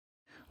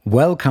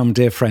Welcome,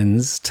 dear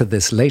friends, to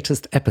this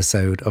latest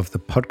episode of the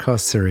podcast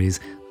series,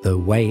 The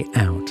Way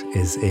Out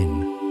is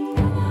In.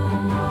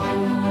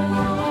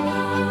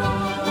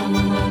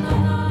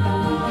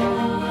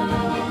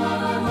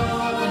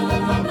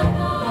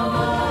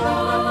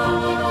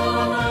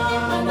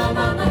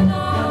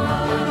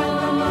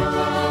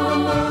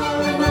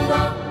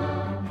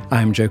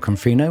 I'm Joe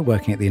Confino,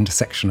 working at the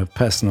intersection of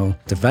personal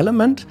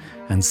development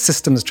and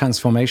systems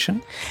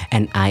transformation.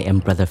 And I am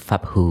Brother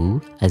Phap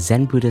Hu, a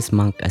Zen Buddhist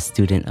monk, a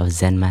student of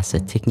Zen Master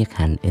Thich Nhat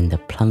Hanh in the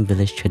Plum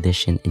Village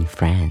tradition in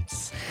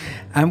France.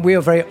 And we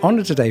are very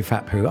honored today,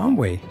 Phap Hu, aren't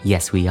we?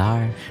 Yes, we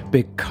are.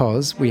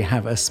 Because we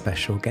have a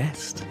special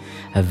guest.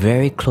 A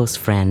very close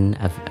friend,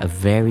 a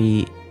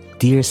very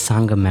dear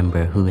Sangha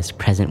member who is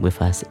present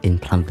with us in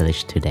Plum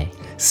Village today.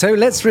 So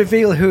let's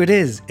reveal who it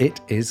is.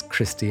 It is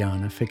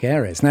Christiana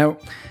Figueres. Now,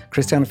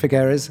 Christiana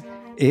Figueres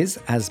is,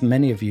 as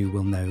many of you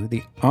will know,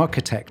 the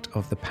architect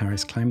of the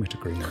Paris Climate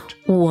Agreement.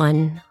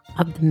 One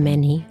of the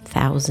many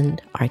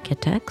thousand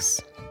architects.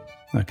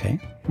 Okay,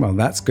 well,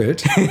 that's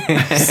good.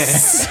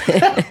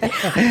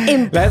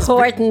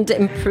 Important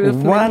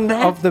improvement. One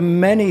of the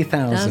many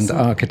thousand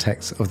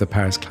architects of the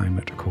Paris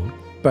Climate Accord.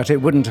 But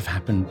it wouldn't have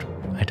happened,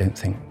 I don't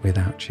think,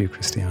 without you,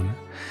 Christiana.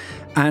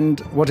 And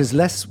what is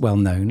less well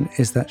known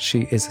is that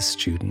she is a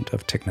student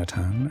of Thich Nhat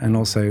Hanh and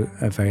also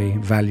a very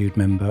valued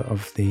member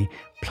of the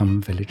Plum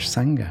Village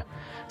Sangha.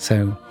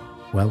 So,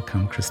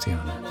 welcome,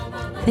 Christiana.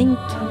 Thank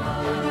you.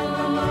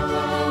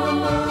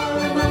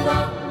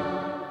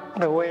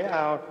 The way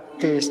out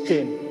is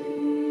in.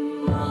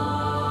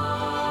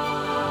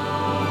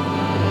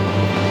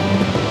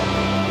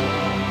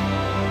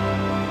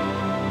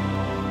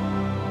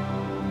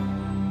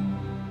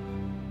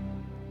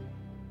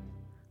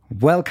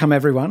 Welcome,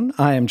 everyone.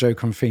 I am Joe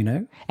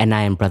Confino. And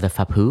I am Brother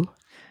Phap Hu.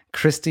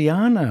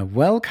 Christiana,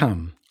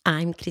 welcome.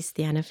 I'm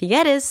Christiana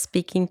Figueres,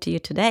 speaking to you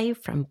today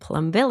from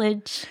Plum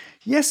Village.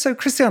 Yes, so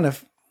Christiana,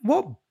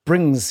 what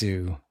brings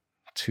you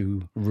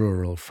to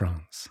rural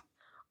France?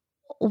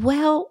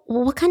 Well,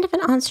 what kind of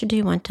an answer do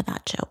you want to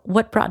that, Joe?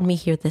 What brought me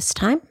here this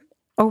time,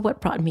 or what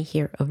brought me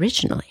here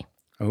originally?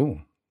 Oh,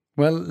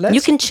 well,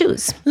 you can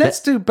choose. Let's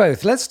do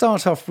both. Let's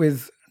start off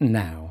with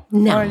now.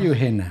 Why are you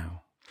here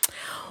now?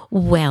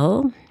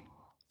 Well,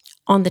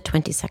 on the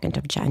 22nd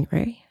of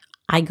January,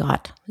 I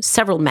got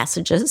several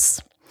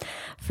messages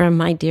from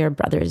my dear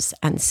brothers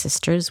and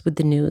sisters with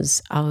the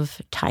news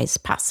of Ty's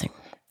passing.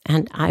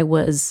 And I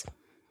was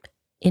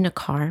in a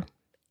car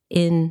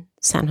in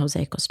San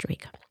Jose, Costa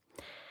Rica.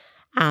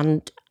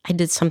 And I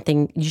did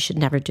something you should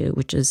never do,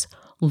 which is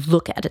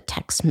look at a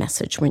text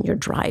message when you're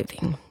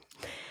driving.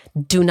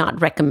 Do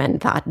not recommend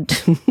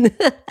that.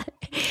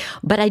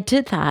 But I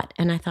did that,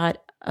 and I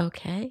thought,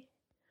 okay,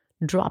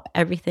 drop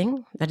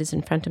everything that is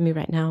in front of me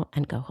right now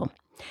and go home.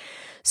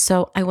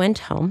 So I went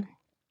home,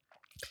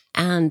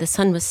 and the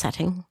sun was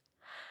setting,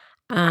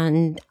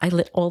 and I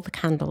lit all the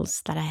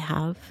candles that I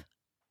have,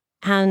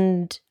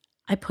 and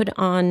I put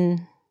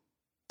on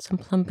some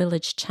Plum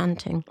Village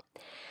chanting.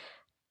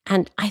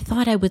 And I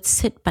thought I would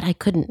sit, but I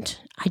couldn't.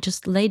 I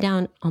just lay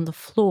down on the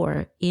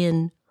floor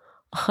in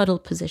a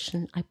huddled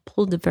position. I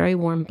pulled a very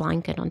warm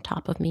blanket on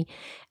top of me,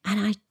 and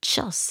I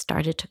just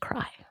started to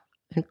cry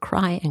and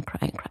cry and cry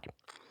and cry.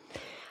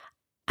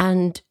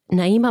 And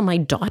Naima, my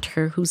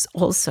daughter, who's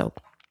also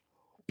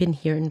been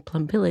here in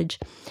Plum Village,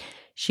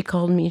 she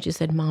called me and she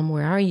said, "Mom,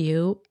 where are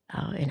you?"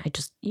 And I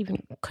just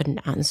even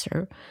couldn't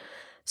answer.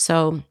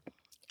 So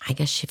I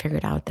guess she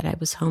figured out that I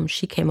was home.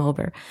 She came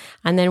over,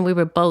 and then we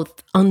were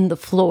both on the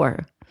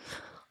floor,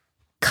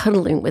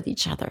 cuddling with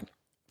each other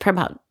for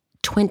about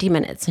 20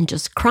 minutes and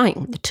just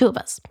crying, the two of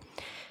us.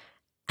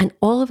 And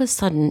all of a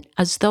sudden,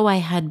 as though I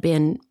had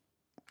been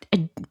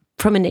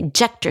from an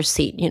ejector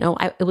seat,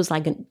 it was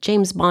like a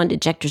James Bond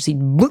ejector seat.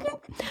 Boom!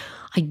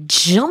 I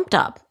jumped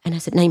up and I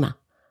said, "Naima,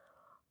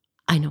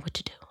 I know what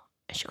to do."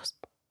 And she goes,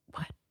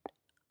 "What?"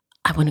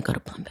 "I want to go to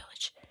Plum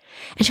Village."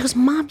 And she goes,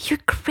 "Mom, you're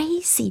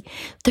crazy.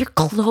 They're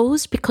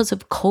closed because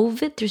of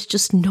COVID. There's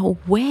just no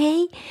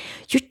way.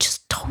 You're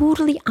just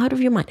totally out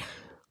of your mind.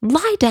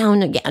 Lie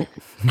down again."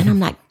 And I'm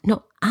like,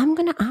 "No, I'm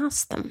going to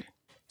ask them."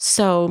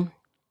 So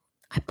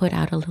I put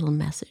out a little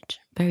message,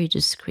 very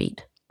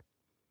discreet.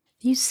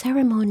 "These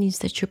ceremonies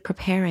that you're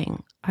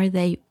preparing, are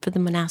they for the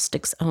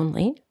monastics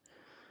only?"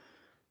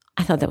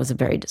 I thought that was a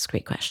very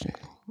discreet question.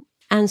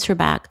 Answer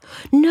back,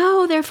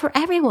 "No, they're for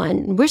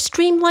everyone. We're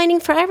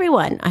streamlining for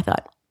everyone." I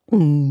thought,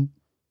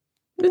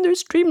 they're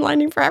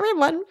streamlining for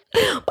everyone.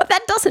 But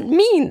that doesn't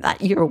mean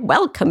that you're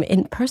welcome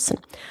in person.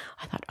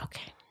 I thought,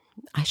 okay,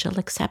 I shall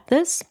accept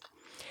this.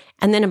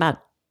 And then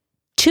about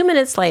 2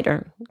 minutes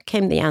later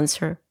came the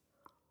answer,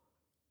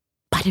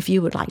 "But if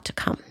you would like to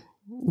come,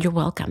 you're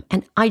welcome."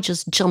 And I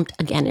just jumped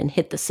again and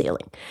hit the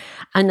ceiling.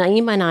 And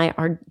Naima and I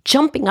are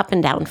jumping up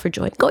and down for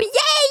joy, going,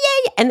 "Yay,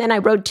 yay!" And then I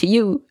wrote to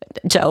you,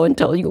 Joe, and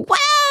told you, wow.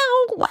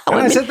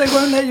 And I said they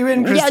won't let you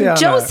in, Christiana. Yeah,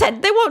 Joe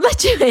said they won't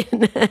let you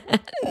in.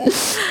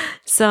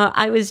 So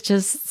I was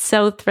just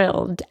so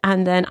thrilled.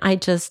 And then I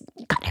just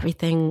got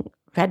everything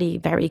ready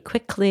very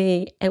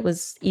quickly. It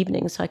was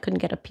evening, so I couldn't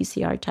get a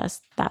PCR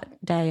test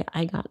that day.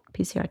 I got a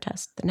PCR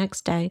test the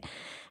next day.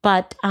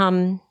 But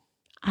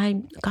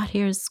I got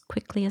here as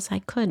quickly as I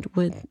could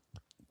with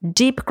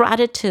deep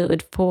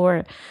gratitude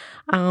for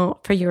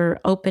your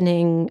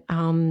opening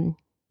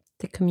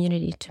the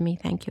community to me.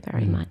 Thank you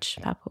very much,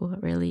 Papu. I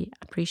really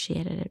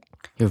appreciated it.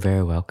 You're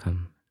very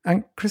welcome.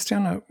 And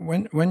Christiana,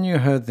 when you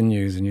heard the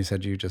news and you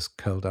said you just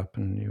curled up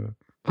and you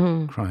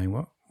were crying,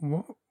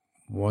 what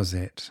was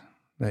it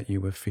that you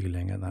were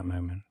feeling at that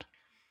moment?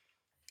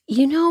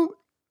 You know,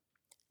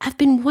 I've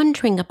been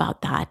wondering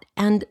about that.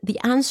 And the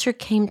answer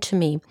came to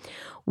me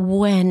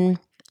when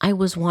I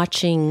was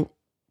watching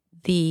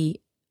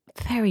the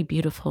very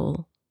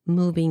beautiful,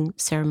 moving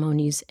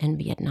ceremonies in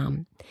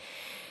Vietnam.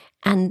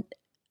 And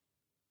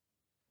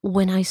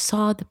when I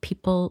saw the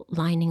people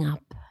lining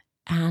up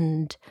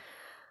and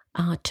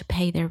to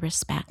pay their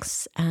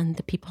respects, and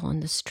the people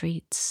on the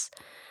streets,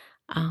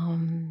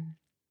 and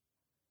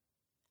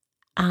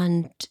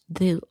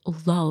the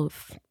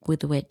love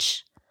with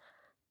which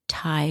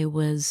Thai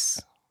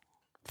was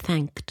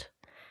thanked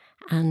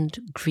and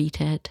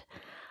greeted,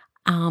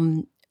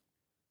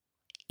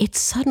 it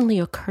suddenly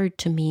occurred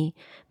to me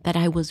that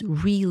I was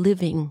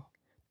reliving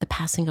the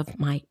passing of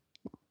my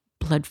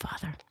blood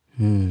father,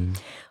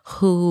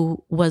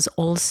 who was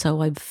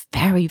also a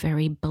very,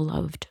 very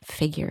beloved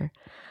figure.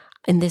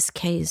 In this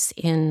case,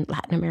 in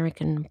Latin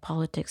American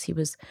politics, he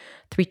was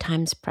 3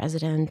 times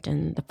president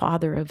and the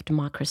father of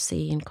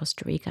democracy in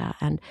Costa Rica,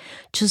 and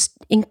just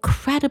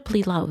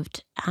incredibly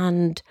loved.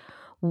 And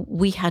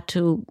we had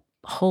to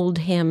hold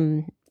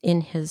him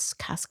in his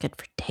casket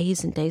for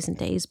days and days and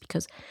days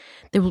because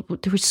there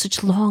were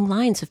such long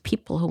lines of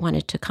people who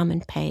wanted to come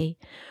and pay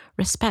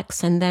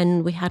respects. And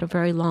then we had a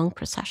very long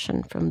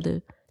procession from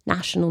the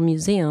National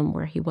Museum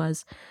where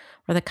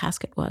the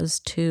casket was,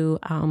 to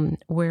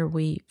where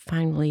we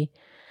finally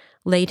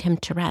laid him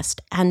to rest.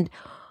 And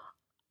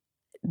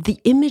the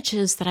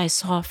images that I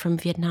saw from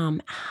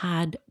Vietnam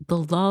had the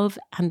love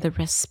and the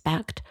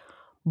respect,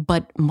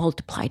 but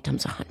multiplied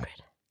times 100.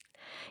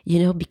 You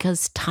know,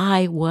 because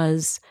Thai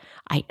was,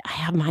 I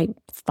have my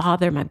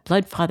father, my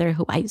blood father,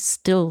 who I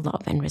still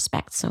love and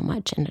respect so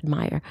much and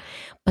admire.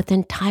 But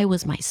then Thai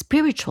was my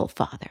spiritual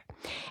father.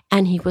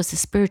 And he was a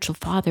spiritual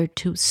father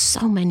to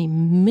so many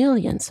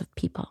millions of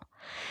people.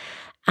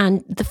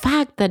 And the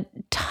fact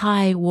that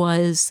Thai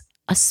was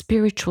a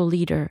spiritual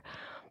leader,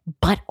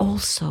 but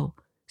also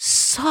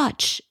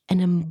such an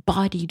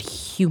embodied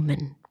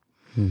human.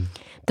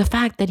 The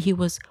fact that he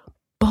was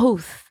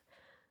both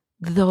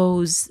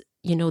those,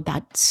 you know,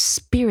 that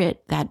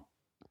spirit that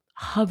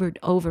hovered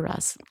over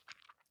us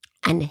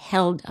and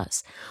held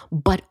us,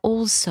 but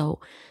also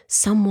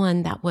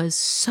someone that was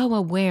so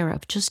aware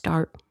of just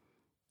our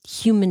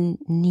human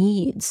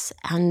needs.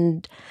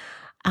 And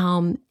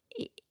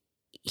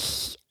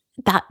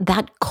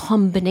that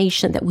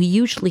combination that we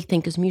usually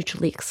think is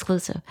mutually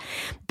exclusive,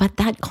 but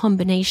that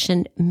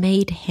combination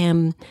made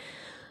him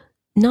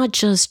not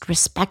just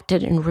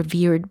respected and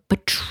revered,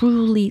 but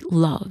truly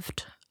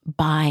loved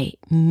by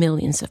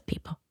millions of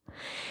people.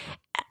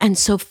 And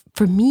so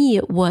for me,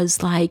 it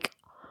was like,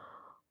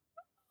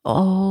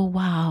 oh,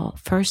 wow.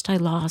 First I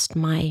lost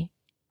my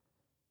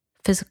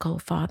physical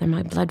father,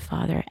 my blood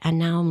father, and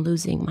now I'm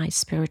losing my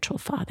spiritual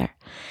father.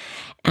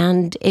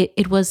 And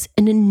it was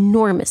an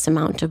enormous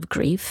amount of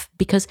grief,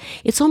 because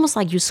it's almost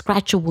like you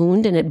scratch a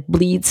wound and it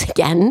bleeds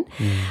again.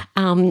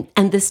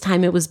 And this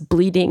time it was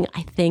bleeding,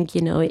 I think,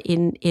 you know,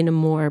 in a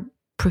more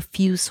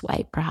profuse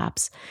way,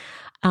 perhaps.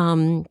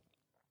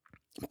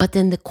 But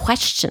then the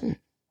question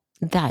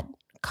that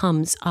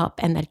comes up,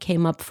 and that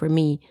came up for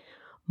me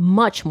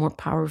much more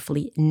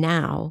powerfully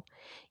now,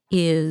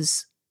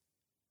 is,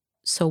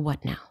 so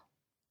what now?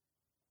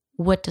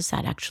 What does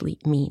that actually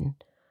mean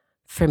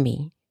for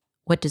me?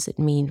 What does it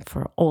mean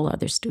for all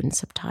other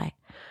students of Thai?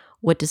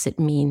 What does it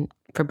mean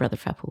for Brother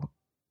Phapu?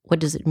 What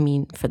does it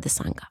mean for the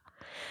Sangha?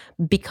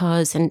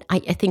 Because, and I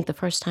think the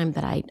first time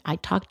that I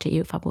talked to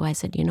you, Phapu, I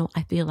said, you know,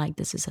 I feel like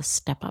this is a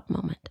step-up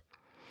moment.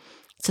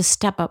 It's a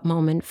step-up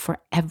moment for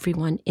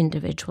everyone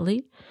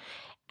individually,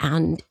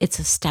 and it's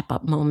a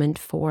step-up moment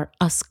for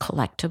us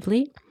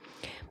collectively,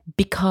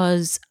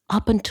 because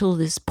up until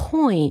this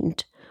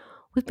point,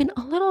 we've been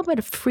a little bit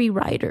of free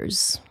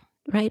riders,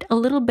 right? A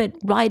little bit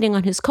riding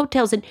on his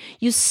coattails. And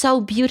you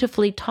so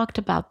beautifully talked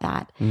about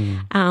that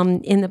in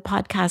the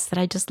podcast that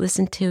I just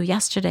listened to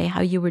yesterday,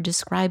 how you were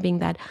describing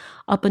that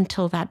up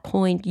until that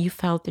point, you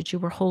felt that you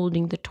were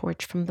holding the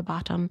torch from the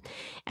bottom.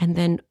 And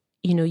then,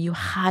 you know, you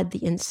had the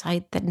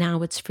insight that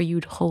now it's for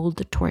you to hold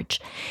the torch.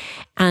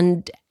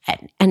 And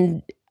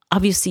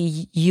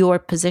obviously your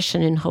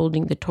position in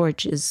holding the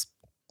torch is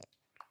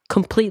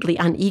completely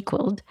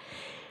unequaled.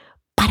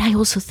 But I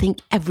also think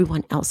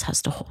everyone else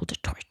has to hold a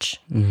torch.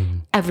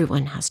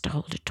 Everyone has to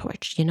hold a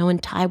torch, you know,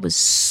 and Thai was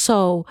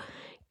so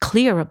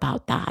clear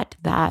about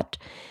that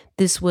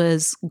this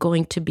was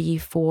going to be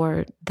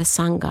for the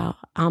Sangha.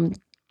 And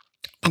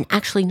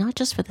actually not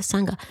just for the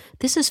Sangha,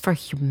 this is for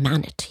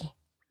humanity,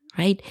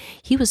 right?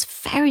 He was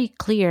very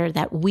clear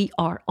that we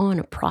are on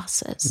a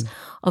process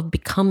of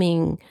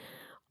becoming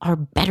our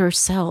better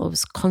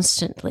selves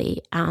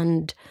constantly.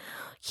 And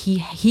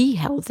he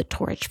held the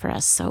torch for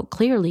us so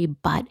clearly,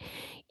 but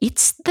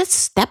it's the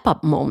step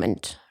up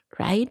moment,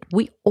 right?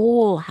 We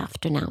all have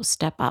to now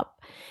step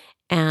up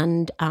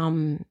and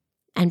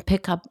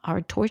pick up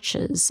our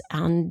torches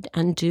and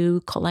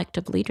do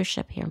collective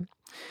leadership here.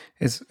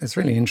 It's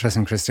really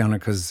interesting, Christiana,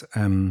 because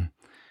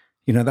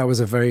that was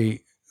a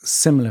very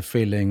similar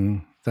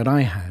feeling that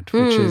I had,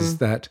 which is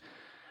that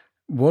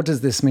what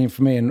does this mean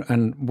for me,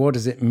 and what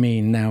does it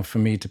mean now for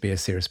me to be a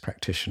serious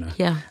practitioner?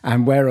 Yeah.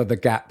 And where are the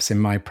gaps in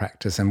my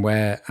practice, and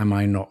where am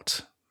I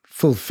not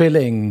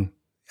fulfilling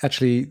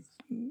actually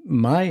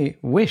my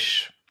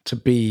wish to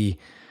be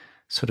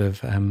sort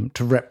of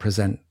to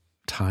represent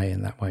Thai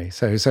in that way?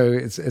 So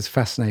it's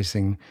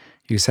fascinating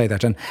you say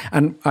that, and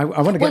I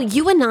want to get. Well,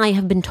 you and I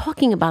have been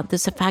talking about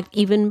this, in fact,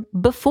 even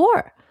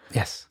before.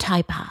 Yes.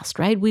 Thai passed,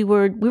 right? We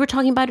were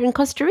talking about it in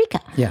Costa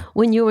Rica. Yeah.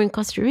 When you were in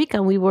Costa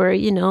Rica, we were,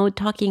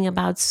 talking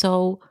about,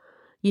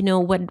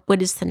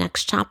 what is the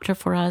next chapter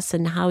for us,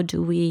 and how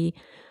do we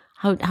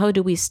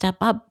step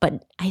up?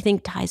 But I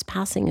think Thai's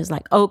passing is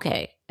like,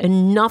 okay,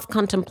 enough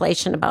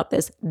contemplation about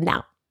this.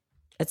 Now,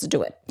 let's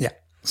do it. Yeah.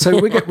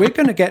 So we're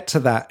going to get to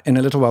that in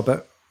a little while.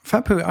 But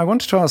Phap, I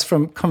wanted to ask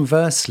from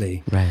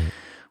conversely, Right.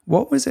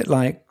 What was it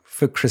like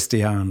for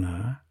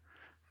Christiana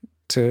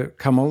to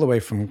come all the way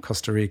from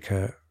Costa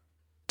Rica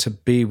to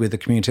be with the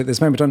community at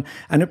this moment? And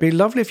it'd be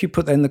lovely if you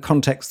put that in the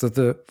context of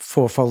the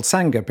Fourfold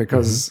Sangha,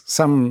 because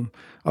some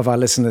of our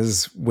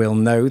listeners will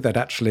know that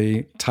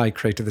actually Thai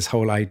created this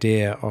whole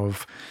idea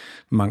of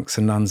monks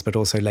and nuns, but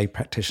also lay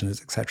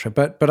practitioners, etc.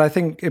 But I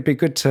think it'd be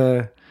good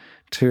to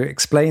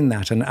explain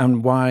that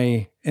and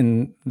why,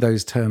 in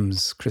those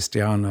terms,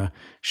 Christiana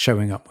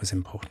showing up was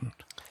important.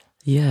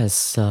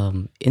 Yes,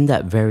 in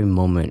that very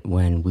moment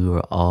when we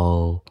were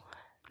all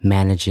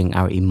managing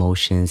our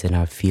emotions and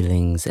our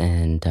feelings,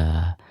 and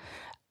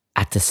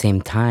at the same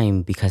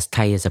time, because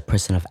Thai is a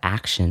person of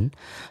action,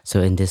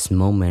 so in this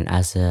moment,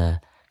 as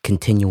a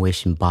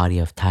continuation body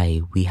of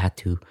Thai, we had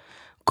to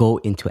go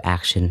into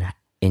action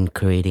in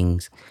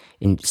creating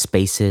in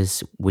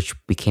spaces which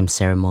became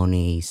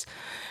ceremonies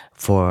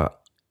for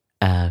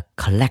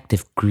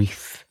collective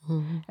grief,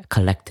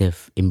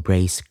 collective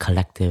embrace,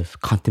 collective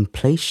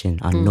contemplation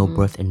on no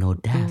birth and no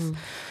death.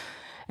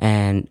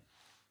 And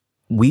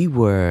we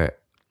were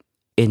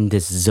in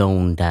this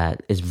zone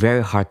that is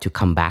very hard to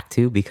come back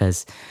to,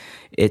 because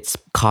it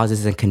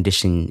causes and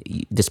condition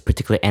this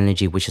particular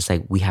energy, which is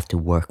like we have to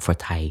work for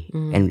Thai.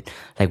 And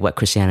like what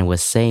Christiana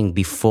was saying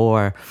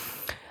before,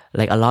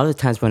 like a lot of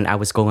the times when I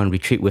was going on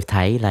retreat with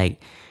Thai,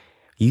 like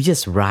you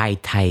just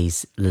ride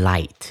Thai's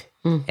light.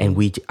 And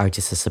we are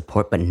just a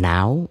support. But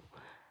now,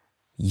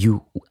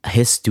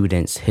 his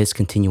students, his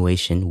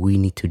continuation, we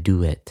need to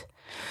do it,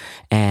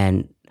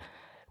 and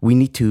we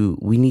need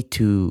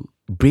to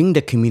bring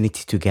the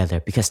community together,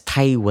 because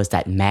Thai was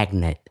that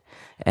magnet.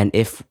 And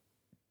if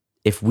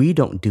we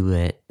don't do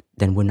it,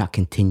 then we're not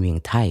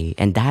continuing Thai,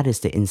 and that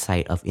is the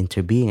insight of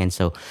interbeing. And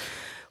so,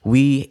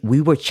 we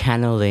were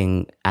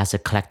channeling as a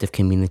collective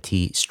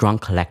community strong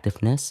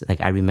collectiveness.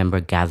 Like I remember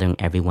gathering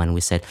everyone.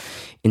 We said,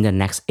 in the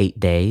next 8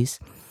 days,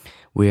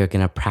 we are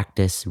going to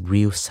practice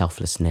real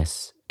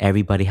selflessness.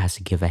 Everybody has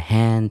to give a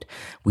hand.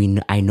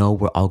 I know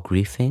we're all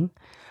grieving,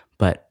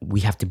 but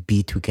we have to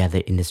be together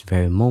in this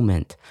very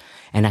moment.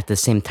 And at the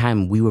same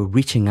time, we were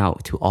reaching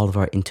out to all of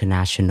our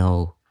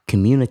international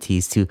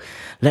communities to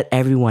let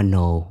everyone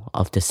know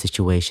of the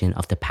situation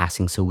of the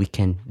passing, so we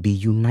can be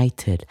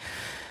united.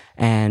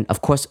 And of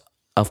course,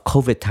 of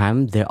COVID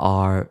time,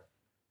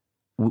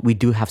 we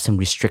do have some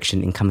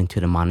restriction in coming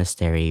to the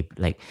monastery.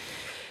 Like,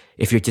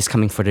 if you're just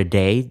coming for the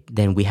day,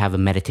 then we have a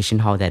meditation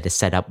hall that is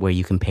set up where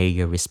you can pay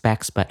your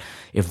respects. But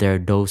if there are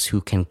those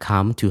who can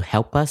come to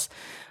help us,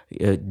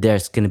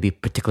 there's going to be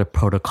particular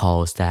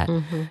protocols that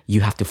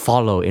you have to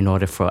follow in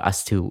order for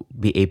us to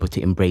be able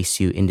to embrace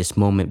you in this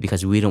moment,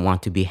 because we don't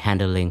want to be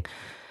handling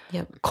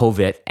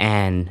COVID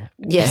and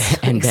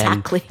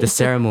exactly. then the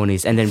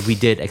ceremonies. And then we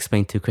did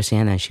explain to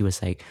Christiana, and she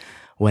was like,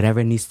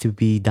 whatever needs to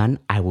be done,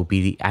 I will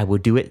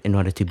do it in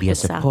order to be a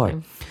support.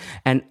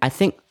 And I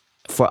think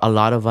for a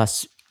lot of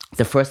us,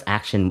 the first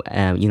action,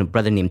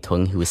 Brother Nim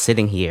Tung, who is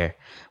sitting here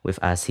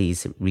with us,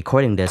 he's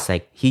recording this,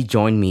 like he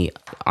joined me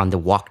on the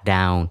walk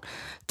down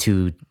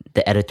to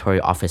the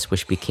editorial office,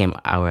 which became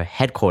our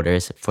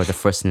headquarters for the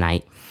first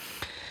night.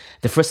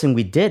 The first thing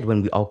we did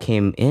when we all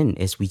came in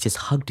is we just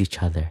hugged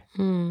each other.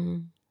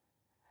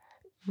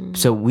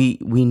 So we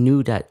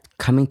knew that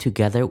coming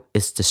together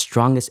is the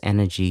strongest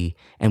energy,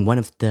 and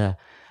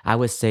I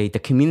would say the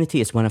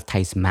community is one of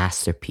Thai's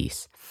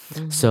masterpiece.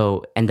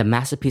 So, and the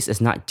masterpiece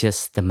is not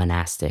just the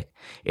monastic.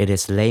 It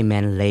is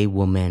laymen, lay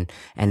women,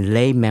 and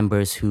lay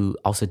members who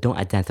also don't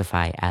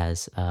identify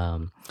as a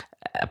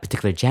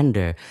particular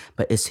gender,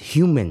 but it's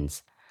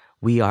humans.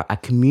 We are a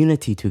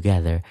community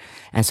together.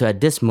 And so at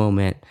this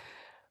moment,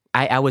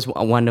 I was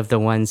one of the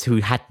ones who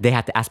had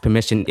to ask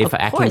permission if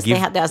I can give. They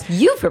had to ask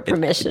you for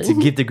permission to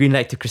give the green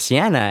light to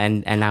Christiana,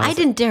 and I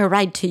didn't dare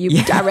write to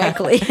you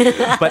directly.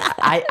 But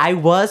I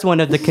was one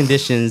of the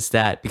conditions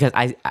that, because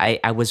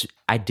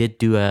I did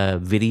do a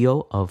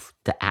video of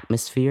the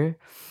atmosphere,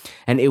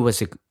 and it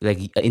was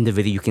like in the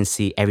video you can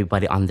see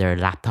everybody on their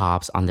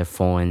laptops, on their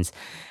phones,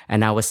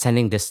 and I was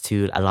sending this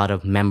to a lot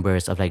of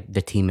members of like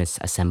the team is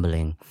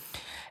assembling,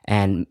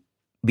 and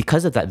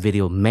because of that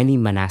video, many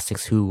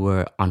monastics who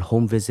were on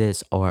home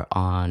visits or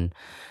on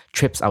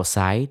trips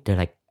outside, they're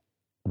like,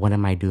 what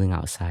am I doing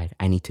outside?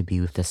 I need to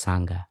be with the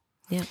Sangha.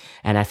 Yeah.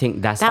 And I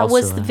think that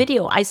was the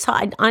video I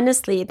saw.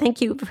 Honestly,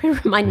 thank you for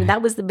reminding me.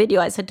 That was the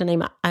video I said to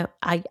Naima,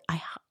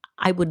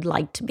 I would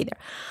like to be there.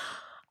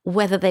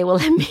 Whether they will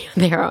let me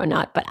there or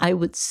not, but I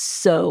would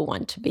so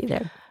want to be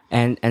there.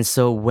 And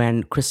so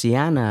when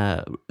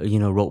Christiana,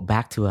 wrote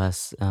back to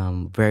us,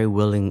 very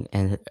willing,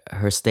 and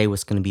her stay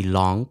was going to be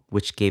long,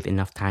 which gave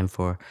enough time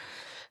for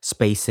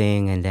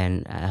spacing and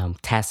then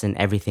tests and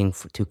everything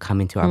to come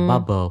into our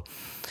bubble.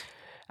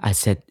 I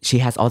said, she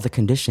has all the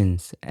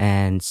conditions.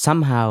 And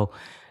somehow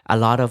a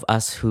lot of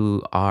us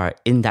who are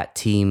in that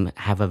team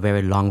have a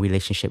very long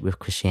relationship with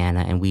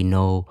Christiana, and we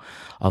know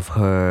of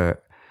her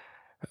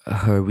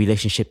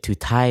relationship to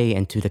Thai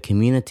and to the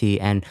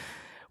community, and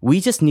we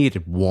just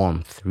needed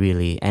warmth,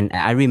 really. And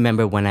I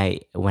remember when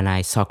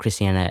I saw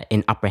Christiana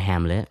in Upper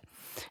Hamlet,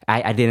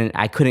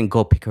 I couldn't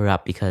go pick her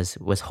up because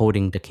I was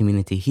holding the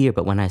community here.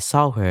 But when I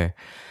saw her,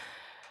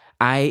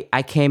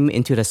 I came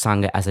into the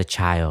Sangha as a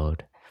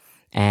child.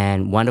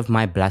 And one of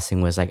my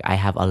blessings was like, I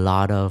have a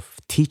lot of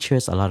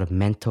teachers, a lot of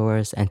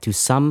mentors. And to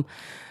some,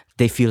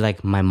 they feel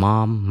like my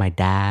mom, my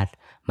dad,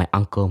 my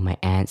uncle, my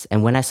aunts.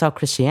 And when I saw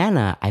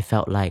Christiana, I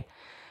felt like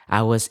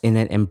I was in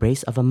an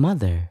embrace of a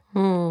mother.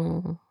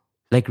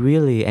 Like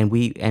really, and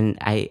we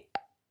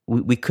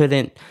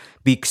couldn't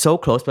be so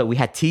close, but we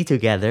had tea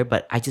together.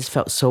 But I just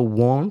felt so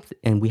warm,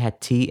 and we had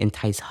tea in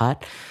Thai's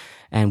hut,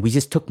 and we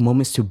just took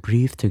moments to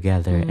breathe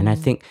together. And I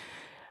think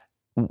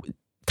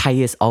Thai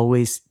is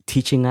always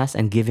teaching us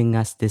and giving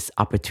us this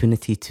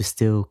opportunity to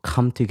still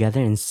come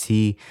together and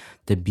see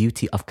the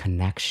beauty of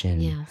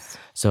connection. Yes.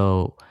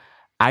 So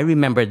I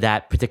remember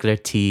that particular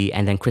tea,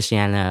 and then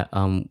Christiana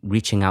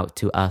reaching out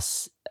to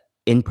us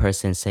in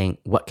person saying,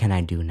 what can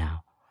I do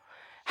now?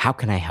 How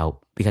can I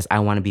help? Because I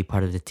want to be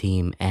part of the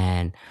team.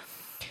 And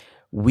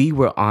we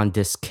were on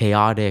this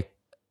chaotic...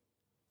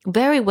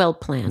 Very well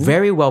planned,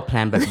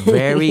 but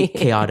very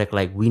chaotic.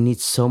 Like, we need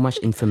so much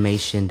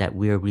information that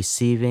we are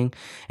receiving.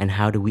 And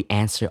how do we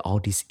answer all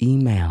these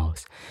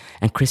emails?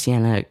 And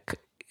Christiana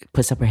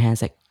puts up her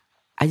hands like,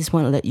 I just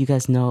want to let you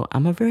guys know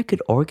I'm a very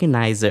good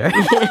organizer.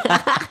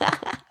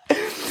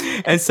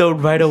 And so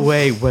right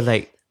away, we're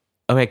like,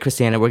 all right,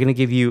 Christiana, we're going to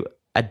give you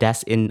a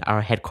desk in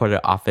our headquarter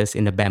office,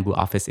 in the bamboo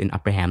office in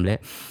Upper Hamlet.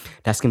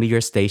 That's going to be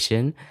your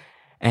station.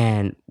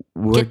 And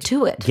get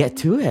to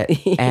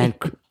it. And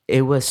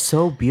it was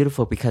so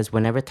beautiful because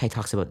whenever Thai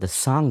talks about the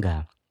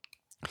Sangha,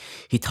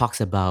 he talks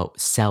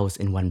about cells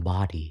in one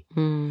body.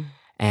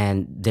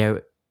 And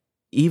there,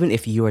 even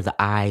if you're the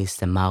eyes,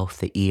 the mouth,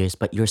 the ears,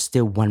 but you're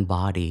still one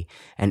body.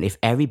 And if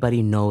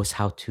everybody knows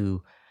how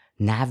to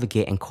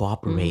navigate and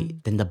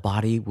cooperate, then the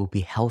body will be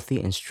healthy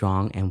and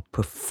strong and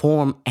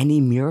perform any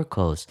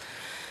miracles.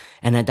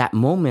 And at that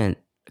moment,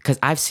 because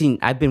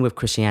I've been with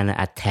Christiana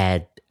at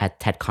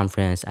TED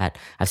conference,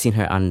 I've seen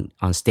her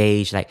on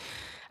stage. Like,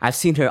 I've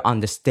seen her on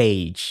the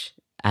stage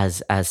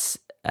as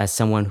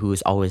someone who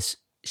is always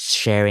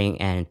sharing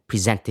and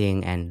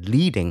presenting and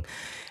leading.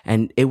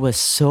 And it was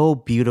so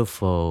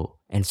beautiful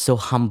and so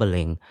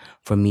humbling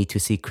for me to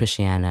see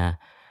Christiana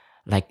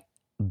like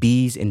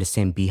bees in the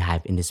same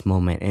beehive in this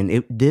moment. And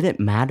it didn't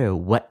matter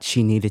what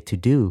she needed to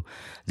do.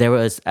 There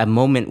was a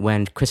moment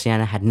when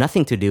Christiana had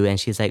nothing to do, and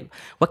she's like,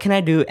 what can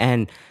I do?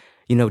 And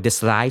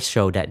this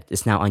slideshow that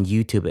is now on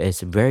YouTube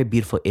is very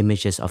beautiful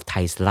images of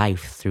Thai's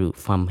life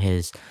from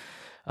his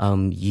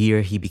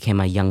year he became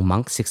a young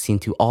monk, 16,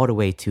 to all the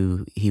way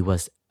to he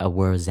was a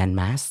world Zen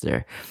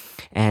master.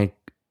 And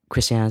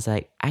Christiana's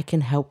like, I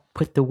can help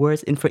put the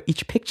words in for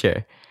each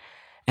picture.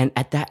 And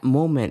at that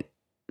moment,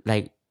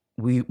 like,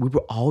 we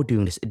were all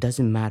doing this. It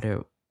doesn't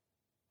matter.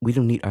 We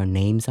don't need our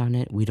names on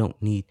it. We don't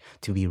need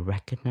to be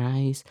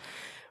recognized.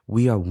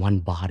 We are one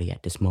body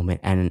at this moment.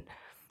 And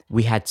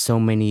we had so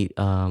many,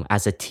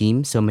 as a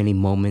team, so many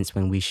moments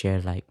when we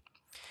shared, like,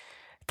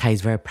 Thai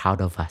is very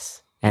proud of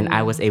us. And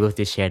I was able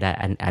to share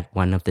that at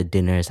one of the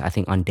dinners, I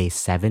think on day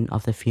 7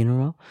 of the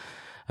funeral.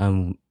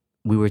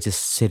 We were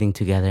just sitting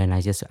together, and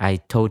I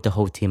told the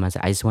whole team, I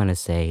just want to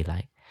say,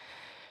 like,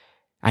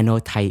 I know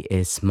Thai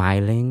is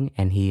smiling,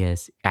 and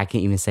I can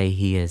even say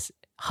he is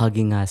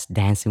hugging us,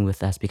 dancing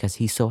with us, because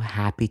he's so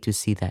happy to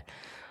see that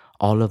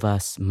all of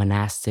us,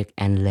 monastic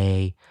and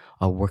lay,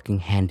 are working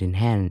hand in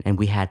hand. And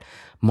we had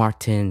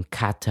Martin,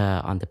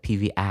 Kata on the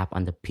PV app,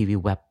 on the PV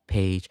web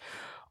page,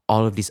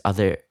 all of these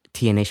other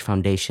TNH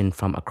Foundation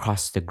from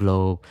across the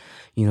globe.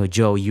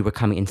 Joe, you were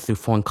coming in through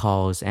phone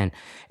calls, and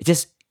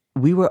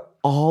we were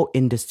all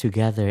in this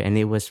together, and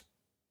it was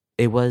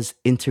It was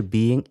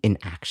interbeing in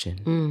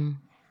action.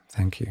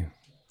 Thank you.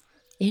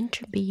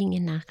 Interbeing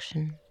in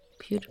action.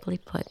 Beautifully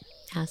put.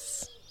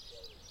 Yes.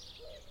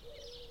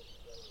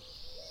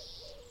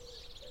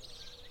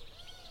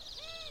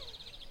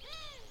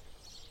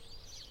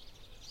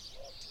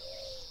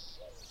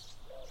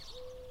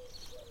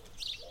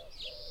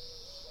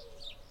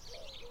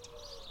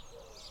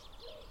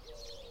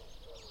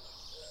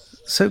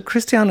 So,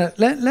 Christiana,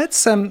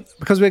 let's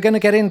because we're going to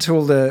get into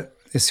all the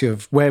issue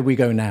of where we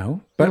go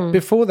now. But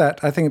before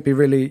that, I think it'd be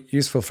really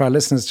useful for our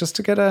listeners just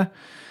to get a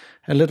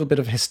little bit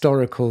of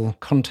historical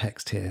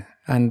context here,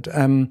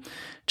 and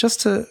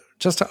just to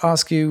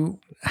ask you,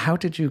 how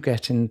did you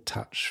get in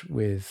touch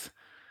with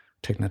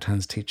Thich Nhat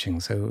Hanh's teaching?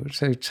 So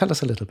tell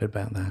us a little bit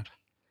about that.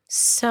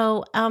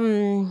 So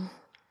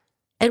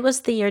it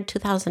was the year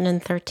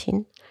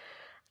 2013,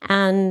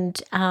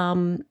 and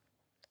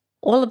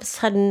all of a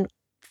sudden,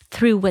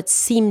 through what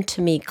seemed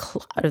to me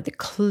out of the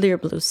clear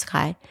blue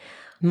sky,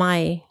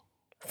 my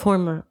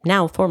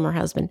now former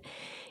husband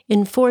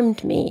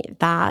informed me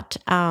that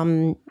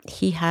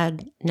he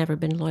had never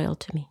been loyal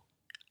to me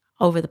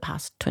over the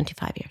past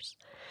 25 years.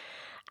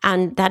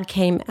 And that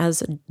came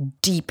as a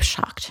deep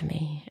shock to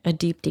me, a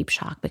deep, deep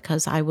shock,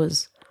 because I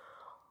was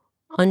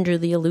under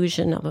the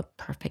illusion of a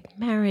perfect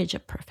marriage, a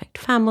perfect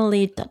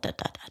family,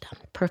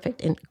 perfect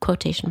in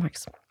quotation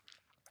marks.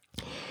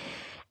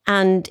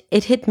 And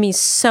it hit me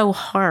so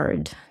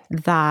hard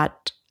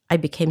that I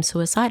became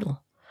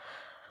suicidal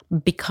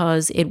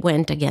because it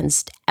went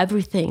against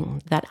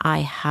everything that I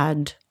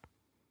had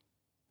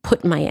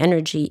put my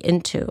energy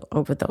into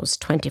over those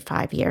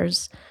 25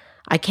 years.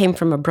 I came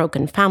from a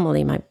broken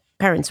family. My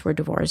parents were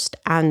divorced.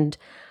 And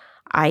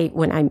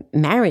when I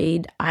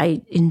married,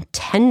 I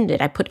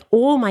put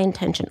all my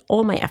intention,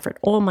 all my effort,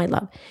 all my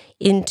love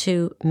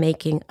into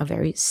making a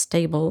very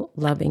stable,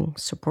 loving,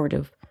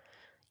 supportive,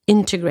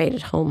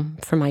 integrated home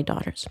for my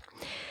daughters.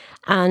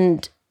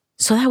 And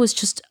so that was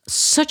just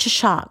such a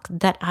shock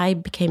that I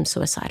became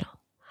suicidal.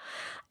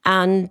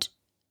 And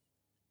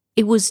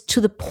it was to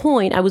the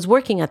point, I was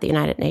working at the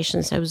United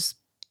Nations. I was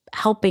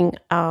helping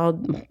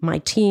my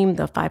team,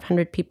 the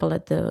 500 people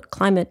at the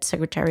Climate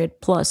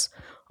Secretariat, plus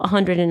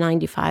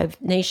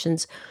 195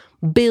 nations,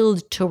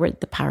 build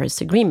toward the Paris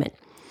Agreement.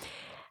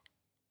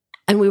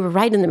 And we were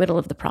right in the middle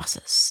of the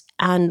process.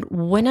 And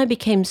when I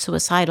became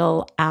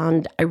suicidal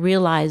and I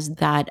realized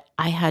that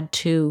I had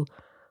to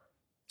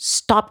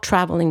stop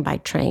traveling by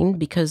train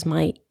because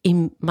my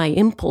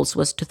impulse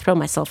was to throw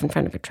myself in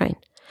front of a train.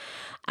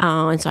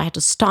 And so I had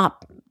to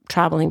stop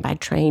traveling by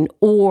train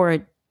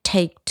or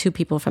take 2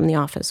 people from the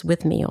office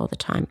with me all the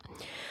time.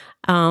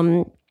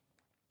 And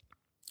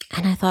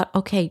I thought,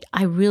 okay,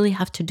 I really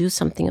have to do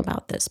something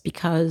about this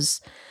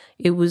because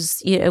it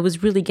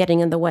was really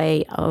getting in the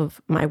way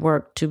of my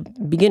work to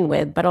begin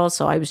with, but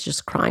also I was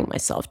just crying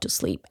myself to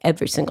sleep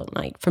every single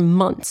night for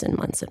months and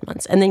months and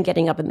months, and then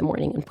getting up in the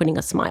morning and putting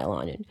a smile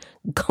on and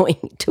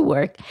going to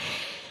work.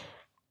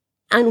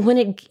 And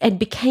when it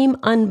became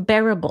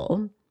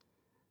unbearable,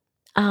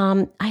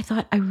 I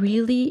thought I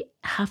really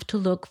have to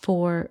look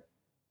for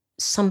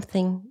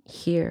something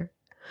here,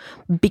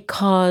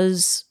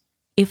 because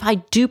if I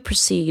do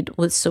proceed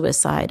with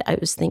suicide, I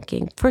was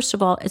thinking, first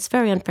of all, it's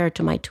very unfair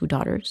to my 2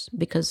 daughters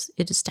because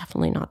it is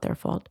definitely not their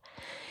fault.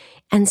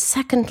 And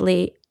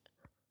secondly,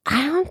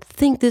 I don't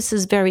think this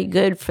is very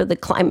good for the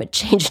climate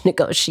change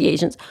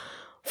negotiations.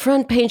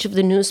 Front page of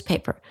the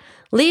newspaper,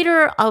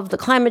 leader of the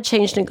climate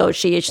change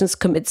negotiations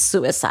commits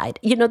suicide.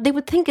 They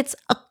would think it's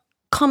a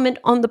comment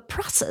on the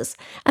process.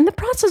 And the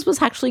process was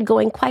actually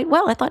going quite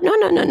well. I thought,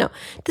 no.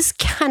 This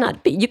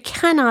cannot be. You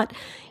cannot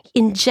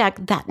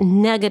inject that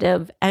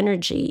negative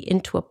energy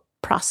into a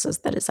process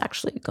that is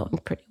actually going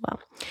pretty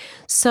well.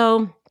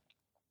 So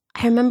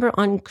I remember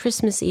on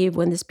Christmas Eve,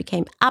 when this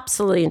became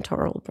absolutely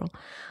intolerable,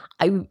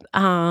 I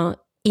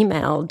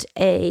emailed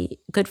a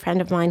good friend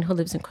of mine who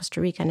lives in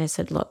Costa Rica, and I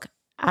said, look,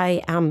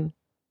 I am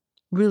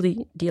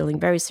really dealing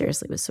very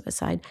seriously with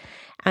suicide,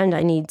 and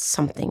I need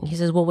something. He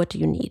says, well, what do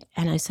you need?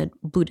 And I said,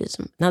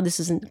 Buddhism. Now, this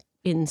is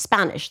in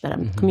Spanish that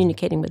I'm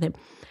communicating with him.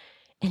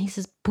 And he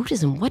says,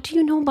 Buddhism, what do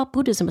you know about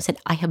Buddhism? I said,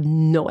 I have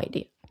no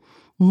idea.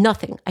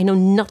 Nothing. I know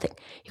nothing.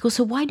 He goes,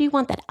 so why do you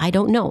want that? I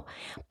don't know.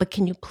 But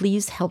can you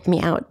please help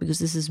me out? Because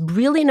this is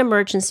really an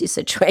emergency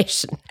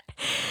situation.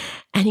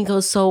 And he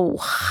goes, so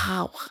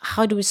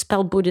how do we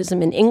spell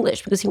Buddhism in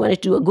English? Because he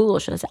wanted to do a Google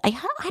search. I said,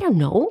 I don't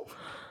know.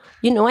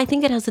 I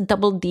think it has a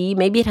double D.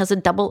 Maybe it has a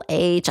double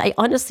H. I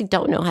honestly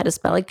don't know how to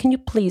spell it. Can you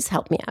please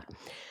help me out?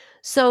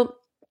 So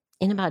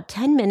in about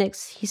 10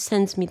 minutes, he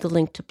sends me the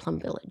link to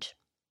Plum Village.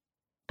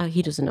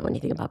 He doesn't know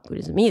anything about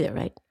Buddhism either,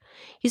 right?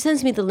 He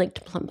sends me the link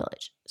to Plum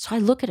Village. So I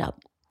look it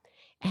up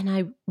and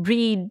I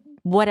read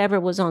whatever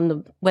was on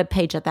the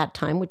webpage at that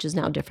time, which is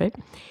now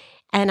different.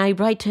 And I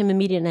write to him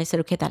immediately and I said,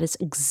 okay, that is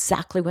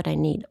exactly what I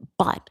need.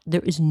 But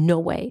there is no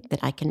way that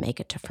I can make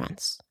it to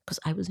France because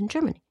I was in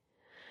Germany.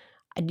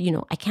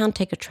 I can't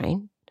take a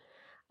train.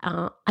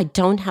 I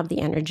don't have the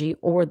energy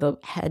or the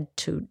head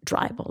to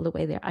drive all the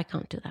way there. I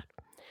can't do that.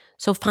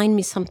 So find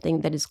me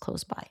something that is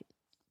close by.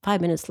 5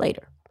 minutes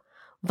later,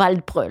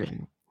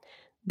 Waldbröl,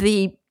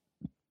 the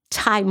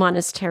Thai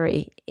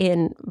monastery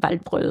in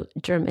Waldbröl,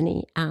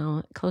 Germany,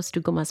 close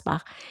to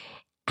Gummersbach.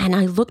 And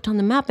I looked on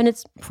the map, and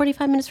it's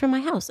 45 minutes from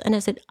my house. And I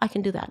said, I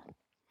can do that.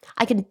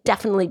 I can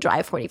definitely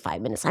drive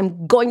 45 minutes.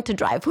 I'm going to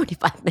drive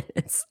 45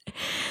 minutes.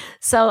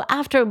 So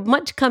after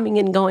much coming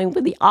and going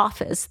with the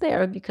office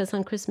there, because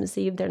on Christmas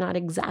Eve, they're not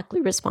exactly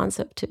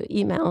responsive to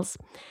emails,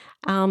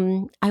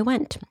 I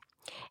went.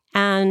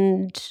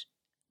 And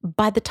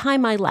by the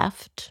time I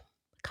left,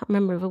 I can't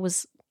remember if it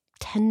was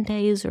 10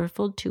 days or a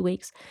full 2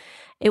 weeks,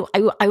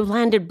 I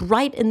landed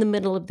right in the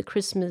middle of the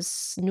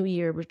Christmas New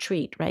Year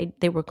retreat, right?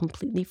 They were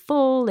completely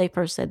full. They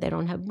first said they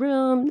don't have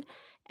room.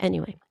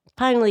 Anyway,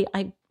 finally,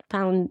 they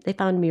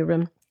found me a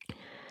room.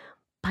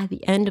 By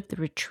the end of the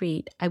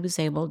retreat, I was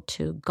able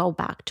to go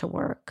back to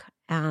work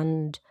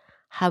and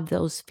have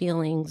those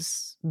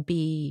feelings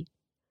be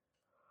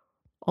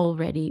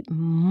already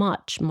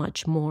much,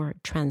 much more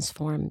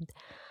transformed.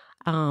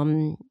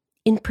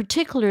 In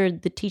particular,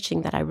 the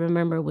teaching that I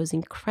remember was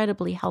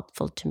incredibly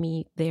helpful to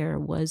me there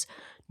was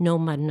no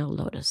mud, no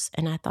lotus.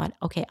 And I thought,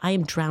 okay, I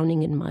am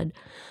drowning in mud,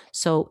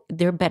 so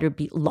there better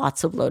be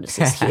lots of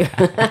lotuses here.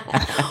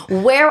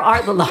 Where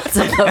are the lots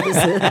of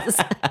lotuses?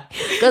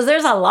 Because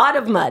there's a lot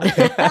of mud.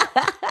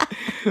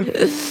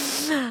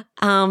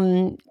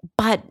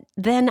 But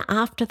then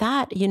after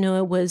that,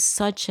 it was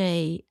such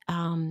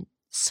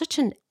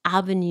an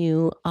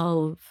avenue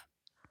of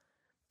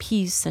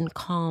peace and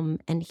calm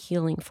and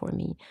healing for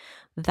me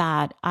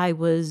that it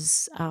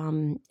was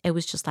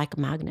just like a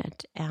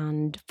magnet.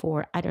 And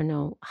for I don't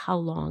know how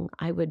long,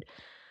 I would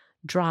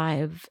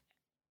drive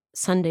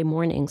Sunday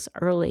mornings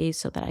early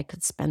so that I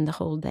could spend the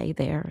whole day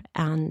there,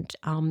 and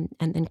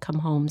then come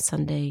home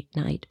Sunday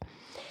night.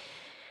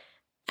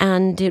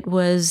 And it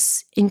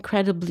was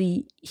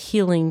incredibly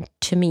healing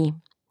to me.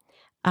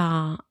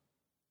 And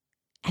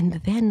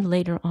then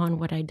later on,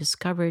 what I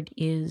discovered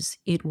is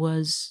it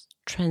was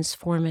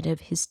transformative.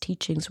 His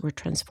teachings were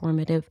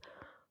transformative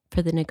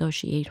for the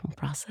negotiation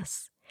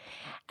process.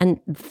 And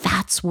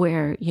that's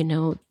where,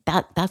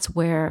 that's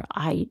where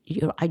I'm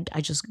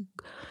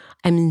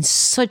in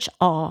such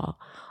awe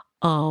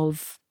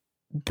of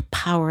the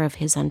power of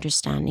his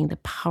understanding, the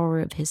power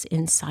of his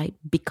insight,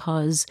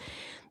 because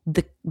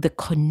the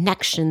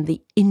connection,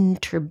 the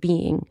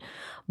interbeing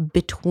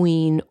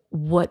between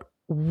what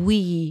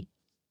we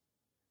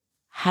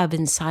have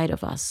inside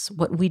of us,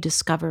 what we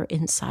discover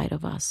inside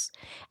of us,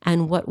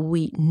 and what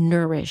we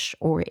nourish,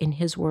 or in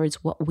his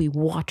words, what we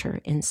water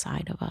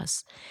inside of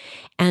us,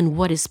 and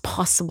what is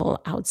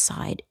possible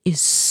outside is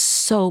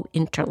so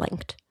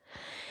interlinked.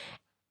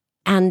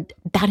 And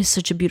that is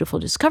such a beautiful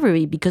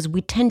discovery, because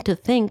we tend to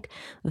think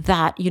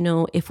that,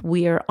 if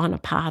we're on a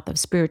path of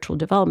spiritual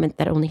development,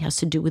 that only has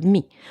to do with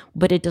me,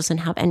 but it doesn't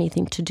have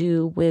anything to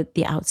do with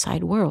the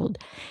outside world.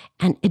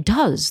 And it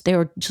does.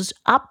 They're just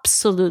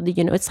absolutely,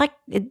 it's like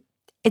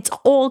it's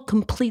all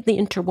completely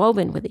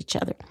interwoven with each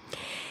other.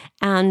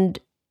 And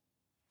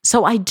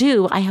so I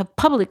have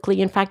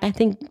publicly, in fact, I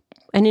think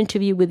an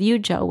interview with you,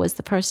 Joe, was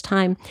the first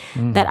time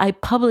that I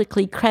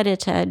publicly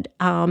credited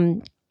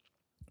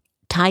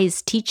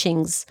Thai's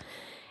teachings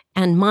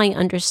and my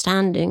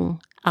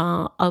understanding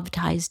of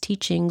Thai's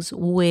teachings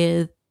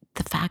with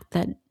the fact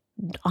that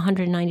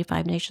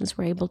 195 nations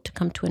were able to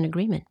come to an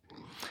agreement.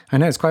 I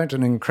know it's quite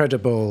an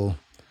incredible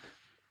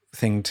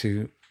thing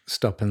to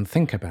stop and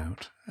think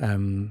about.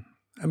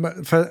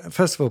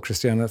 First of all,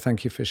 Christiana,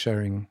 thank you for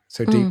sharing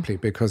so deeply,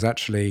 because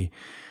actually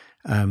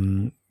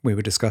we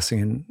were discussing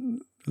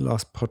in the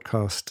last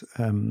podcast,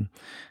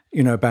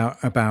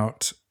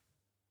 about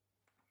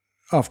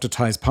after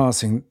Thai's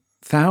passing,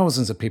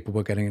 thousands of people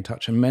were getting in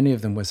touch, and many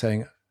of them were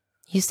saying,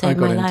 "You saved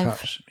my life. I got in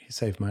touch. He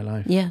saved my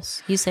life."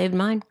 Yes, he saved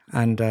mine.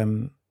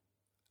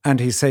 And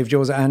he saved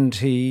yours. And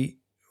he,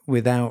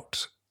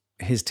 without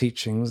his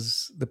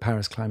teachings, the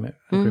Paris Climate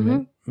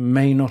Agreement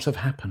may not have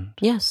happened.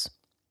 Yes.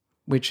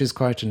 Which is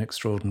quite an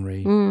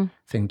extraordinary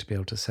thing to be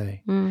able to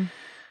say.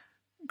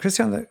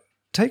 Christiana,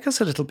 take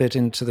us a little bit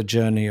into the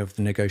journey of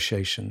the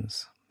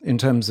negotiations in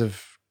terms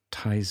of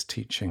Thai's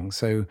teaching.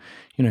 So,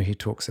 he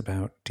talks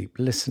about deep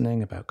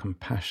listening, about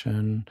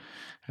compassion,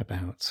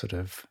 about sort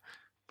of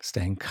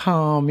staying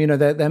calm.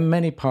 There are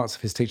many parts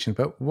of his teaching,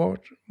 but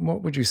what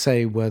would you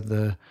say were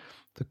the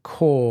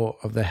core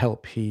of the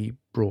help he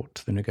brought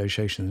to the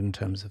negotiations in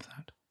terms of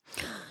that?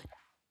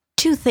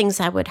 Two things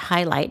I would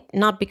highlight,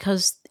 not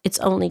because it's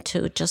only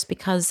two, just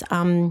because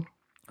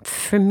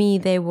for me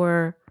they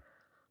were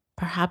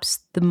perhaps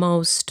the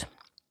most,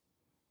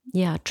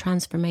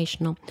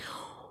 transformational.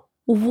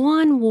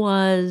 One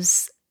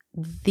was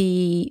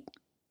the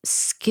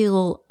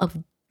skill of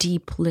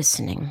deep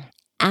listening.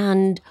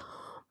 And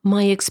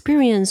my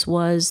experience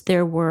was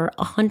there were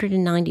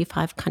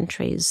 195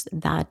 countries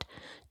that,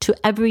 to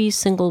every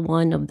single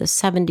one of the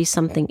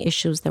 70-something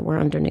issues that were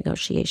under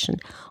negotiation,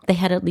 they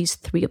had at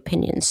least 3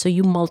 opinions. So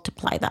you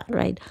multiply that,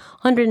 right?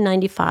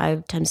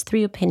 195 times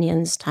 3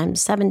 opinions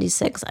times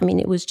 76. I mean,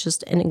 it was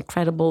just an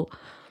incredible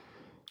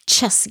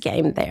chess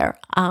game there.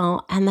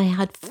 And they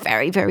had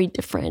very, very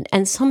different,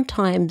 and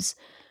sometimes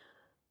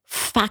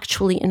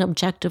factually and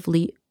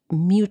objectively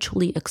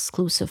mutually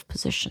exclusive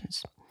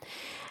positions.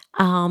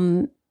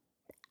 And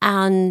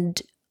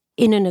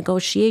in a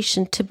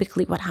negotiation,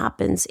 typically what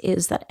happens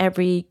is that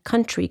every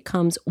country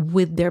comes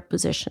with their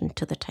position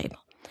to the table.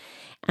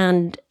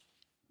 And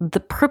the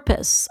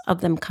purpose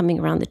of them coming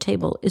around the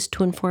table is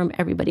to inform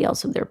everybody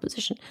else of their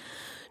position.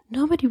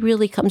 Nobody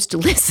really comes to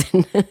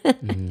listen.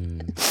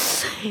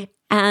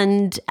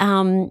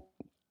 And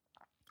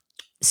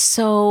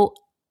so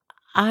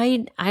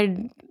I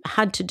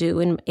had to do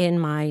in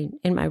my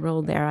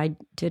role there, I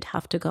did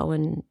have to go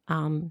and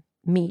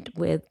meet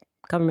with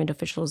government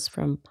officials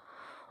from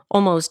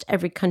almost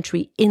every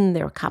country in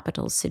their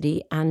capital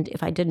city. And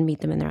if I didn't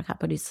meet them in their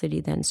capital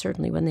city, then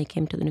certainly when they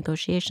came to the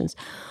negotiations.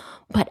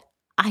 But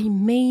I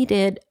made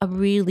it a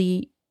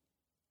really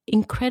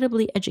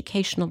incredibly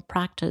educational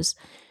practice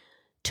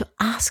to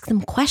ask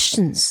them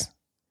questions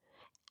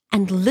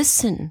and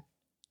listen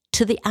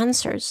to the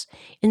answers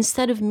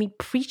instead of me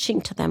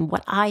preaching to them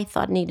what I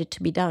thought needed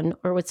to be done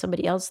or what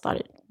somebody else thought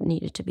it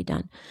needed to be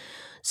done.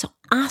 So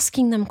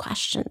asking them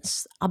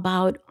questions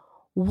about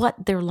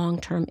what their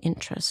long-term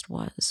interest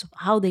was,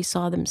 how they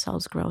saw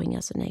themselves growing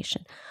as a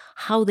nation,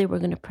 how they were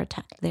going to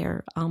protect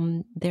their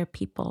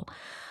people.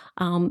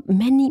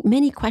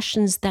 Many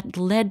questions that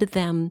led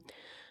them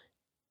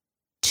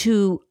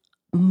to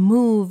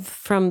move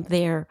from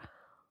their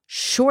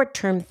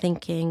short-term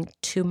thinking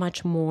to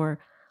much more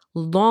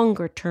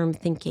longer-term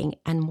thinking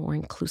and more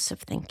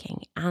inclusive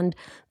thinking. And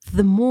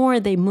the more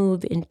they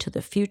move into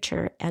the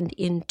future and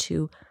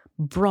into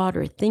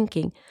broader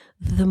thinking,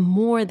 the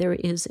more there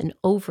is an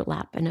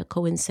overlap and a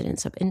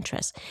coincidence of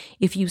interest.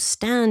 If you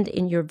stand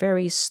in your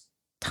very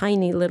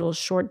tiny little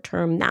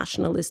short-term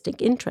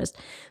nationalistic interest,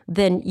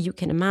 then you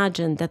can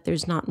imagine that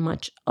there's not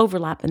much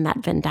overlap in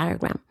that Venn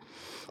diagram.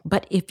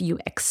 But if you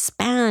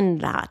expand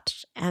that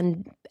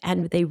and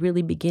they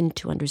really begin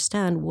to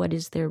understand what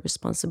is their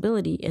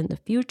responsibility in the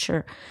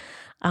future,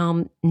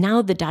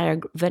 now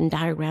the Venn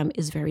diagram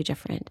is very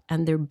different,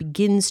 and there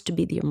begins to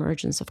be the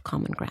emergence of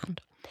common ground.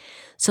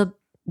 So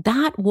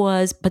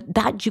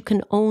that you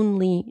can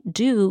only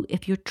do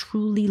if you're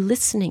truly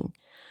listening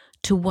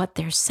to what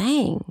they're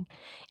saying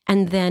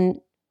and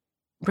then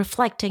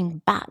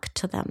reflecting back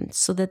to them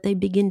so that they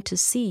begin to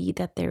see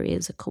that there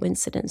is a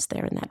coincidence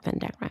there in that Venn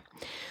diagram.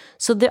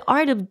 So the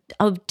art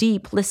of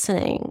deep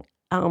listening,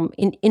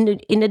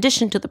 in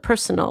addition to the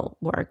personal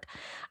work,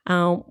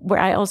 where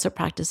I also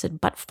practice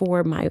it, but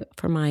for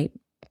my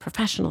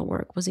professional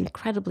work, was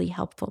incredibly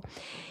helpful.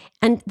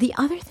 And the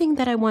other thing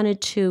that I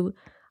wanted to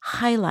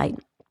highlight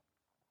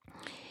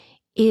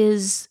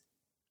is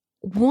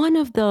one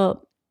of the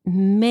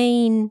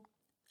main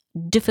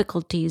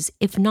difficulties,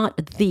 if not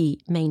the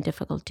main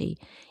difficulty,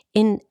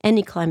 in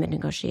any climate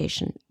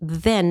negotiation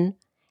then,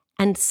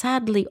 and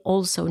sadly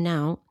also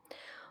now.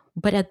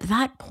 But at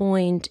that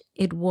point,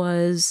 it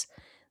was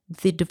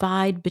the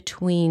divide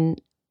between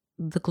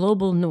the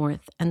global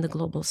north and the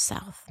global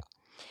south.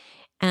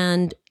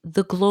 And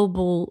the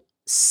global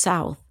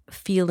south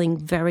feeling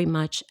very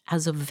much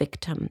as a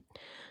victim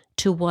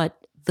to what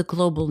the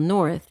global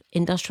north,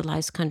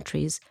 industrialized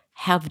countries,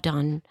 have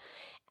done.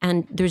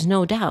 And there's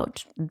no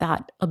doubt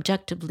that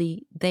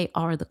objectively they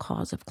are the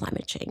cause of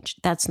climate change.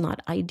 That's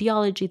not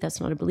ideology,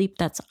 that's not a belief,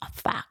 that's a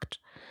fact.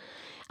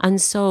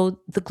 And so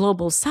the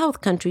global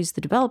south countries,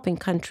 the developing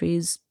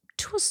countries,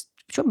 to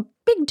a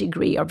big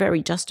degree are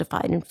very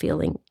justified in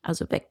feeling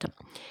as a victim.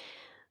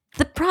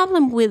 The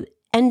problem with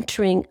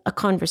entering a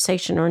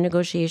conversation or a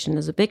negotiation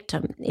as a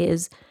victim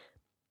is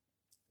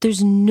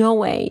there's no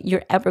way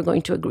you're ever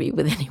going to agree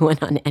with anyone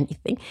on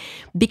anything.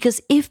 Because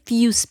if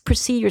you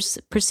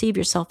perceive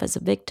yourself as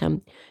a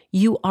victim,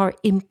 you are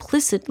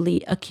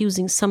implicitly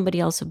accusing somebody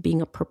else of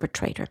being a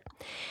perpetrator.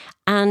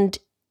 And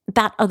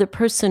that other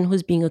person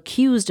who's being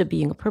accused of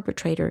being a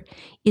perpetrator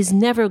is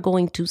never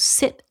going to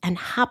sit and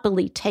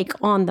happily take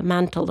on the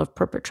mantle of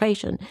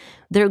perpetration.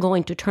 They're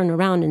going to turn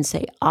around and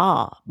say,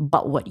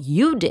 but what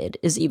you did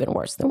is even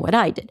worse than what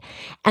I did.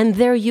 And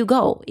there you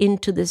go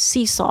into the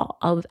seesaw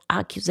of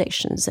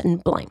accusations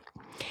and blame.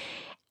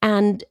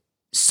 And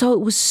so it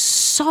was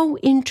so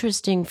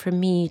interesting for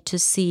me to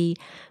see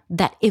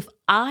that if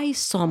I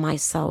saw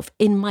myself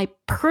in my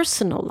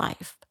personal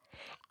life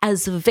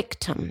as a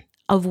victim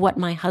of what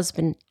my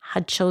husband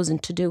had chosen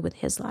to do with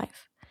his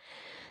life,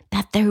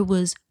 that there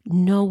was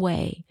no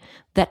way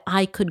that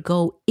I could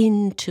go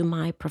into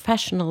my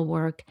professional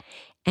work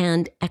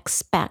and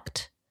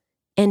expect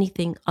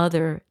anything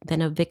other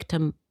than a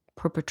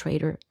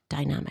victim-perpetrator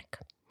dynamic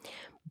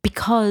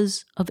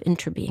because of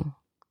interbeing.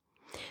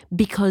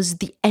 Because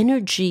the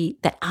energy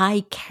that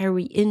I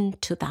carry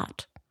into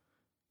that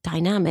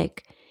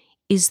dynamic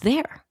is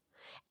there.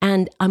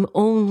 And I'm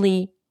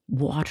only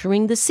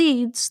watering the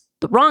seeds,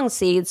 the wrong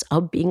seeds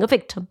of being a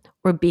victim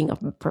or being a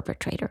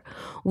perpetrator.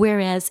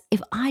 Whereas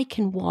if I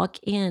can walk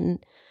in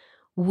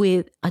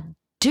with a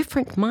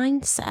different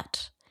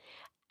mindset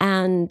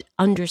and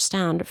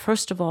understand,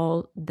 first of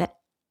all, that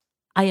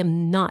I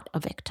am not a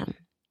victim,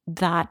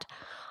 that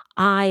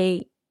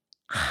I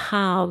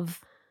have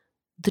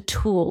the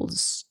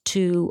tools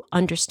to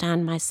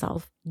understand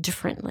myself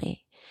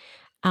differently.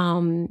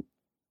 And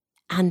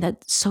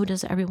that so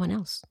does everyone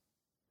else.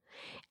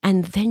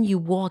 And then you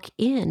walk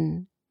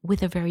in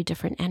with a very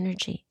different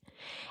energy.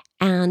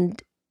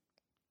 And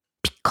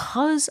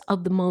because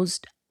of the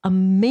most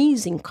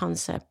amazing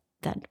concept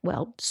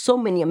so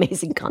many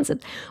amazing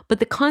concepts, but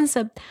the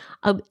concept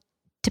of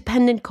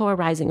dependent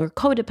co-arising or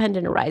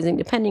codependent arising,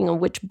 depending on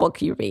which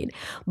book you read,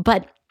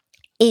 but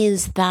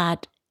is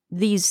that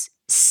these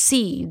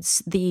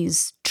seeds,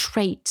 these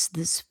traits,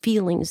 these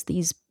feelings,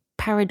 these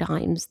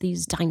paradigms,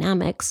 these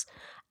dynamics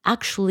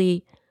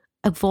actually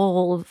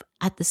evolve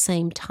at the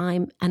same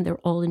time, and they're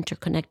all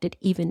interconnected,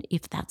 even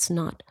if that's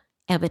not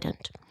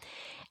evident.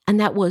 And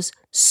that was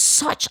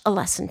such a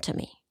lesson to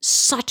me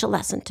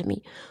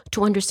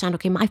to understand,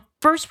 okay, my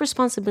first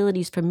responsibility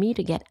is for me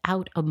to get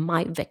out of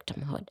my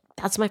victimhood.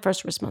 That's my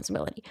first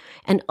responsibility.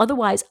 And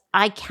otherwise,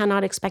 I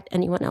cannot expect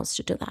anyone else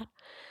to do that.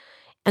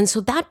 And so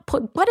that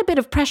put quite a bit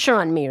of pressure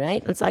on me,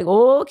 right? It's like,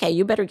 oh, okay,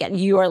 you better get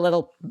your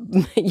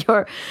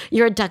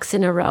ducks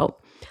in a row.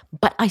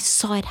 But I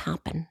saw it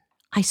happen.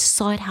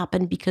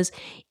 Because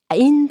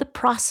in the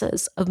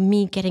process of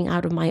me getting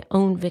out of my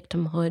own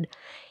victimhood,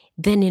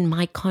 then in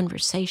my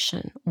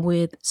conversation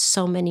with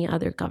so many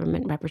other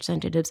government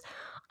representatives,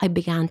 I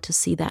began to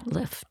see that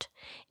lift.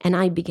 And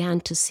I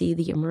began to see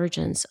the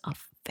emergence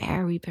of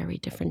very, very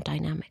different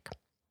dynamic.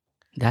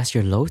 That's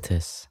your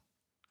lotus.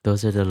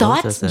 Those are the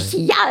lotuses.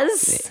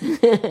 Yes.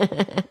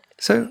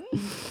 So,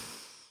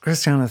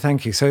 Christiana,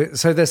 thank you. So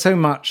there's so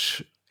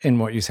much in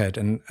what you said.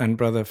 And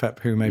Brother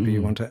Phephu, maybe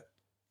you want to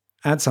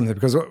add something.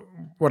 Because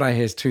what I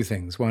hear is two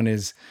things. One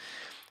is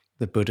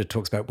the Buddha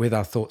talks about, with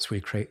our thoughts,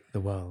 we create the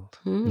world.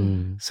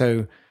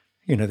 So,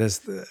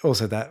 there's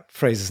also that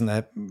phrase, isn't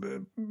there?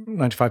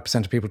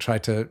 95% of people try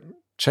to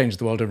change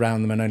the world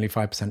around them and only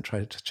 5%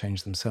 try to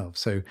change themselves.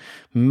 So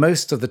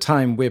most of the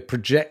time we're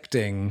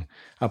projecting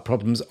our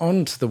problems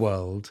onto the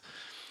world,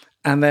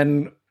 and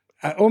then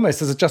almost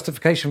as a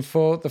justification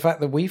for the fact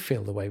that we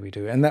feel the way we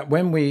do. And that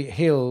when we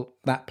heal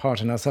that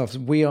part in ourselves,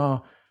 we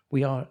are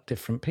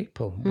different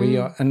people. We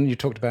are, and you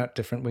talked about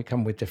we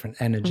come with different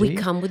energy. We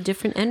come with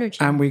different energy.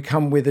 And we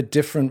come with a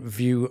different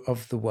view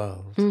of the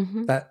world.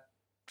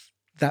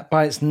 That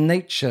by its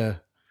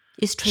nature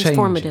is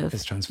transformative.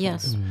 Is transformative.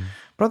 Yes.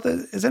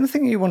 Brother, is there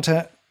anything you want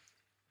to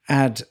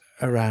add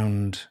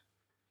around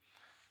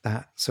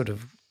that sort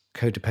of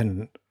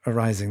codependent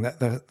arising, that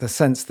the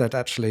sense that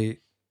actually,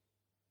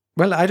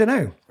 well, I don't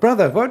know.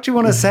 Brother, what do you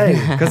want to say?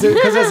 Because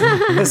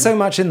there's so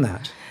much in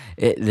that.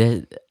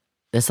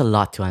 There's a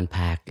lot to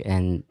unpack,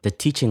 and the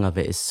teaching of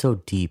it is so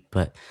deep,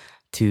 but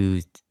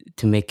to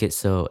make it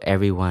so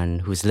everyone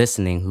who's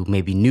listening, who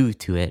may be new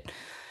to it,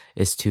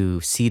 is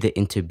to see the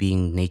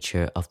interbeing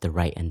nature of the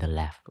right and the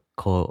left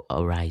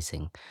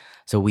co-arising.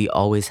 So we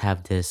always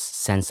have this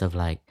sense of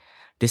like,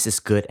 this is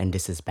good and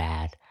this is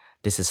bad.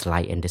 This is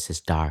light and this is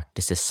dark.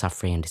 This is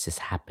suffering and this is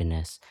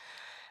happiness.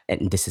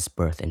 And this is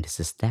birth and this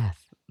is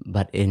death.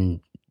 But in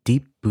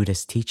deep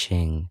Buddhist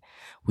teaching,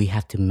 we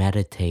have to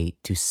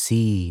meditate to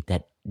see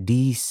that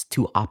these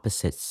two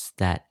opposites,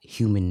 that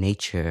human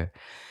nature,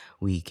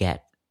 we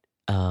get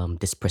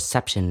this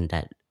perception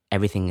that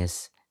everything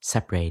is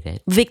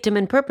separated. Victim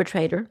and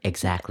perpetrator.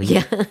 Exactly.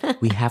 Yeah.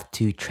 We have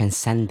to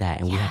transcend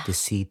that, and we have to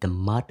see the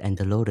mud and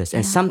the lotus.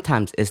 And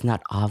sometimes it's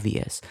not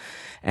obvious.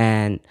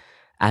 And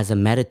as a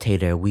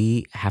meditator,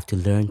 we have to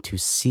learn to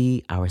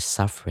see our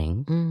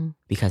suffering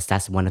because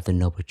that's one of the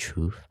noble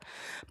truths.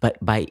 But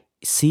by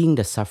seeing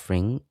the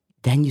suffering,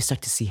 then you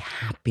start to see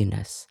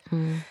happiness.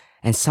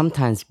 And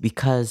sometimes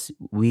because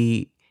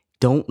we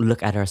don't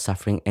look at our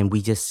suffering and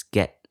we just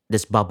get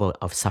this bubble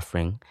of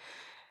suffering,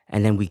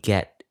 and then we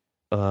get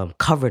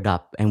covered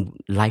up and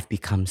life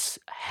becomes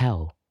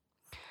hell.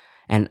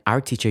 And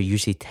our teacher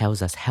usually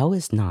tells us hell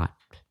is not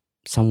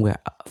somewhere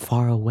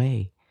far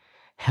away.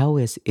 Hell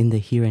is in the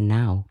here and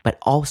now, but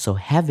also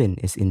heaven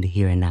is in the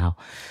here and now.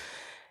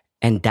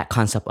 And that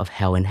concept of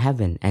hell and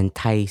heaven. And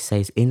Thai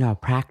says in our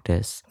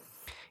practice,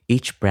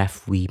 each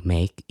breath we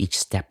make, each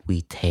step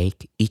we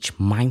take, each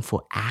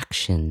mindful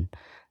action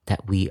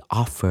that we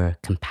offer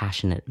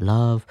compassionate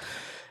love,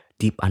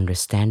 deep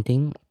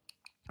understanding,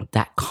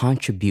 that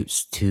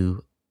contributes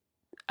to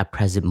a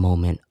present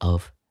moment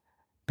of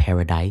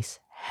paradise,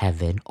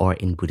 heaven, or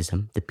in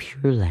Buddhism, the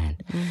Pure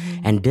Land.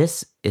 And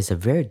this is a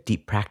very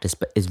deep practice,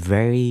 but it's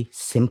very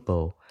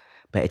simple.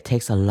 But it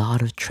takes a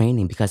lot of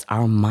training because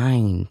our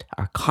mind,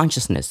 our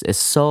consciousness is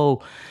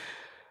so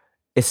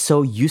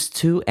used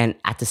to, and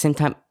at the same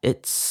time,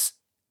 it's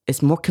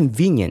more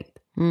convenient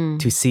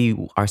to see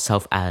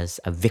ourselves as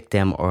a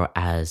victim or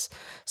as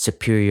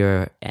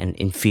superior and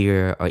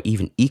inferior or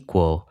even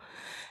equal.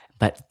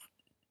 But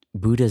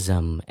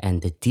Buddhism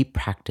and the deep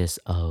practice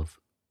of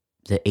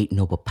the Eight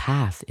Noble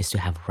Path is to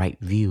have right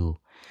view.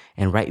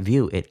 And right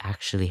view, it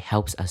actually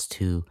helps us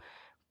to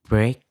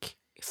break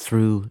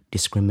through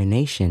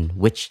discrimination,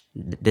 which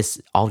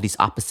all these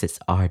opposites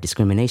are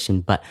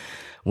discrimination. But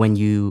when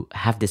you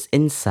have this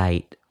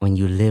insight, when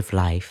you live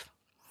life,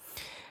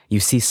 you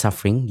see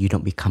suffering, you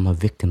don't become a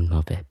victim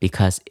of it,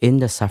 because in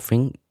the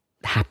suffering,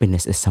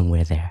 happiness is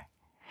somewhere there.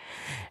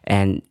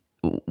 And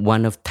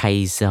one of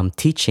Thay's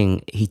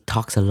teaching, he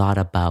talks a lot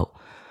about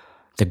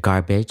the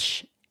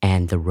garbage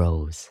and the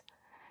rose.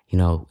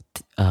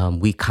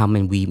 We come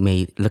and we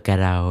may look at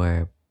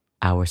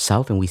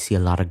ourselves and we see a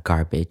lot of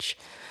garbage.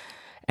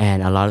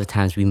 And a lot of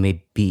times we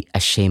may be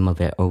ashamed of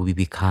it, or we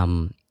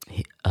become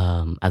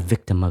a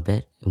victim of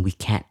it, and we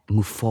can't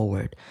move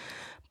forward.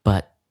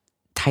 But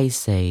Thay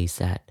says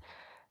that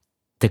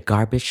the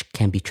garbage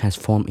can be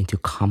transformed into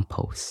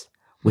compost,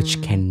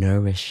 which can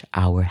nourish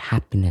our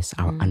happiness,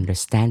 our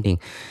understanding.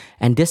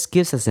 And this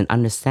gives us an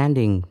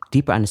understanding,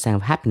 deeper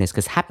understanding of happiness,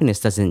 because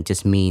happiness doesn't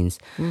just mean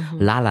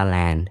la la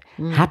land.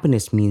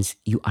 Happiness means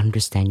you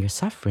understand your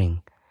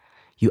suffering.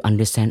 You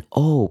understand,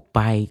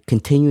 by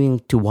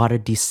continuing to water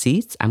these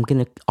seeds, I'm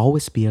going to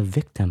always be a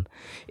victim.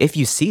 If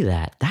you see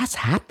that, that's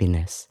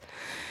happiness.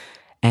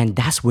 And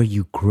that's where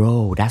you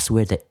grow. That's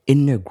where the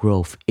inner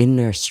growth,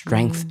 inner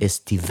strength is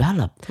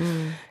developed.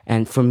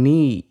 And for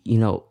me,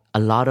 a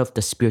lot of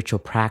the spiritual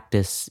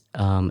practice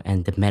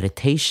and the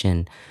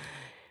meditation,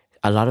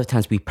 a lot of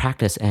times we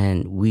practice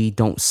and we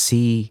don't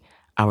see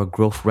our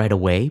growth right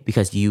away,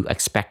 because you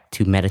expect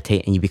to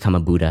meditate and you become a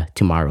Buddha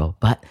tomorrow.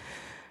 But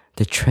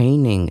the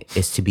training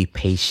is to be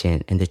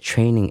patient, and the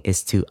training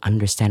is to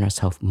understand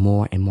ourselves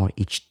more and more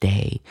each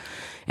day.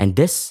 And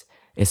this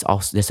is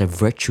also, there's a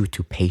virtue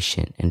to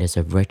patience, and there's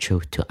a virtue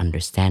to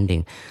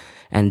understanding.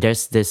 And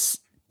there's this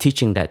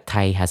teaching that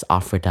Thay has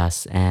offered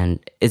us, and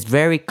it's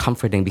very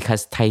comforting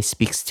because Thay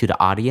speaks to the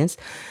audience,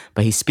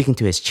 but he's speaking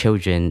to his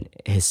children,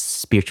 his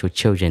spiritual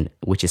children,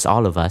 which is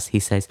all of us. He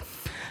says,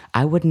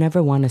 I would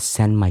never want to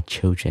send my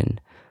children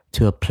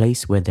to a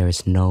place where there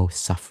is no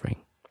suffering.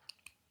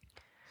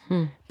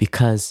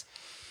 Because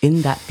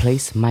in that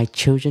place, my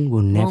children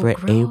will never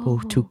able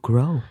to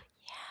grow.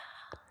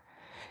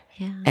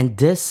 Yeah. And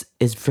this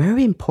is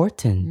very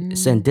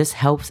important. And this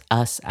helps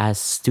us as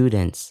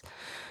students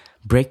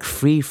break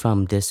free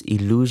from this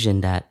illusion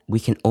that we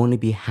can only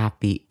be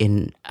happy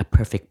in a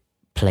perfect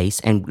place.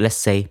 And let's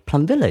say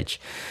Plum Village.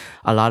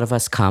 A lot of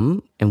us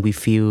come and we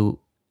feel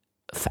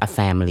a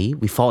family.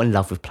 We fall in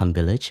love with Plum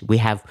Village.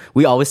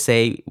 We always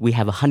say we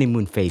have a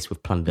honeymoon phase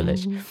with Plum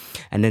Village.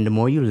 And then the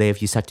more you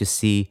live, you start to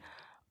see,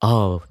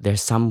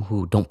 there's some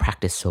who don't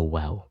practice so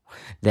well.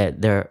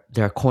 There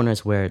are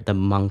corners where the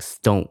monks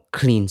don't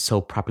clean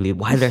so properly.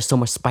 Why there's so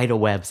much spider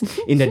webs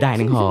in the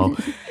dining hall?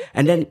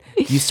 And then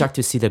you start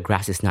to see the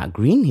grass is not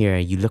green here.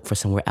 You look for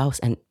somewhere else.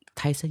 And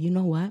Thay said, you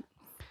know what?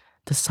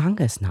 The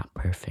Sangha is not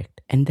perfect.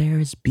 And there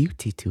is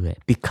beauty to it,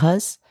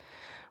 because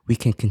we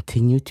can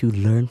continue to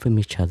learn from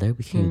each other.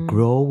 We can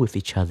grow with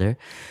each other.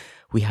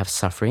 We have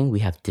suffering. We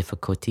have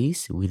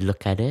difficulties. We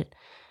look at it.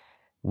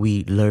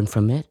 We learn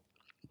from it.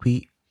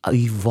 We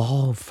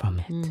evolve from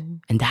it.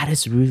 And that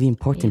is really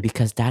important,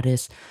 because that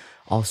is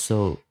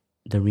also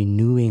the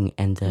renewing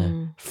and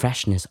the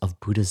freshness of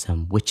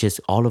Buddhism, which is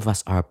all of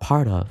us are a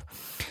part of.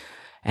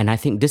 And I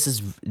think this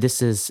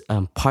is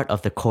part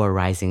of the core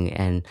rising.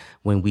 And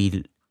when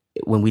we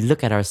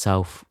look at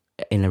ourselves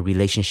in a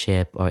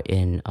relationship or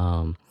in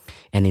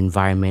an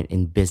environment,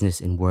 in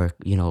business, in work,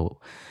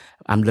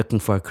 I'm looking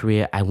for a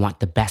career. I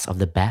want the best of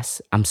the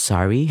best. I'm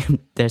sorry,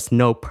 there's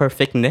no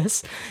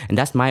perfectness. And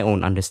that's my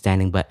own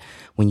understanding. But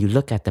when you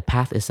look at the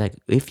path, it's like,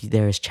 if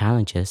there is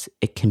challenges,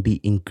 it can be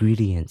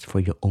ingredients for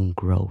your own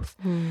growth.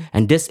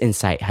 And this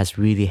insight has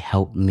really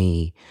helped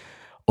me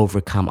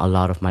overcome a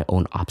lot of my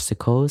own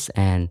obstacles.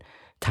 And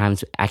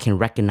times I can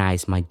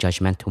recognize my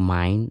judgmental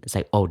mind. It's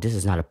like, this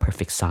is not a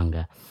perfect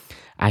Sangha.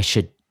 I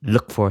should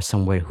look for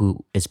somewhere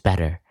who is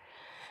better.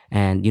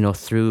 And,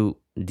 through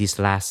these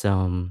last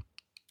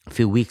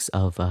few weeks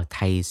of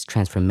Thay's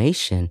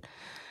transformation,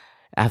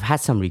 I've had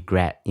some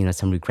regret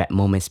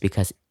moments,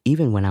 because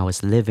even when I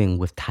was living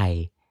with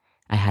Thay,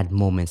 I had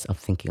moments of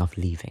thinking of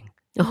leaving.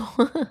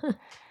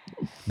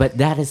 But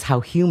that is how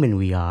human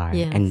we are.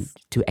 Yes. And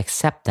to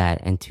accept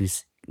that, and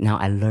now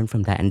I learn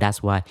from that. And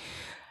that's why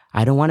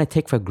I don't want to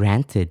take for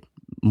granted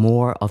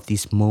more of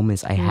these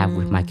moments I have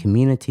with my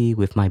community,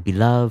 with my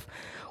beloved,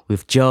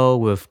 with Joe,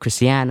 with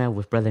Christiana,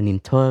 with Brother Nim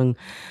Tung,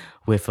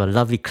 with a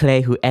lovely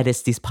Clay who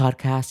edits these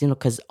podcasts,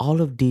 because all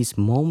of these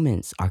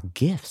moments are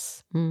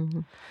gifts.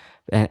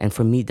 And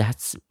for me,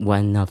 that's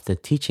one of the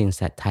teachings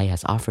that Thay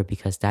has offered,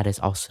 because that is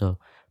also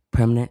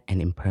permanent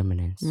and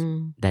impermanence,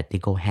 that they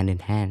go hand in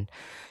hand.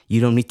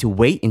 You don't need to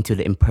wait into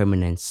the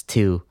impermanence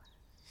to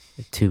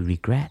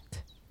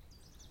regret.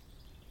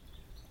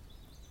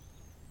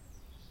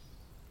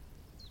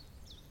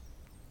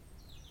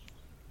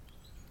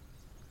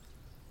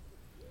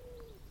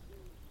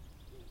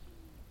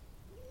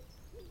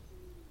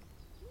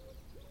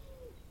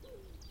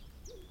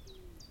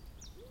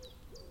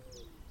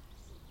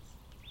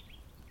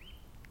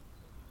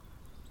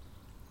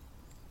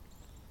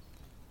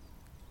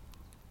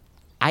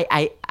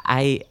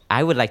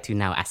 I would like to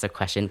now ask a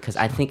question, because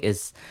I think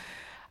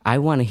I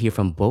want to hear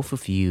from both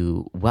of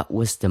you. What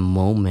was the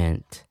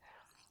moment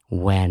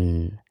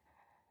when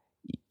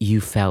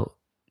you felt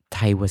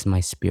Thay was my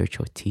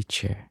spiritual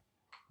teacher?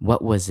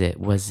 What was it?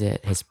 Was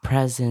it his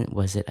presence?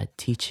 Was it a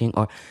teaching?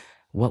 Or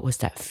what was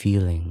that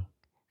feeling?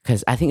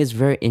 Because I think it's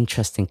very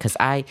interesting, because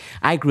I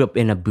grew up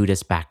in a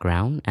Buddhist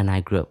background, and I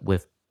grew up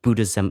with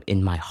Buddhism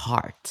in my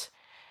heart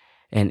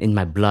and in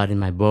my blood, in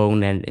my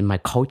bone, and in my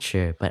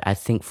culture. But I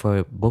think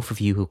for both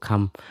of you who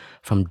come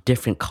from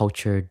different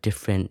culture,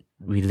 different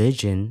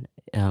religion,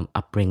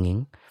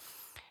 upbringing,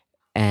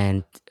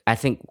 and I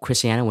think,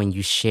 Christiana, when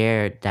you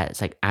share that,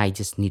 it's like, I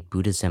just need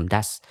Buddhism.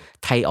 That's,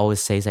 Tai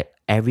always says that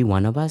every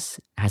one of us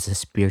has a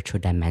spiritual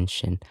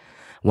dimension.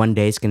 One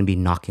day it's going to be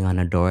knocking on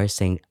a door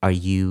saying, are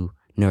you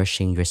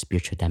nourishing your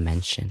spiritual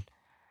dimension?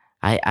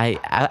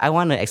 I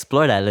want to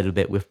explore that a little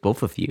bit with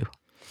both of you.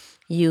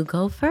 You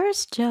go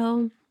first,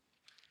 Joe.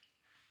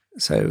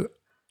 So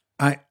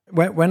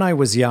when I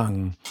was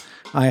young,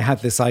 I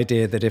had this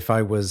idea that if I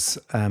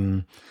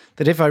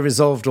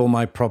resolved all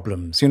my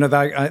problems,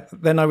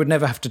 then I would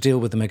never have to deal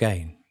with them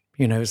again.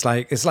 It's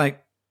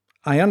like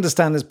I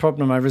understand this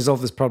problem, I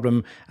resolve this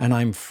problem, and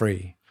I'm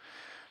free.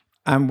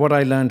 And what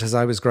I learned as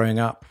I was growing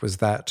up was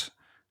that,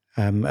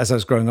 as I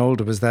was growing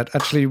older, was that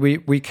actually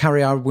we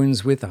carry our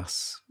wounds with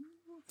us.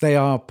 They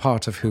are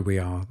part of who we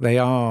are. They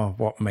are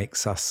what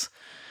makes us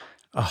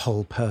a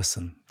whole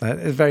person. That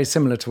is very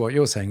similar to what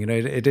you're saying.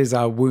 It is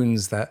our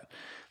wounds that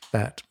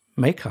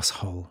make us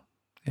whole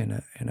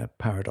in a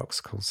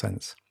paradoxical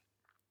sense.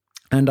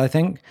 And I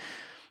think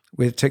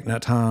with Thich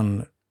Nhat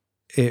Hanh,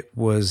 it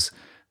was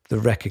the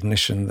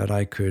recognition that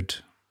I could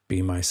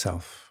be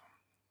myself,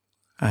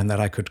 and that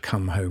I could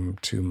come home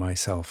to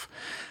myself,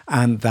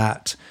 and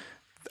that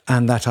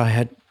I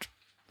had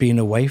been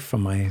away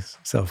from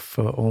myself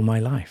for all my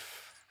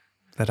life.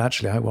 That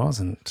actually I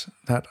wasn't.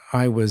 That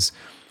I was,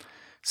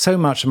 so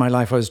much of my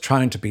life I was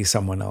trying to be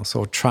someone else,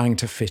 or trying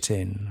to fit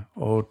in,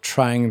 or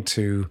trying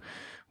to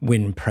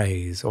win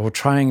praise, or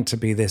trying to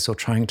be this, or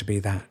trying to be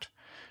that,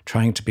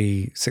 trying to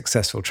be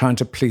successful, trying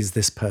to please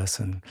this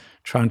person,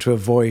 trying to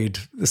avoid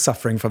the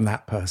suffering from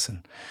that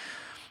person.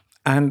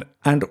 And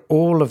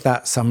all of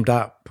that summed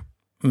up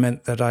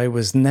meant that I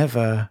was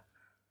never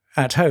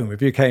at home.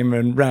 If you came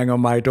and rang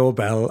on my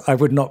doorbell, I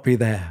would not be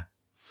there.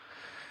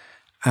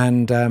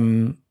 And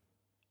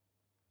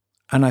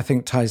I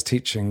think Thai's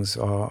teachings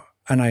are,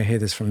 and I hear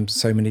this from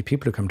so many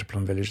people who come to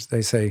Plum Village,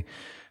 they say,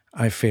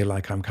 I feel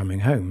like I'm coming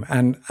home.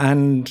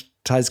 And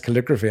Thai's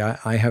calligraphy,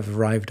 I have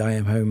arrived, I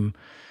am home,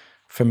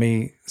 for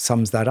me,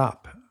 sums that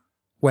up.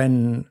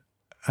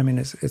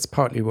 It's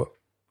partly what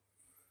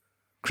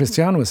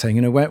Christiana was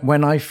saying,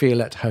 when I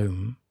feel at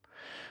home,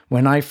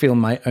 when I feel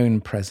my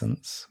own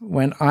presence,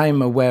 when I'm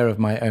aware of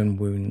my own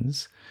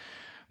wounds,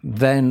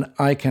 then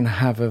I can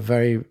have a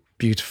very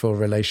beautiful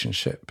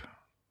relationship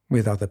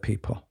with other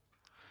people.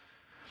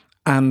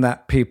 And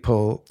that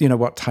people,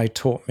 what Thai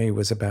taught me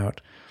was about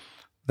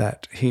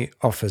that he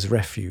offers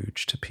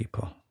refuge to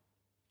people,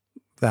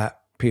 that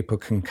people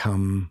can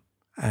come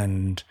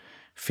and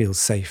feel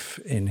safe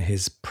in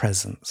his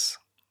presence.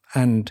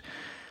 And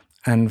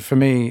for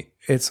me,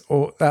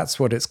 that's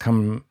what it's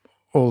come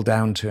all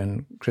down to.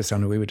 And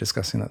Christiana, we were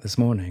discussing that this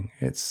morning.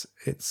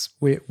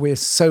 We're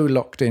so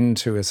locked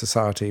into a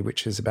society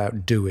which is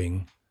about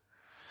doing,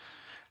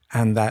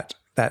 and that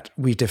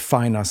we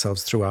define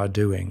ourselves through our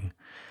doing.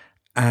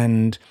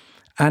 And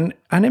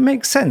it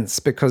makes sense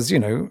because,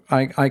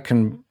 I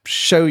can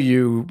show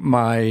you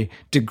my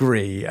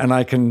degree, and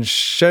I can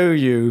show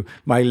you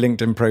my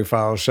LinkedIn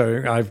profile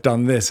showing I've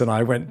done this and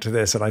I went to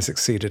this and I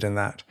succeeded in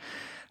that.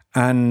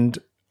 And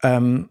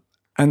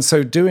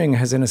so doing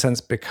has, in a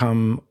sense,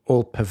 become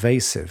all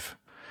pervasive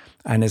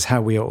and is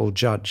how we are all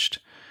judged.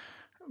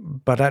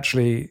 But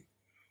actually,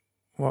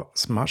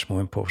 what's much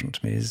more important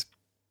to me is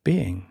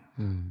being,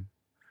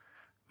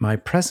 my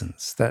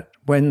presence, that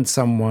when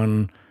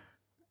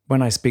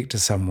I speak to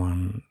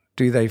someone,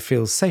 do they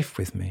feel safe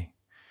with me?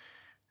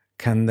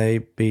 Can they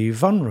be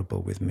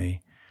vulnerable with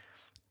me?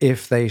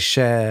 If they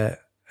share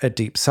a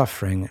deep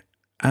suffering,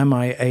 am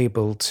I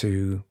able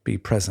to be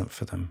present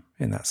for them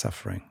in that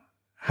suffering?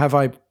 Have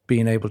I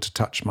been able to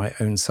touch my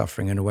own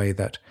suffering in a way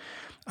that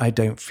I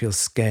don't feel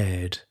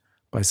scared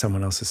by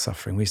someone else's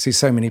suffering? We see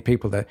so many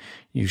people that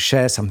you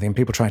share something and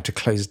people try to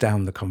close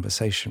down the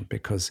conversation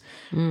because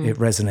it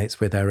resonates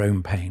with their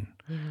own pain.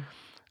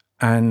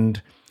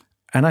 And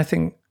I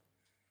think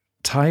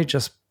Thai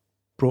just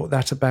brought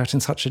that about in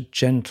such a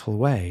gentle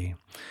way.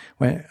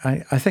 When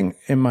I think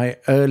in my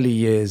early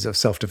years of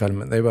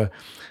self-development, they were,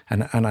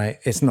 and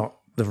it's not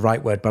the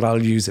right word, but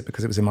I'll use it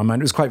because it was in my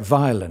mind, it was quite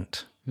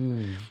violent.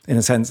 In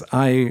a sense,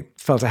 I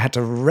felt I had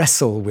to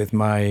wrestle with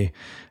my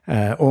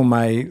all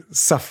my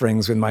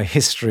sufferings, with my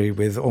history,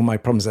 with all my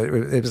problems.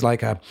 It was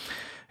like a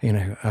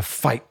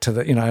fight to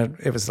the,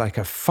 it was like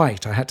a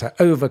fight. I had to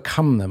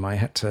overcome them. I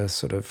had to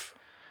sort of,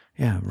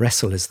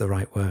 wrestle is the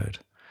right word.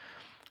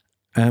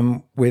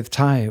 With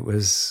Thai, it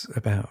was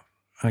about,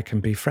 I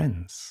can be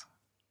friends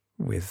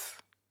with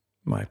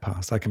my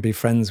past. I can be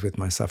friends with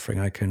my suffering.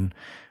 I can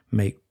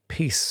make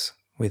peace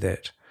with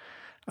it.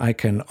 I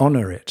can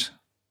honor it.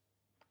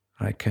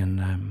 I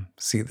can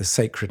see the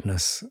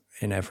sacredness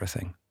in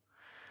everything.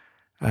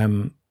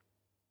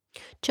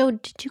 Joe,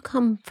 did you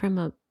come from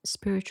a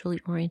spiritually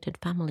oriented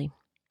family.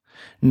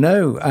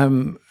 No.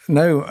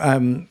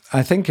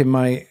 I think in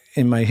my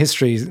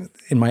history,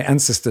 in my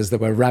ancestors, there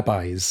were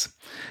rabbis,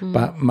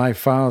 but my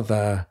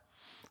father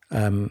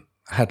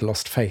had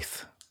lost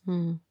faith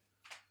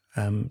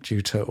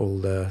due to all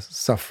the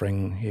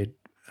suffering he had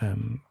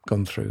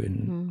gone through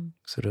in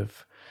sort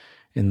of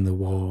in the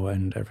war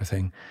and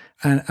everything,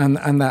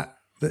 and that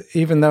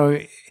even though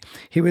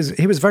he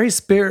was very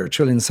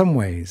spiritual in some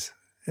ways,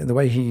 the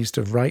way he used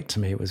to write to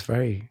me, it was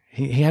very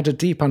he had a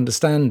deep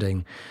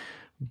understanding,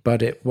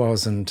 but it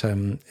wasn't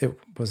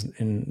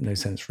in no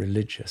sense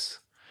religious.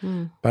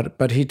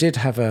 But he did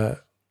have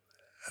a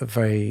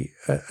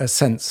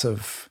sense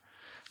of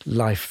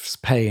life's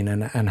pain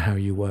and how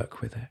you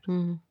work with it.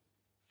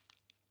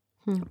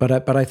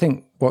 But I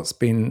think what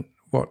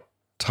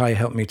Thai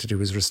helped me to do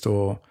was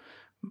restore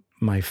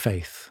my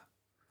faith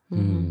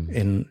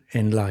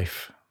in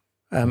life.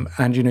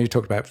 And you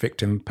talked about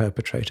victim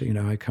perpetrator.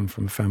 I come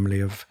from a family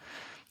of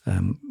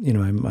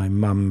my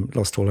mum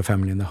lost all her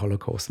family in the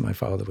Holocaust, and my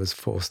father was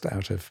forced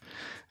out of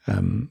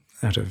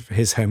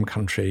his home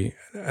country,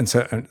 and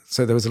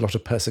so there was a lot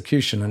of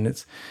persecution, and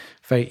it's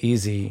very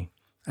easy,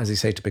 as you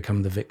say, to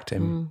become the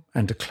victim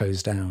and to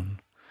close down.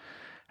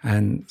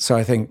 And so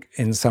I think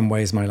in some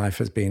ways my life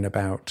has been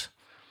about,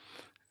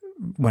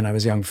 when I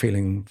was young,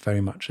 feeling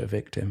very much a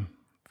victim,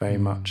 very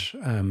much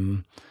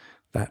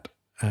that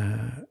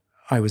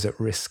I was at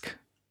risk,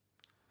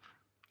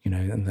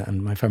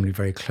 and my family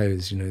very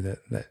close,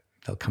 that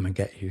they'll come and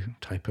get you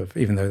type of,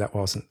 even though that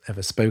wasn't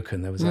ever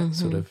spoken, there was that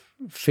sort of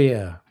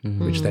fear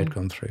which they'd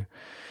gone through.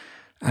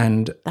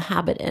 And the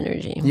habit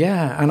energy.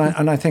 Yeah.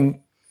 And I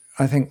think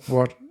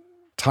what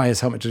Thai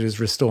has helped me to do is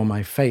restore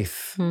my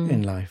faith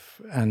in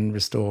life and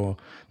restore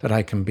that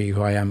I can be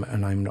who I am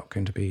and I'm not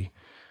going to be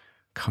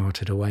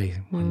carted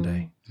away one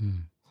day.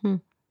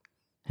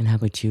 And how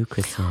about you,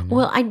 Christiana?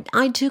 Well,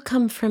 I do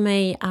come from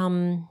a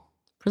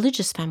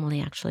religious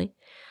family, actually.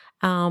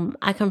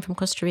 I come from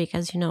Costa Rica,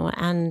 as you know,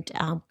 and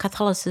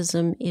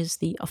Catholicism is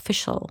the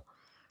official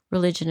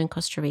religion in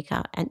Costa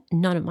Rica, and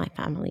none of my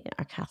family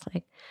are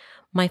Catholic.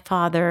 My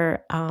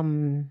father,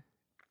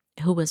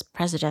 who was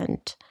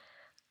president,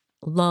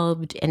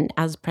 loved, and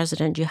as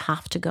president, you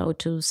have to go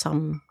to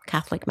some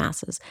Catholic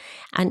masses.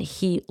 And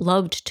he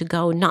loved to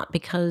go, not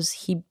because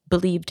he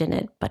believed in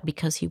it, but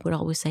because he would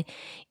always say,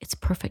 it's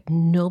perfect.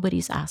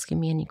 Nobody's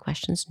asking me any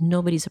questions.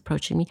 Nobody's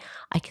approaching me.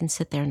 I can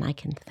sit there and I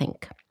can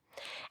think.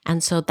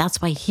 And so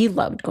that's why he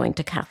loved going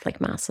to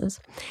Catholic masses.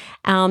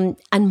 And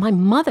my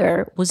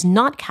mother was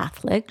not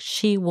Catholic.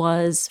 She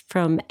was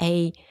from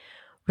a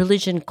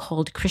religion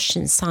called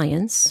Christian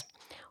Science.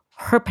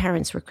 Her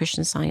parents were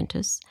Christian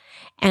Scientists.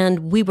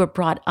 And we were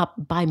brought up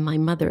by my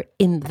mother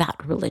in that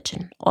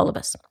religion, all of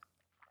us.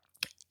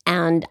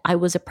 And I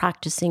was a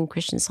practicing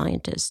Christian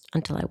Scientist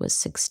until I was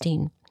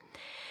 16.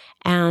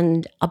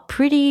 And a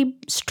pretty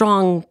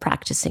strong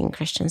practicing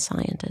Christian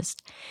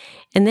Scientist.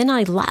 And then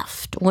I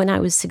left when I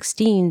was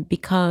 16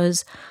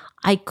 because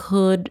I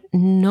could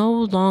no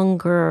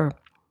longer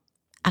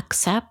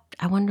accept,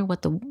 I wonder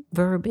what the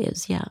verb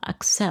is,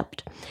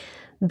 accept,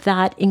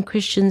 that in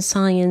Christian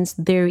Science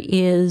there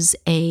is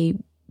a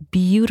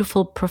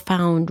beautiful,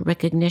 profound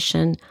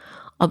recognition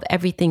of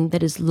everything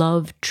that is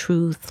love,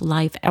 truth,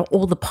 life,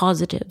 all the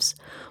positives.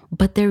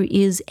 But there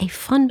is a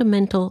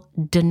fundamental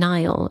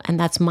denial, and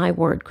that's my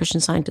word.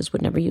 Christian Scientists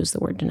would never use the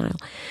word denial.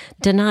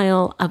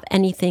 Denial of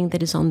anything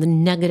that is on the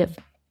negative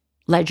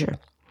ledger.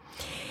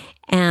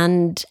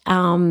 And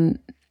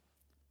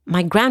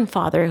my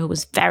grandfather, who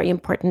was very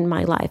important in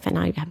my life, and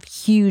I have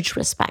huge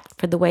respect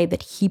for the way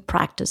that he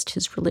practiced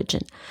his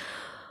religion.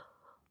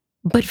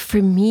 But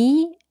for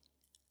me,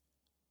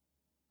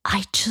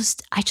 I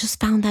just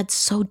found that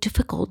so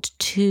difficult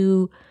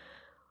to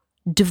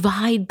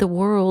divide the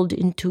world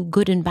into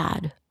good and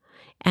bad.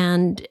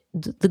 And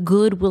the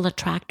good will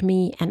attract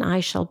me and I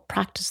shall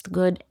practice the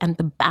good, and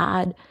the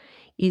bad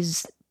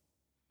is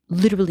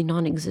literally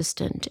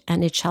non-existent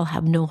and it shall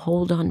have no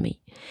hold on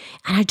me.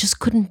 And I just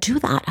couldn't do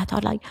that. I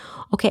thought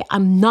okay,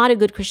 I'm not a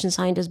good Christian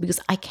Scientist because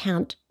I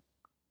can't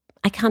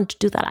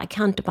do that. I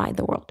can't divide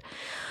the world.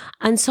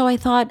 And so I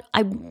thought,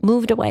 I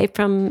moved away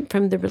from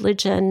the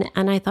religion,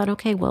 and I thought,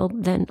 okay, well,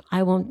 then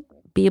I won't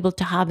be able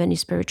to have any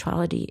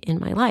spirituality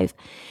in my life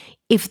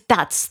if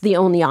that's the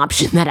only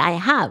option that I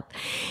have.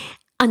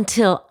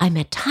 Until I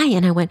met Thai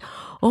and I went,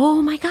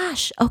 oh my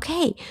gosh,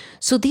 okay.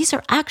 So these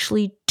are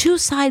actually two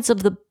sides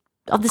of the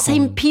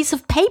same piece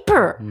of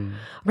paper,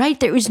 right?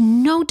 There is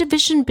no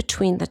division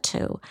between the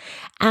two.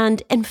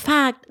 And in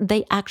fact,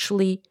 they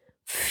actually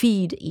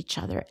feed each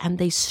other and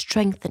they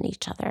strengthen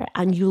each other,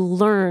 and you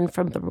learn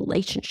from the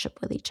relationship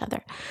with each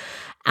other.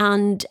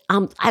 And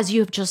as you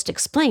have just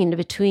explained,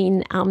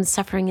 between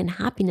suffering and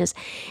happiness.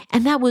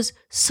 And that was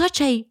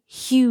such a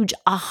huge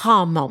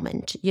aha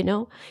moment, you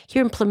know?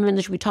 Here in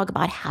Plymouth, we talk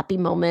about happy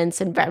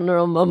moments and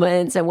vulnerable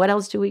moments. And what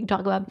else do we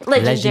talk about?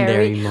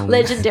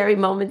 Legendary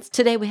moments.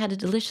 Today we had a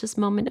delicious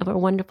moment of our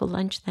wonderful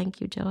lunch.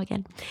 Thank you, Joe,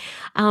 again.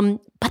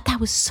 But that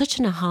was such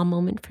an aha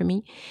moment for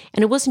me.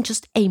 And it wasn't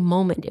just a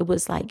moment. It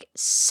was like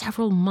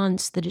several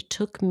months that it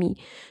took me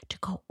to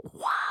go,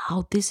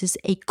 wow, this is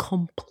a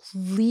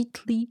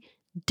completely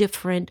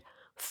different,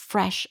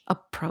 fresh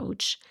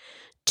approach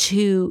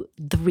to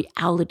the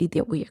reality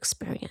that we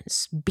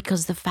experience.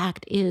 Because the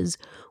fact is,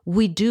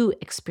 we do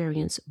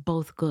experience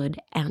both good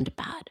and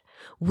bad.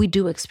 We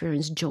do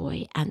experience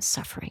joy and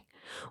suffering.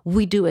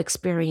 We do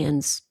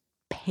experience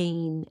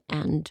pain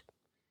and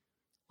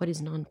what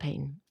is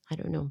non-pain? I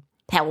don't know.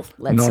 Health,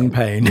 let's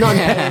non-pain. say.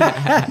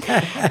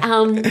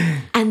 Non-pain.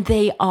 And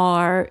they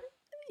are,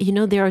 you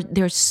know,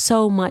 they're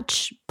so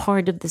much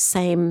part of the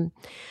same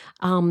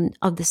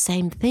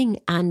thing.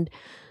 And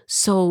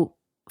so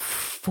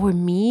for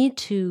me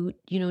to,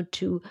 you know,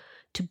 to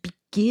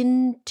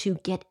begin to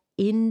get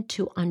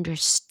into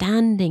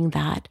understanding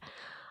that,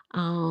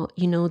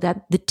 you know,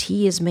 that the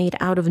tea is made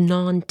out of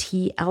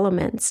non-tea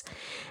elements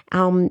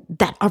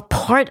that are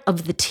part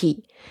of the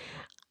tea,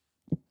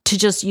 to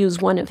just use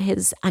one of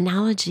his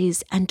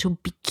analogies, and to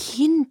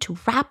begin to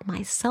wrap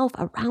myself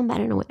around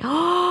that. And I went,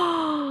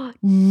 oh,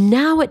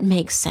 now it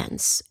makes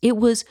sense. It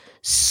was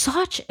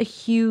such a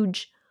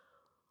huge,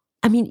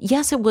 I mean,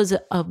 yes, it was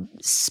a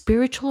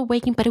spiritual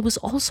awakening, but it was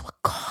also a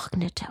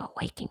cognitive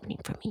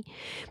awakening for me,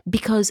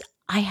 because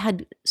I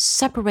had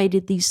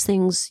separated these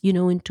things, you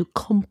know, into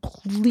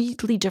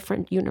completely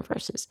different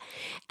universes,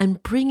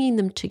 and bringing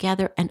them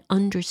together and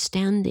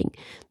understanding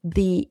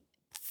the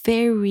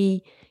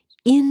very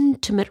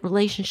intimate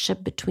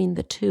relationship between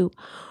the two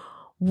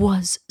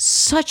was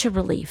such a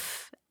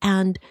relief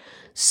and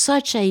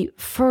such a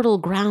fertile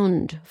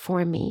ground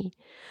for me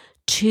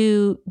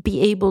to be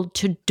able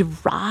to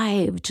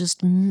derive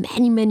just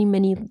many, many,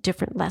 many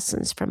different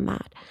lessons from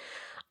that.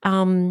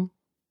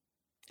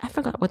 I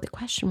forgot what the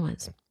question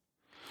was.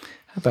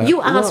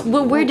 You asked,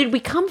 well, where did we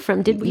come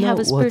from? Did we have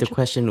a spiritual... Well, the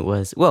question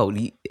was, well...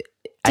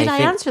 Did I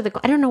answer the...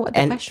 I don't know what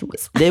the question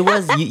was. There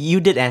was... You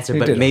did answer,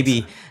 but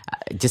maybe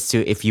just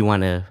to... If you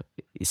want to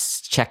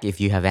check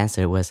if you have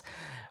answered, was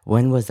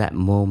when was that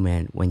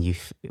moment when you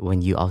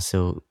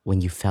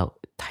felt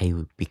Thai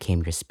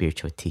became your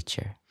spiritual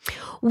teacher?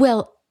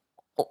 Well,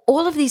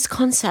 all of these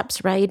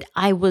concepts, right,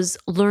 I was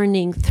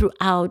learning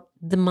throughout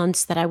the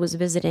months that I was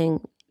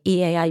visiting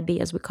EAIB,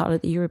 as we call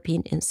it, the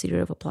European Institute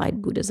of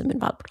Applied Buddhism in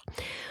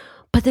Valparaiso.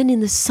 But then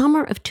in the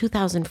summer of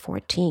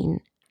 2014,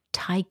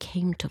 Thai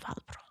came to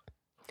Valparaiso.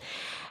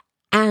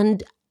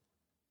 And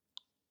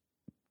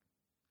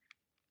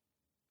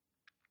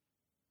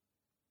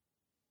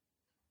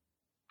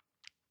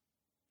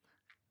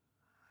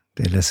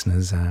dear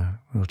listeners,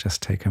 we'll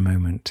just take a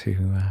moment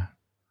to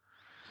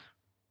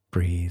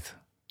breathe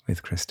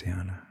with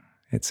Christiana.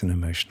 It's an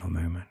emotional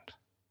moment.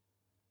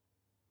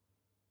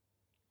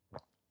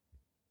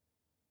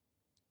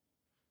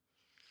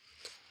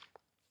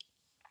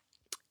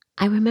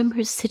 I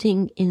remember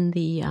sitting in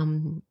the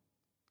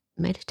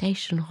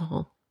meditation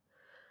hall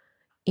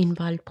in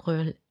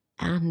Valparaiso,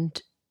 and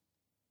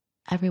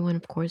everyone,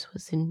 of course,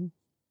 was in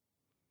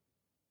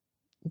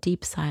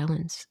deep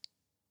silence.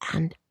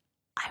 And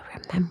I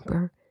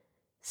remember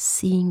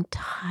seeing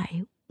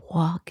Thai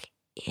walk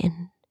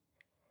in,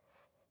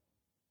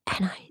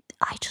 and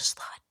I just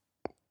thought,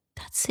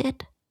 that's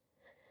it.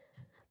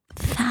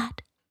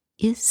 That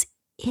is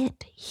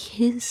it.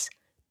 His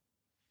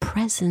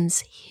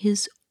presence,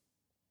 his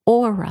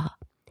aura.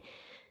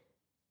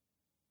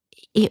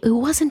 It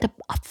wasn't a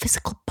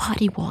physical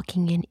body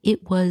walking in.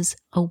 It was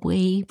a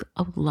wave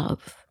of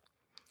love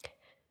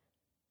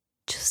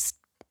just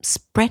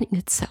spreading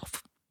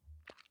itself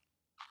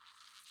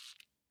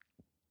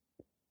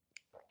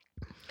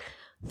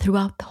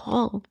throughout the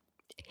hall.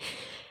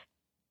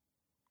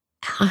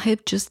 I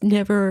have just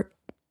never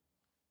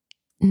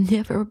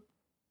been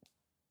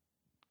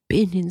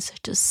in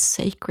such a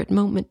sacred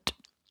moment.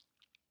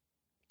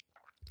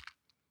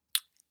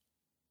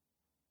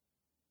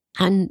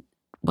 And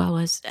well,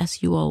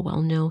 as you all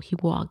well know, he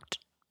walked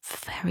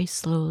very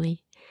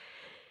slowly.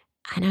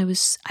 And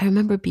I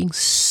remember being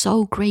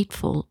so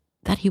grateful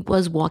that he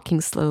was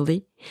walking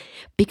slowly,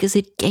 because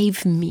it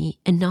gave me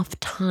enough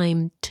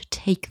time to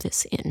take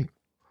this in.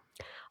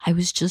 I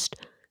was just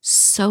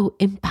so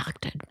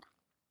impacted.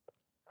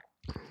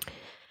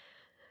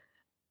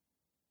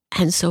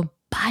 And so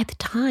by the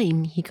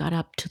time he got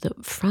up to the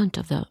front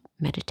of the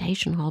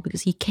meditation hall,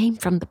 because he came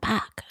from the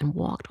back and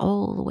walked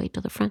all the way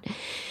to the front,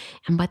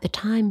 and by the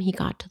time he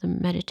got to the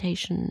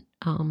meditation,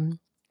 to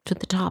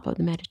the top of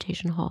the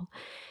meditation hall,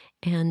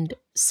 and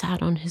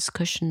sat on his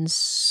cushions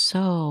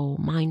so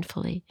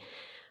mindfully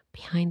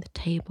behind the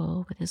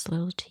table with his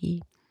little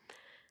tea,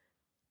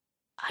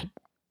 I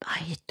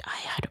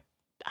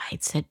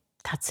said,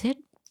 that's it.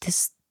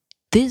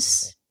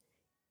 This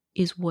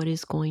is what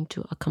is going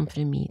to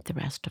accompany me the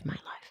rest of my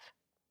life.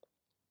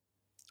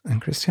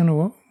 And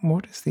Christiana,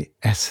 what is the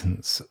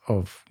essence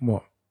of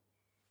what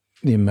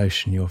the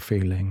emotion you're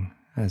feeling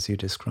as you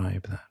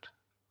describe that?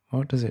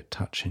 What does it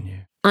touch in you?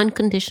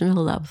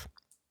 Unconditional love.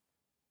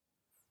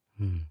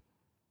 Mm.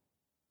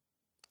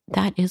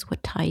 That is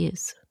what Thai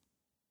is.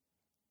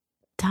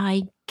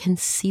 Thai can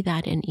see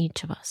that in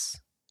each of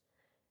us.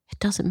 It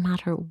doesn't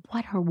matter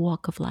what our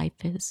walk of life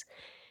is.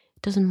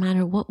 It doesn't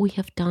matter what we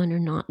have done or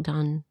not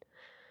done.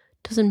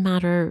 It doesn't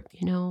matter,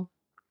 it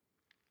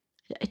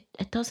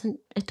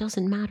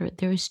doesn't matter.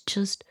 There is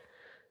just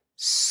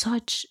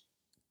such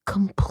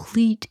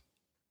complete,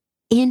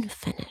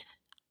 infinite,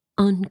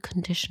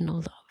 unconditional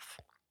love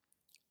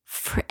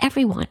for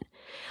everyone.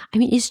 I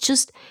mean,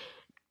 it's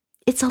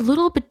a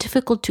little bit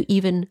difficult to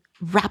even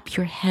wrap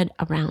your head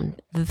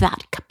around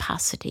that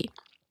capacity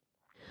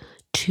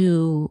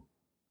to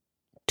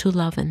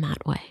love in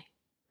that way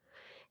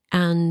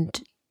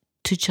and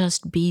to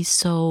just be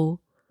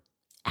so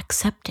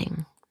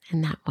accepting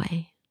in that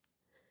way.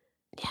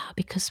 Yeah,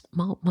 because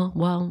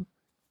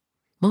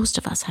most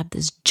of us have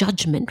this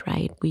judgment,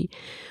 right?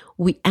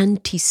 We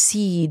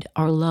antecede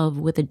our love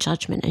with a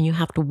judgment, and you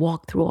have to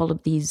walk through all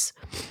of these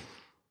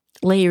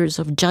layers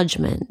of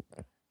judgment,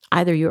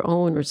 either your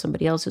own or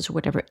somebody else's or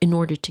whatever, in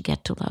order to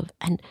get to love.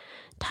 And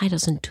Thai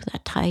doesn't do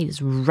that. Thai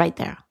is right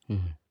there.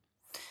 Mm-hmm.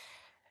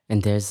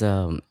 And there's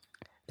a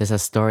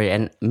story,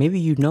 and maybe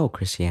you know,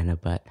 Christiana,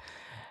 but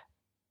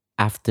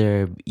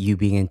after you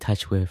being in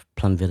touch with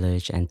Plum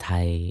Village and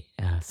Thai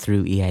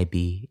through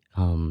EIB,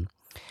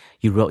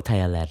 you wrote Thai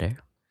a letter,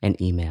 an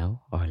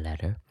email or a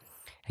letter,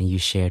 and you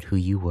shared who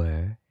you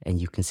were, and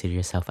you consider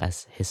yourself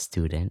as his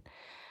student.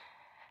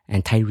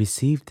 And Thai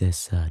received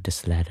this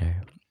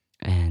letter,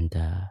 and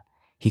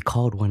he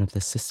called one of the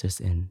sisters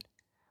in,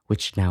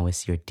 which now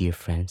is your dear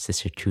friend,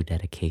 Sister True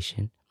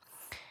Dedication.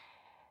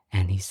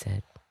 And he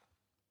said,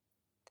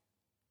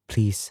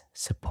 please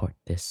support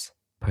this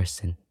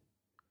person.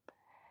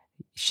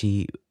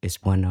 She's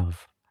going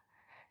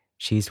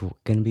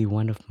to be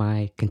one of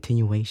my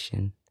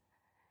continuation.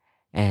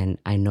 And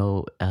I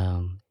know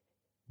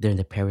during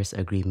the Paris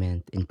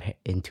Agreement in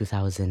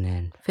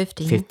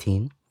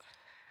 2015,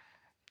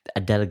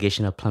 a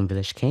delegation of Plum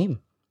Village came.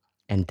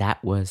 And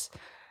that was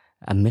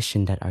a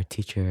mission that our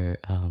teacher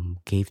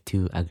gave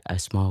to a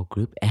small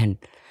group. And,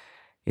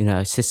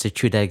 Sister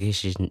True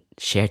Delegation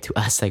shared to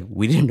us, like,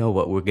 we didn't know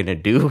what we're going to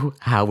do,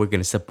 how we're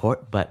going to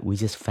support, but we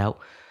just felt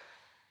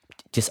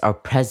just our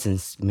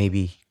presence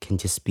maybe can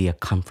just be a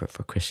comfort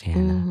for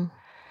Christiana. Mm-hmm.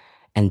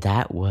 And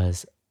that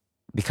was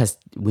because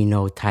we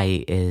know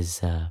Thai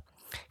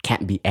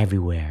can't be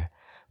everywhere,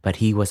 but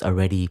he was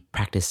already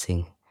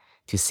practicing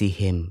to see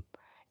him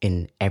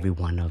in every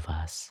one of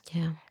us.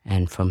 Yeah.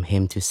 And from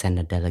him to send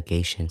a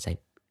delegation, it's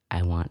like,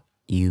 I want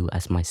you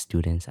as my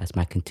students, as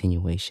my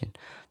continuation,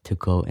 to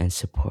go and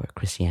support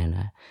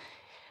Christiana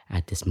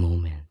at this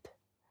moment.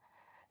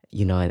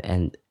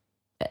 And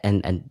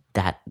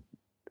that,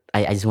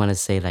 I just want to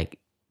say, like,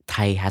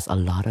 Thai has a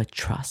lot of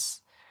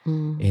trust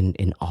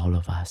in all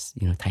of us.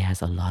 Thai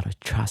has a lot of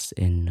trust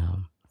in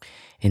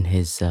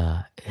his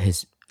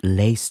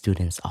lay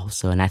students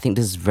also. And I think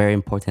this is very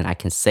important. I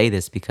can say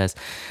this because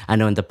I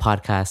know in the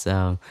podcast,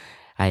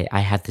 I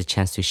had the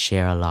chance to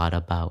share a lot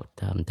about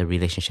the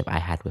relationship I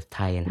had with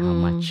Thai and how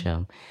much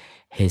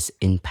his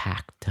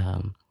impact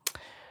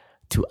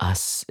to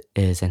us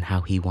is and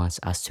how he wants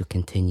us to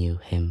continue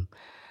him.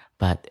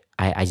 But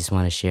I just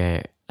want to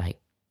share, like,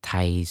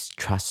 Thai's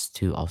trust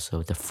to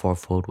also the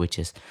fourfold, which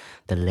is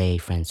the lay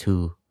friends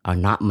who are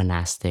not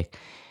monastic.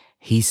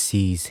 He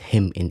sees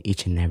him in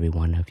each and every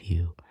one of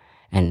you.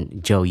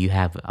 And Joe, you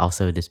have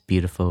also this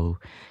beautiful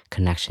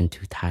connection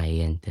to Thai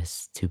and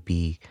this to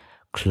be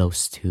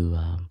close to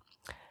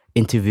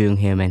interviewing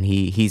him. And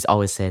he's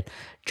always said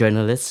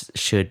journalists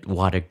should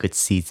water good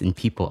seeds in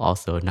people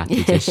also, not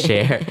to just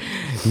share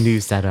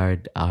news that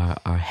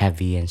are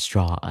heavy and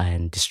strong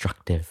and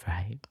destructive,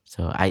 right?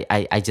 So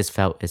I just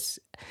felt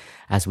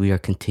as we are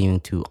continuing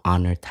to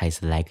honor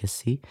Thai's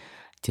legacy,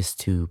 just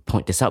to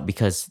point this out,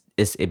 because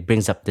it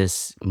brings up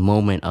this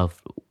moment of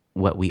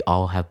what we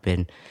all have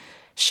been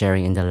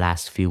sharing in the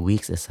last few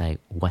weeks. It's like,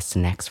 what's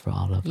next for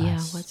all of us? Yeah,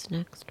 what's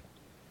next?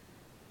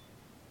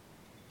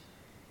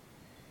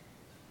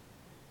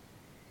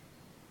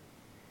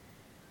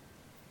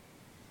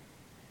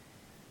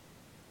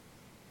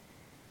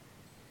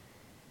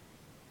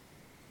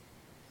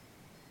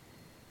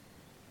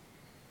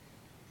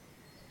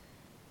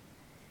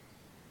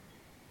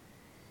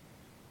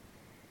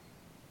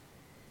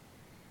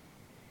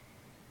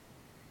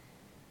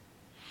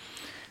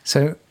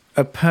 So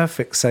a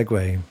perfect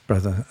segue,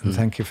 brother, and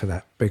thank you for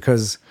that,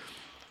 because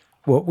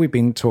what we've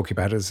been talking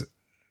about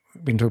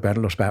a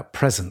lot about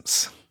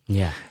presence.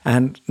 Yeah.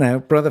 And now,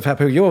 Brother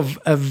Phapu, you're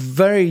a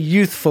very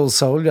youthful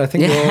soul. I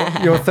think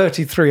you're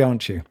 33,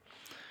 aren't you?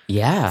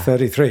 Yeah.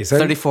 33. So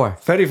 34.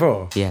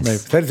 34. Yes. Maybe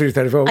 33,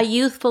 34. A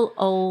youthful,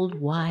 old,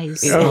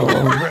 wise. Oh,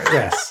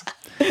 yes.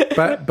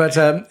 But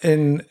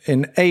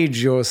in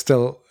age, you're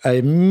still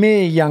a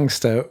mere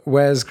youngster.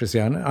 Whereas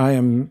Christiana, I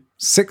am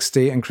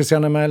 60. And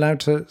Christiana, am I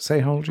allowed to say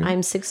how old you are?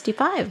 I'm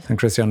 65. And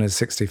Christiana is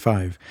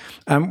 65.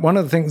 One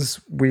of the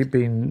things we've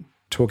been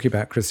talking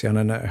about, Christiana,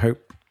 and I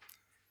hope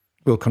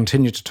we'll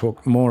continue to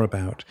talk more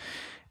about,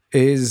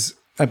 is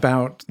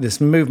about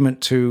this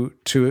movement to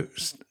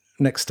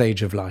next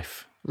stage of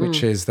life,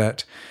 which is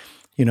that,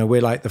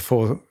 we're like the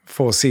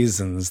four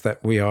seasons,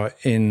 that we are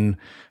in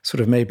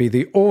sort of maybe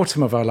the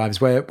autumn of our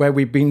lives where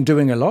we've been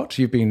doing a lot.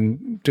 You've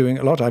been doing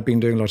a lot. I've been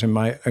doing a lot in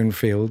my own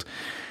field.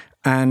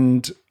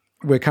 And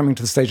we're coming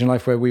to the stage in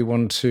life where we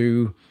want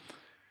to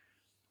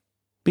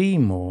be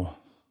more.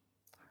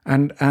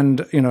 And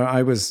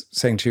I was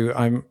saying to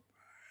you,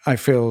 I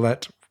feel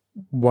that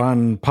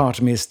one part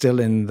of me is still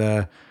in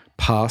the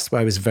past,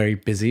 where I was very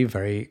busy,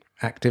 very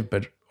active,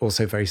 but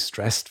also very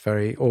stressed,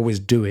 very always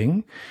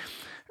doing,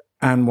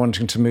 and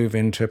wanting to move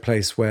into a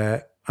place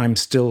where I'm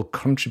still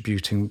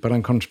contributing, but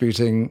I'm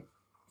contributing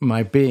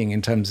my being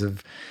in terms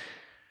of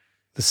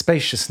the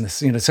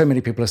spaciousness. So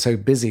many people are so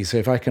busy. So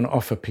if I can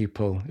offer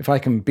people, if I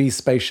can be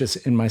spacious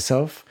in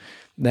myself,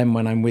 then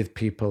when I'm with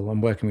people,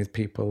 I'm working with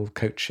people,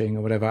 coaching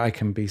or whatever, I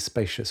can be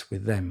spacious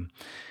with them.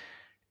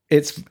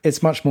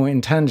 It's much more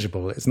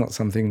intangible. It's not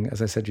something,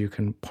 as I said, you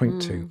can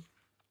point to.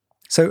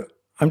 So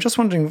I'm just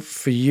wondering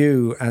for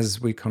you, as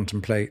we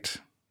contemplate,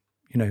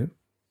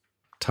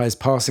 Ty's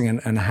passing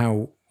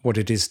and what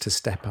it is to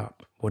step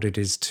up, what it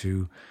is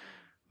to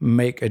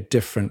make a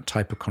different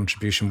type of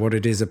contribution, what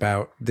it is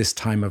about this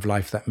time of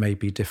life that may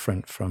be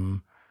different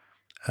from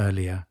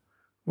earlier.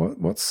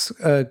 What's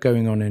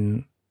going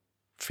on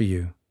for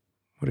you?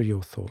 What are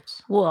your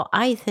thoughts? Well,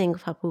 I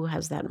think Papu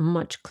has that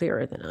much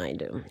clearer than I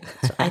do.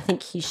 So I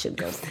think he should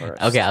go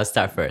first. Okay, I'll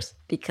start first.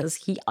 Because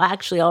he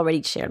actually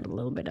already shared a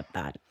little bit of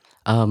that.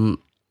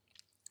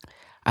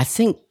 I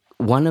think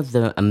one of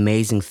the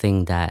amazing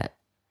things that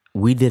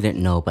we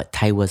didn't know, but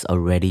Ty was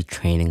already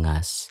training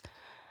us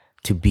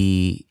to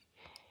be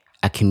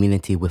a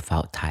community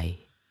without Ty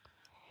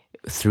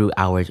through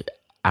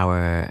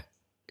our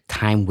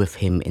time with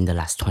him in the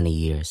last 20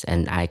 years.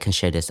 And I can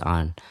share this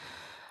on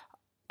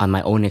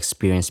my own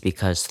experience,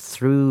 because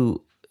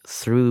through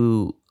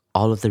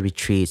all of the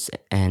retreats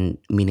and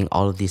meaning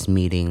all of these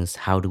meetings,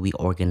 how do we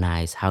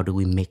organize, how do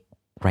we make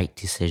right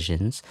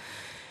decisions,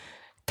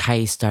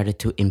 Ty started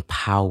to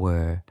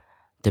empower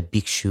the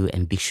Bhikshu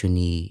and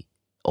Bhikshuni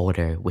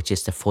order, which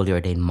is the fully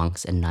ordained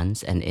monks and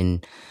nuns. And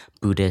in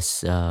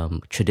Buddhist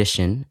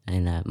tradition,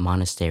 in a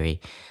monastery,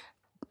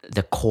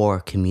 the core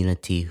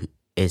community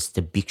is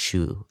the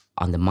Bhikshu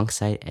on the monk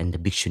side and the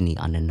Bhikshuni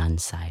on the nun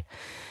side.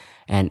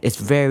 And it's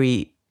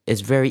very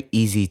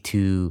easy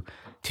to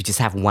just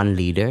have one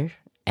leader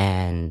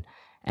and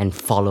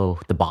follow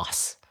the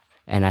boss.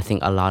 And I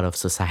think a lot of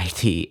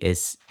society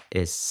is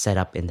set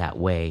up in that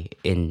way.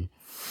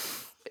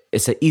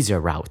 It's an easier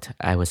route,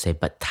 I would say.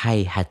 But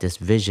Ty had this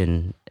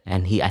vision,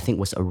 and I think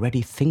was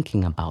already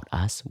thinking about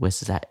us, was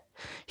that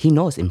he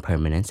knows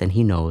impermanence and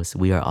he knows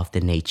we are of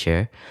the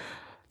nature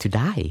to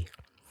die.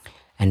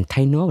 And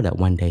Ty knows that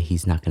one day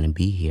he's not going to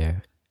be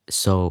here.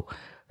 So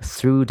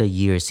through the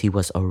years, he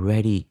was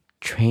already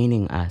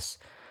training us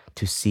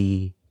to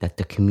see that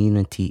the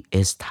community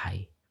is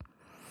Ty.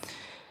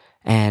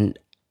 And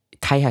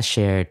Ty has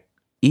shared,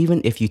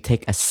 even if you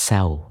take a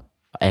cell,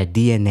 a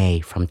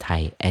DNA from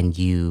Ty, and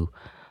you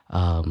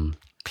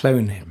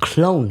clone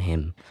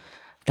him,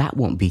 that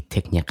won't be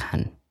Thich Nhat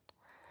Hanh,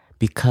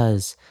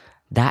 because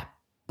that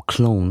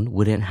clone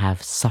wouldn't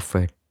have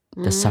suffered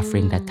the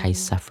suffering that Ty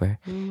suffered.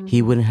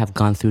 He wouldn't have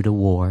gone through the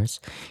wars.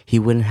 He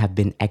wouldn't have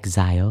been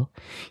exiled.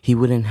 He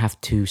wouldn't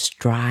have to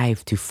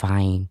strive to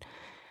find,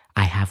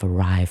 I have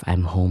arrived,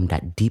 I'm home,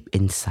 that deep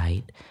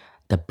insight,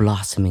 the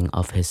blossoming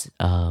of his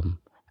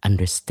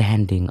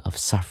understanding of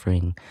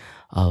suffering,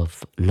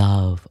 of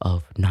love,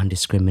 of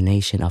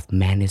non-discrimination, of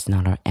man is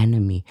not our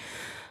enemy.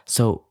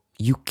 So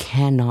you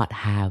cannot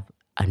have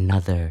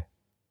another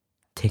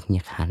Thich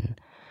Nhat Hanh.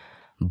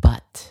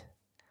 But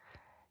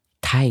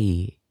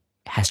Ty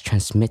has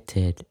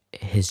transmitted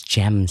his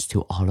gems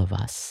to all of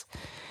us.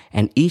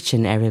 And each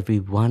and every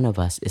one of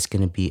us is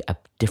going to be a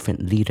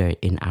different leader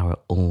in our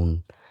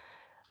own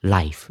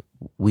life.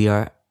 We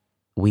are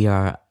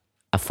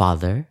a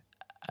father,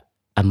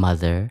 a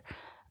mother,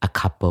 a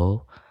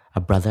couple,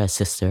 a brother, a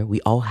sister. We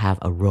all have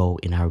a role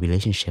in our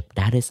relationship.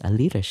 That is a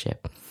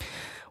leadership.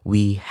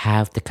 We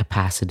have the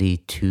capacity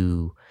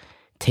to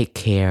take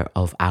care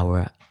of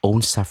our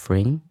own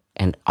suffering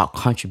and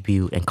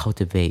contribute and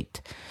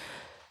cultivate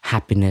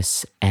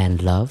happiness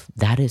and love.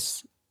 That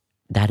is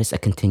a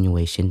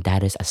continuation.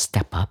 That is a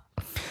step up.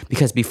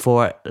 Because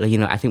before,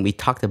 I think we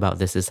talked about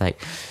this. It's like,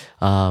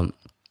 Ty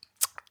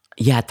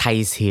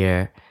is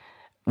here.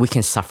 We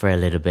can suffer a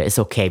little bit. It's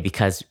okay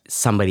because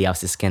somebody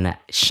else is going to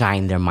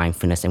shine their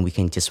mindfulness and we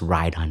can just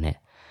ride on it.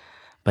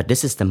 But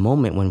this is the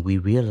moment when we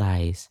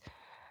realize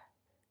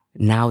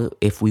now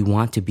if we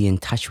want to be in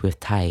touch with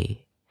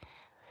Ty,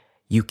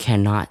 you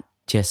cannot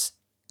just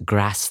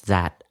grasp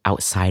that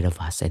outside of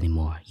us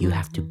anymore. You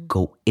have to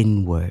go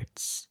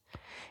inwards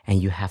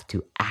and you have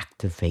to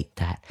activate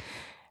that.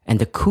 And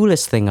the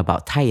coolest thing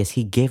about Ty is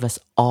he gave us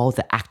all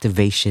the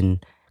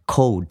activation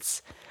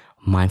codes.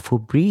 mindful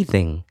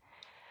breathing,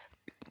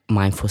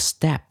 mindful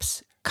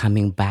steps,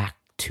 coming back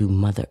to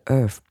Mother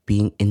Earth,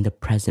 being in the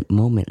present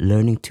moment,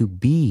 learning to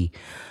be,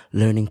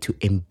 learning to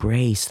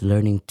embrace,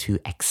 learning to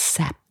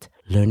accept,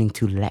 learning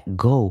to let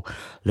go,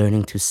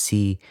 learning to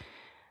see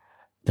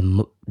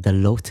the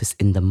lotus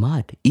in the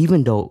mud,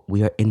 even though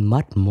we are in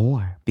mud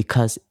more.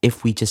 Because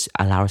if we just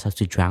allow ourselves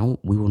to drown,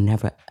 we will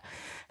never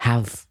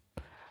have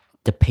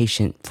the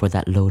patience for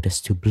that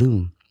lotus to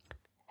bloom.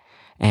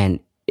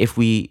 And if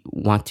we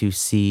want to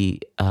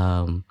see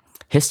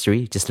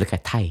history, just look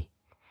at Thai.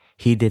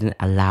 He didn't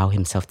allow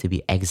himself to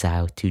be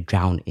exiled, to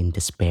drown in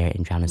despair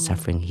and drown in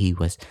suffering. He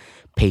was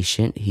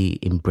patient, he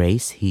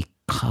embraced, he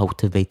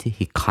cultivated,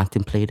 he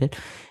contemplated,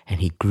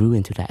 and he grew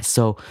into that.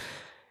 So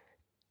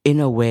in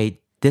a way,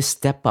 this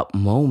step-up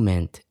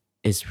moment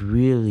is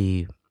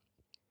really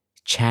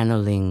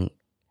channeling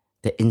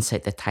the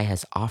insight that Thai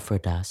has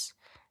offered us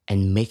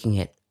and making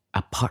it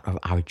a part of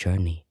our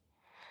journey.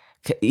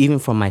 Even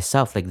for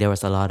myself, like there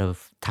was a lot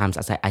of times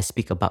as I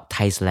speak about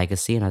Thai's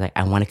legacy, and I'm like,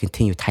 I want to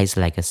continue Thai's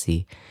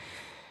legacy.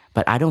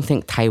 But I don't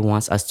think Thai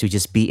wants us to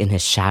just be in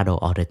his shadow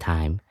all the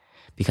time,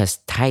 because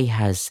Thai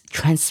has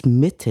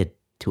transmitted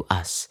to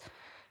us.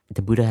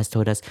 The Buddha has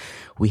told us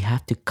we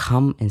have to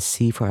come and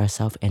see for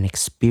ourselves and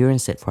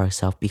experience it for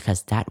ourselves,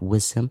 because that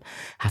wisdom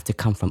has to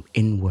come from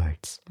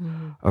inwards,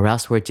 or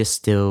else we're just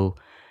still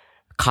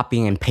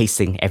copying and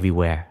pasting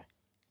everywhere.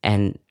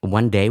 And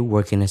one day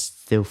we're going to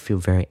still feel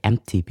very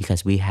empty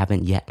because we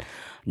haven't yet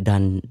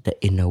done the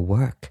inner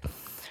work.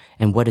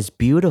 And what is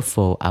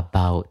beautiful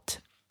about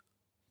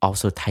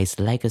also Thai's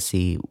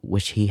legacy,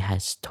 which he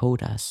has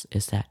told us,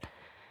 is that,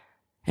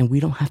 and we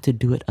don't have to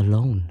do it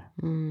alone.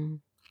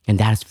 And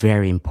that's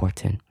very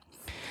important.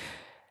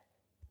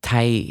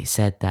 Thai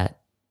said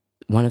that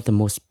one of the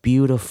most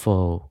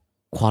beautiful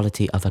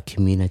quality of a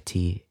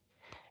community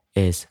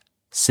is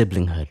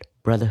siblinghood,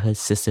 brotherhood,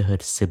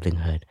 sisterhood,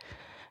 siblinghood,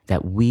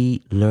 that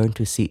we learn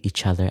to see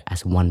each other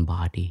as one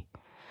body.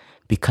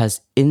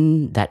 Because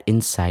in that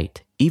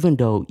insight, even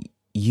though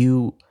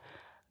you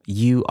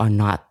are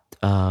not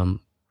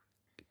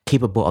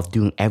capable of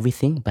doing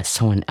everything, but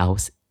someone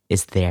else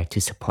is there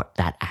to support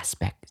that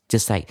aspect.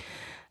 Just like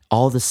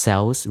all the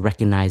cells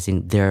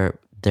recognizing their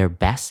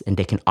best and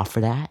they can offer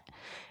that,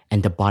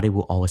 and the body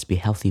will always be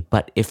healthy.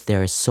 But if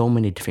there are so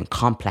many different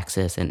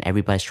complexes and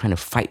everybody's trying to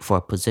fight for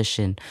a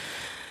position,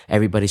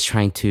 everybody's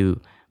trying to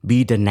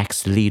be the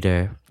next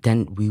leader,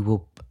 then we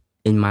will,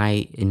 in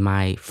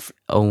my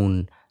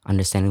own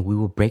understanding, we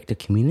will break the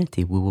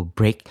community. We will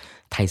break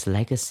Thai's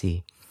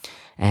legacy.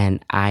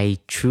 And I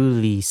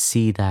truly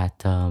see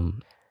that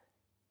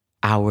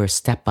our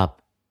step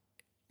up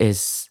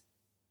is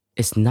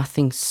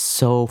nothing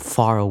so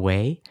far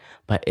away,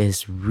 but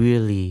is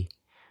really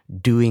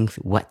doing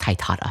what Thai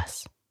taught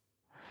us.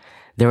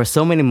 There were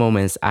so many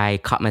moments I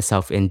caught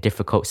myself in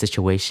difficult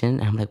situation.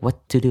 And I'm like,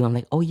 what to do? I'm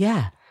like, oh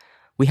yeah,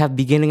 we have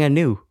beginning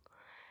anew.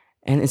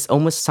 And it's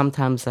almost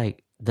sometimes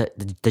like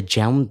the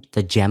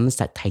gems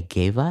that Thai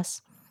gave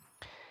us,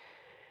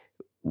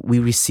 we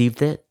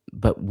received it,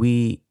 but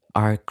we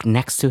are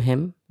next to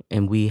him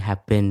and we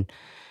have been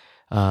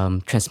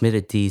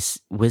transmitted these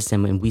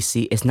wisdom, and we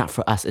see it's not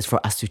for us, it's for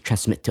us to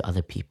transmit to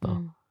other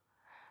people.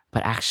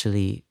 But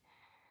actually,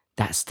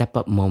 that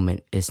step-up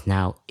moment is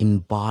now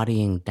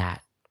embodying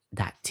that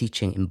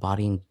teaching,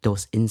 embodying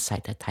those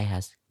insights that Thai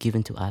has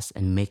given to us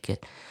and make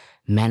it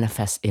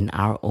manifest in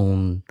our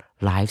own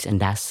lives. And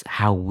that's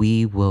how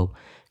we will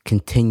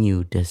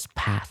continue this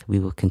path. We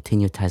will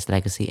continue Thai's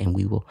legacy and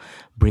we will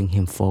bring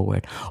him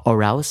forward.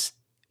 Or else,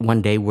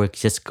 one day we're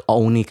just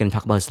only going to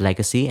talk about his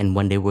legacy, and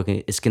one day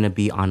it's going to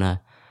be on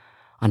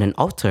an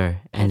altar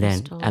and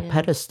then a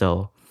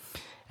pedestal.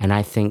 And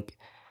I think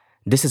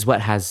this is what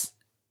has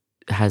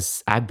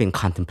I've been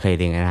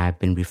contemplating, and I've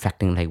been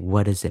reflecting, like,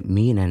 what does it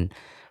mean? And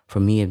for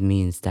me, it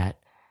means that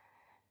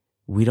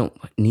we don't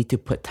need to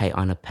put Thai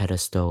on a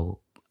pedestal.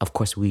 Of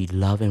course, we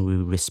love and we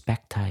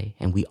respect Thai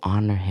and we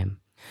honor him.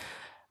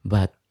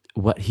 But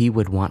what he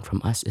would want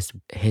from us is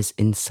his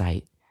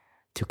insight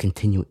to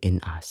continue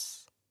in us.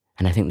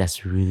 And I think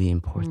that's really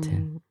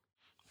important.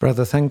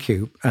 Brother, thank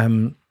you.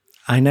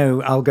 I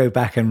know I'll go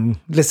back and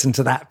listen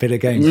to that bit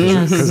again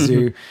because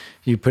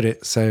you put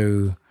it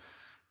so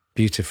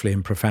beautifully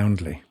and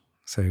profoundly.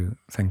 So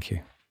thank you.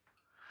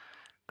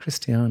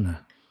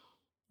 Christiana.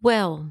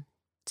 Well,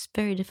 it's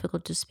very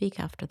difficult to speak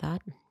after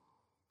that.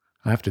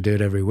 I have to do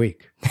it every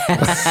week.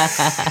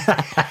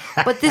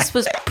 But this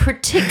was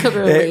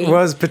particularly... It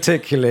was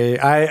particularly.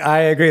 I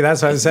agree.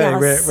 That's what I'm saying.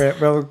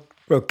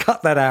 We'll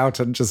cut that out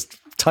and just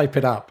type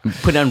it up.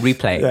 Put it on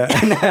replay.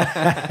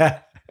 Yeah.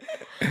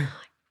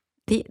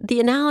 The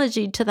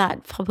analogy to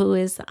that, Prabhu,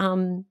 is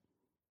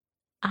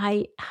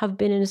I have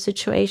been in a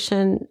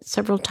situation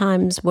several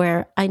times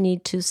where I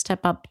need to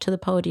step up to the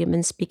podium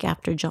and speak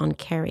after John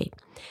Kerry.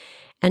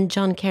 And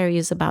John Kerry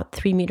is about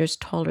 3 meters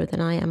taller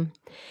than I am.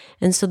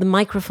 And so the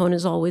microphone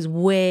is always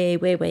way,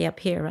 way, way up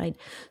here, right?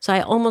 So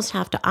I almost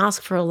have to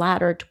ask for a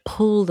ladder to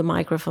pull the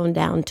microphone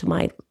down to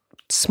my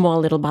small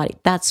little body.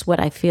 That's what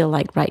I feel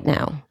like right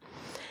now.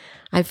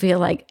 I feel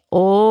like,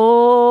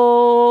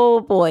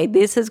 oh boy,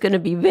 this is going to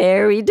be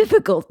very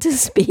difficult to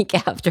speak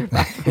after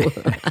Babu.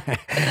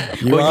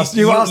 You asked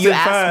you me asked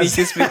me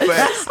to speak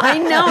first. I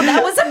know,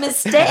 that was a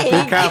mistake.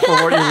 Be careful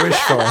what you wish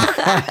for.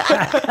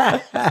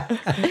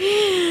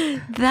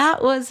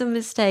 That was a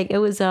mistake. It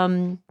was,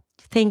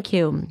 thank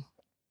you.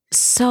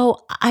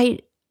 So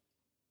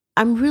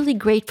I'm really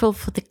grateful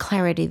for the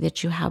clarity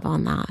that you have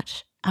on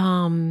that.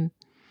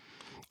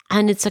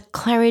 And it's a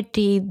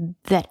clarity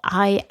that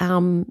I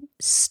am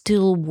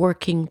still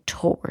working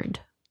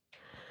toward,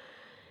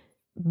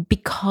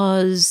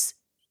 because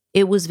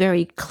it was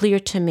very clear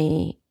to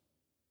me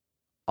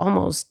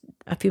almost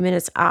a few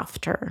minutes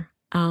after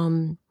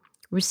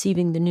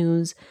receiving the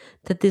news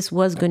that this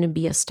was going to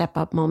be a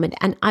step-up moment.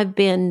 And I've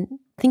been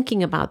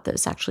thinking about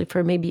this actually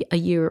for maybe a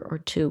year or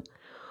two.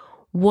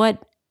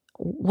 What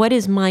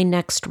is my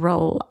next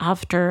role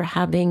after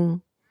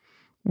having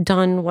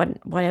done what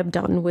I've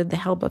done with the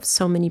help of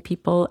so many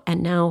people,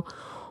 and now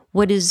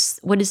what is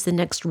the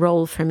next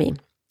role for me?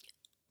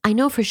 I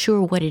know for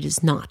sure what it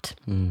is not.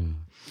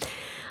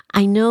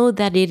 I know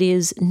that it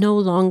is no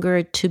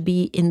longer to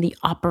be in the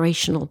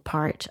operational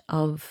part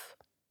of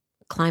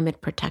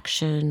climate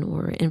protection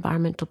or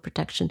environmental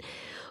protection,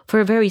 for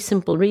a very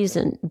simple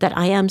reason, that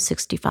I am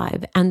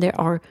 65 and there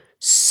are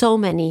so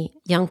many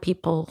young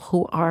people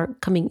who are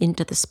coming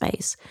into the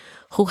space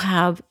who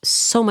have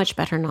so much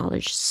better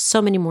knowledge,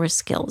 so many more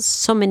skills,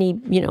 so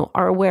many,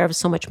 are aware of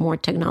so much more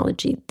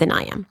technology than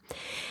I am.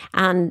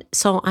 And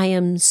so I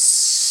am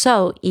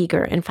so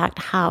eager, in fact,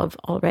 have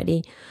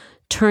already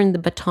turned the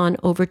baton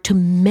over to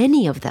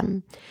many of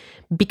them,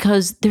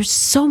 because there's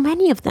so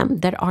many of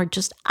them that are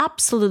just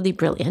absolutely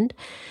brilliant.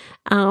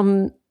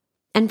 And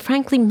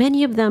frankly,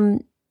 many of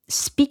them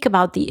speak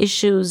about the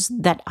issues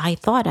that I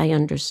thought I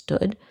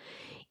understood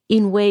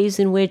in ways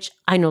in which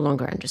I no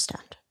longer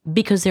understand,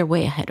 because they're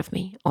way ahead of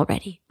me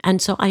already. And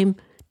so I'm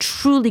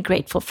truly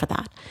grateful for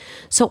that.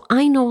 So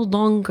I no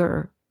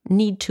longer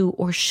need to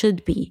or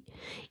should be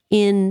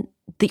in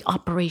the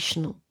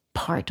operational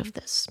part of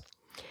this.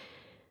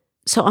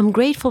 So I'm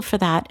grateful for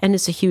that, and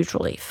it's a huge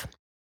relief.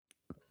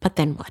 But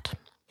then what?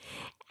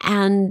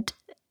 And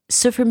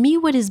so for me,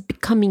 what is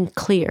becoming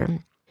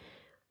clear,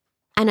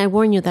 and I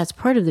warn you, that's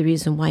part of the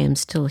reason why I'm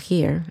still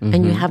here,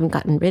 and you haven't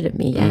gotten rid of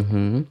me yet.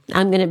 I'm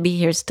going to be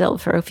here still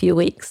for a few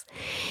weeks,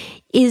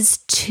 is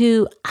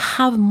to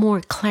have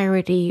more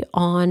clarity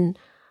on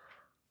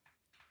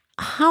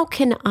how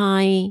can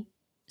I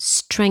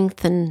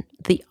strengthen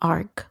the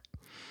arc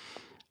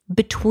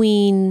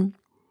between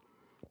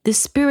the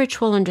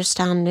spiritual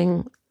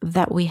understanding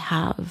that we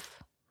have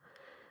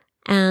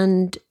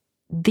and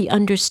the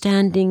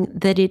understanding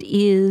that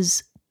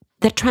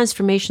that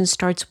transformation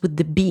starts with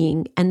the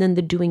being, and then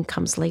the doing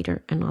comes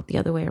later and not the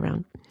other way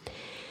around.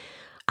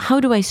 How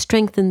do I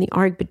strengthen the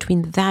arc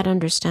between that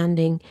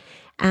understanding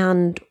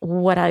and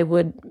what I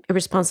would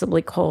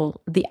irresponsibly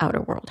call the outer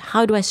world?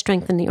 How do I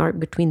strengthen the arc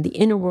between the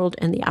inner world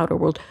and the outer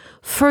world?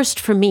 First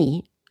for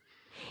me,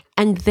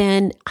 and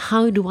then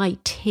how do I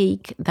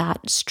take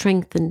that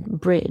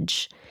strengthened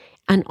bridge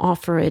and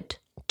offer it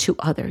to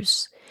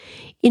others?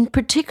 In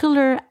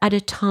particular, at a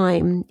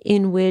time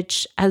in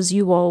which, as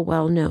you all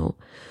well know,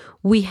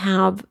 we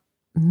have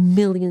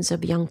millions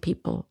of young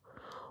people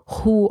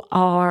who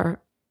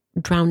are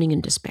drowning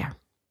in despair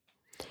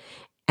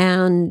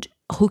and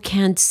who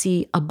can't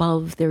see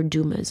above their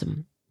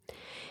doomism,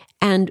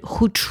 and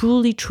who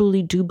truly,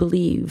 truly do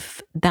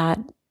believe that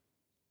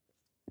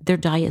their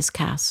die is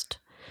cast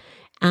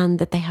and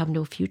that they have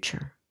no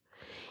future.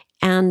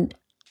 And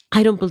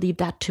I don't believe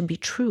that to be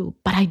true,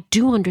 but I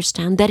do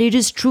understand that it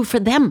is true for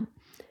them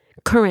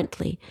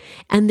currently.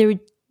 And they're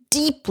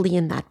deeply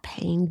in that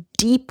pain,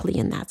 deeply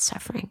in that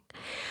suffering.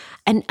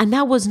 And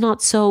that was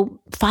not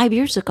so 5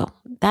 years ago.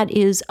 That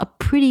is a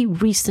pretty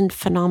recent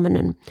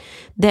phenomenon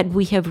that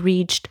we have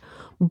reached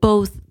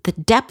both the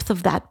depth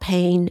of that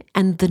pain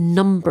and the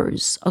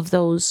numbers of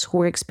those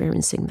who are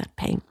experiencing that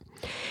pain.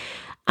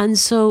 And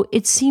so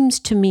it seems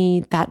to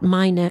me that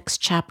my next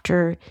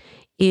chapter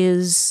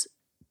is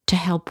to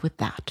help with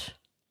that.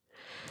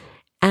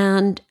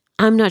 And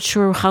I'm not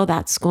sure how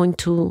that's going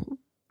to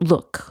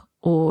look,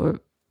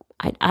 or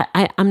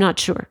I'm not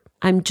sure.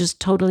 I'm just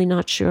totally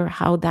not sure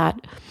how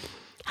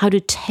to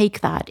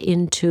take that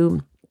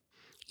into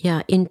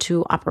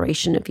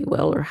operation, if you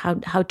will, or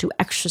how to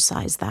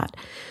exercise that.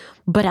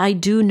 But I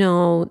do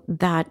know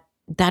that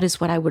that is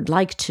what I would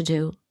like to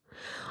do.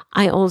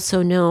 I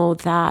also know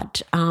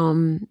that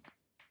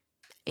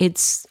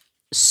it's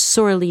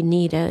sorely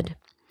needed,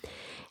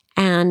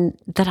 and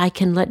that I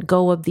can let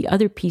go of the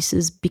other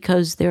pieces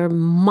because they're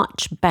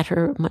much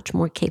better, much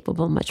more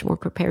capable, much more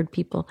prepared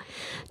people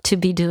to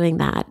be doing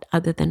that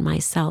other than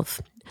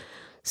myself.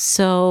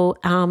 So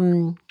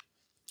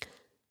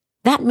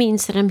that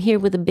means that I'm here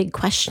with a big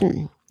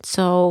question.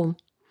 So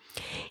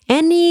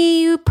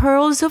any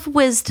pearls of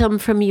wisdom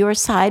from your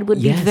side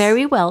would be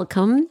very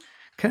welcome.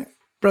 Okay,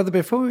 brother,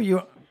 before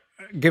you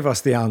give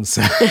us the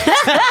answer.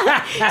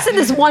 Isn't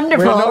this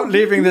wonderful? We're not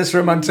leaving this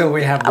room until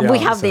we have the answer. We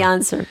have the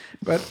answer.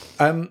 But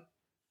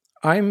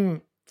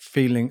I'm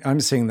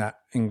seeing that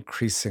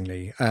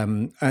increasingly.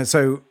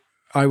 So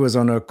I was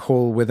on a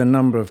call with a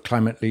number of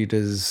climate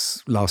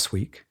leaders last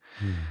week.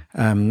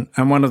 And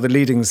one of the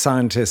leading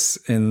scientists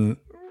in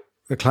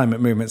the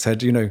climate movement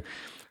said,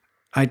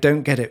 I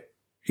don't get it.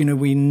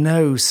 We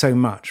know so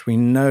much. We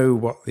know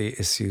what the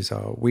issues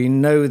are. We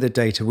know the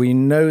data. We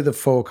know the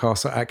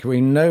forecasts are accurate.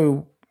 We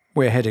know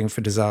we're heading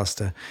for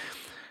disaster.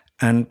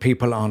 And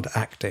people aren't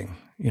acting.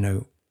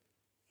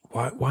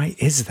 Why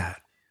is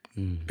that?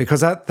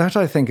 Because that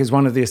I think is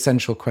one of the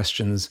essential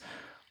questions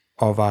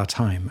of our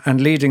time, and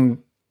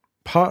leading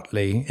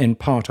in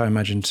part, I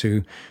imagine,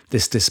 to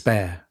this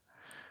despair.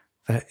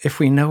 That if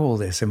we know all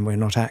this and we're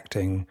not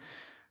acting,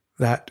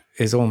 that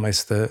is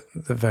almost the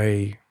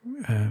very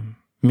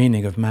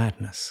meaning of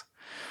madness.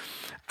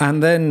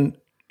 And then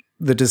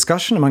the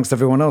discussion amongst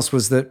everyone else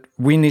was that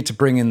we need to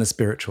bring in the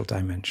spiritual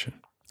dimension.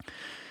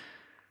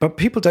 But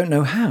people don't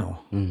know how.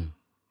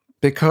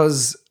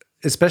 Because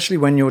especially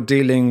when you're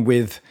dealing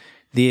with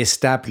the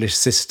established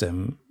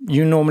system,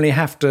 you normally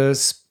have to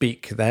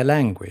speak their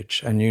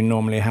language, and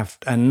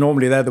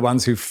normally they're the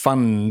ones who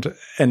fund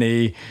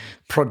any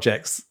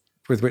projects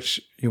with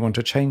which you want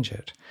to change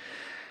it.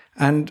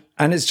 And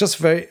it's just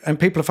and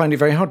people are finding it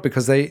very hard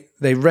because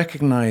they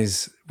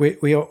recognize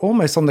we are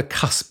almost on the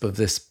cusp of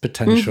this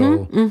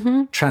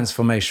potential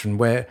transformation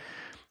where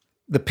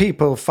the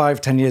people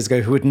 5-10 years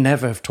ago who would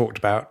never have talked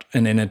about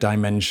an inner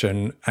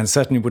dimension, and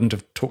certainly wouldn't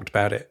have talked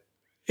about it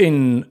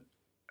in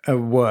a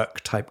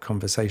work type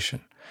conversation.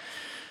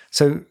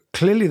 So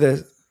clearly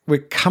we're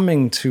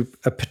coming to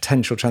a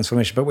potential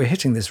transformation, but we're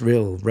hitting this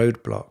real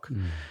roadblock,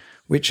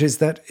 which is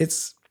that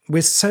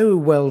we're so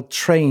well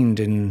trained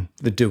in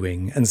the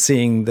doing and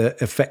seeing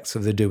the effects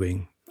of the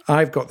doing.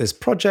 I've got this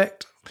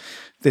project.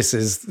 This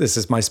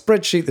is my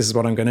spreadsheet. This is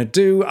what I'm going to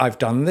do. I've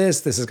done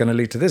this. This is going to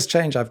lead to this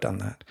change. I've done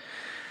that.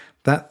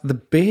 That the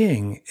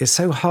being is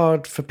so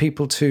hard for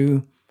people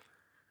to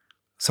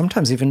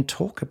sometimes even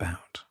talk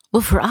about.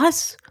 Well, for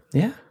us,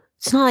 yeah,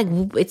 it's not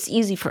like it's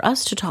easy for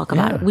us to talk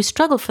about it. We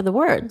struggle for the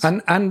words,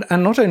 and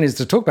not only is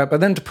to talk about, but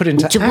then to put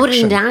into action. Put it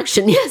into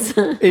action, yes.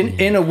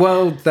 in a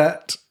world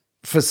that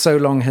for so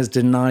long has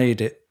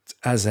denied it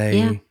as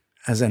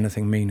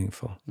anything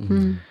meaningful.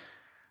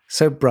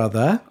 So,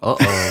 brother,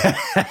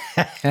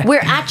 we're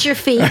at your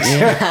feet.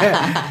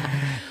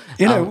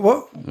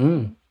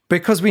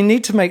 Because we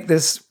need to make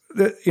this.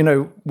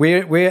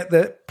 We're at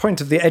the point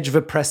of the edge of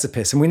a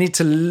precipice, and we need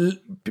to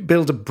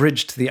build a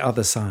bridge to the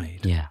other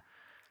side. Yeah.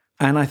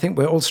 And I think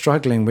we're all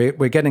struggling.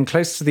 We're getting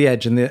close to the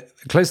edge, and the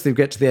closer we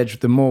get to the edge,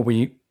 the more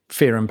we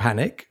fear and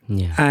panic.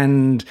 Yeah.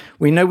 And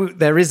we know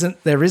there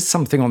is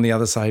something on the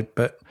other side,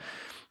 but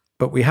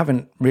we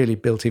haven't really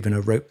built even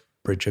a rope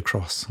bridge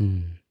across.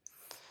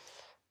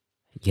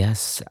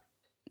 Yes,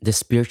 the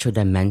spiritual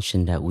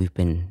dimension that we've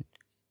been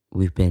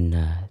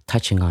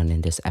touching on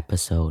in this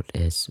episode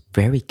is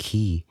very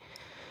key,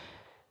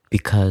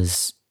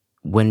 because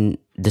when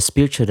the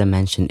spiritual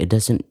dimension, it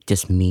doesn't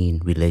just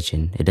mean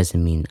religion. It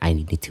doesn't mean I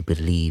need to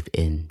believe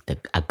in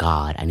a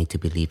God. I need to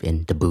believe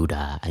in the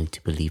Buddha. I need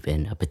to believe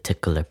in a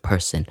particular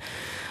person.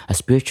 A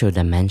spiritual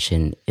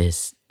dimension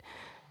is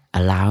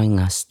allowing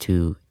us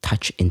to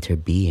touch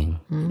interbeing.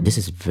 This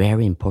is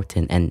very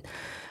important. And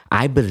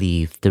I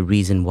believe the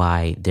reason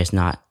why there's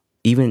not,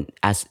 even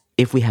as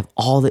if we have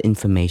all the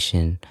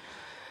information,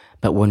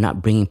 but we're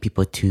not bringing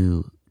people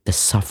to the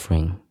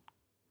suffering,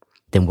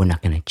 then we're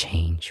not going to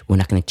change. We're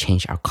not going to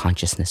change our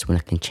consciousness. We're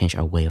not going to change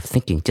our way of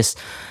thinking. Just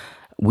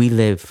we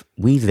live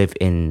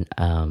in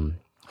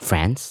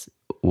France,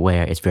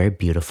 where it's very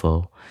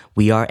beautiful.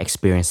 We are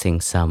experiencing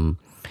some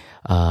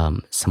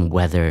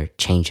weather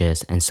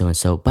changes and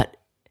so, but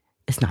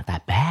it's not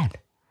that bad.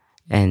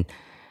 And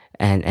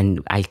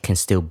I can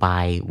still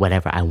buy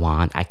whatever I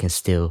want. I can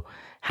still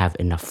have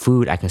enough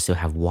food. I can still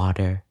have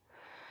water.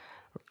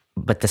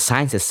 But the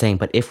science is saying,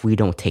 but if we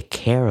don't take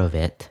care of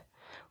it,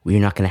 we're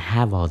not going to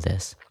have all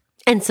this.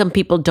 And some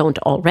people don't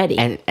already.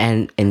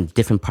 And in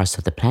different parts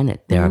of the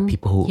planet, there are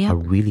people who are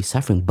really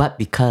suffering. But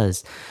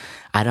because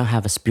I don't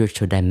have a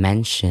spiritual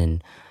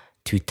dimension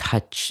to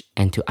touch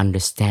and to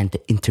understand the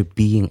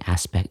interbeing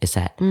aspect, is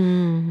that,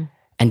 and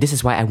this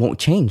is why I won't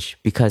change,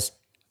 because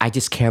I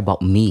just care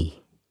about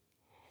me.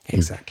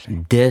 Exactly.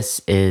 And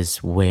this is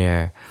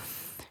where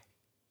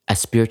a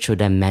spiritual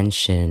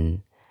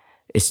dimension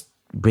is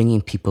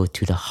bringing people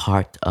to the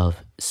heart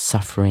of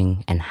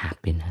suffering and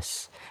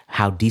happiness.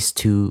 How these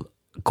two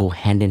go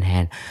hand in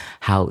hand.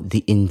 How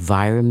the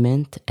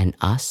environment and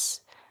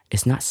us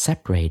is not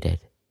separated.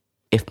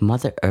 If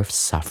Mother Earth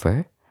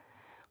suffer,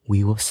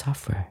 we will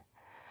suffer.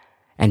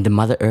 And the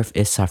Mother Earth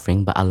is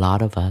suffering, but a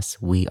lot of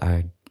us, we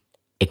are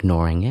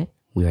ignoring it.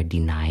 We are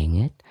denying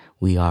it.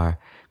 We are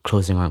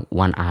closing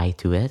one eye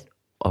to it.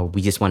 Or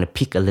we just want to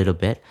peek a little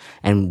bit.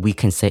 And we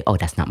can say, oh,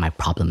 that's not my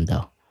problem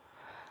though.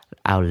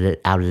 I'll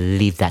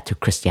leave that to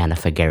Christiana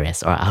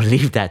Figueres, or I'll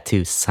leave that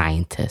to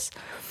scientists.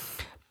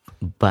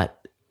 But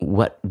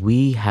what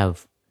we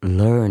have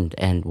learned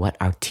and what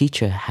our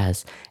teacher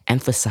has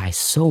emphasized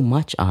so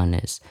much on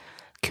is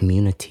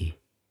community.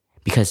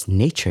 Because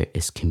nature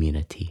is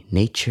community.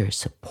 Nature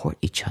support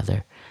each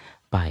other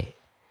by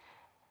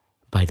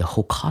the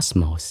whole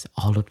cosmos.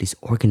 All of these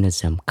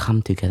organisms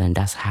come together, and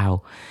that's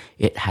how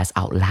it has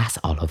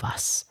outlasted all of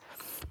us.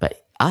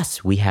 But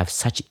us, we have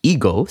such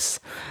egos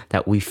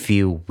that we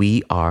feel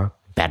we are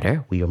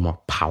better, we are more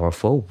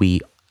powerful,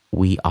 we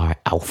are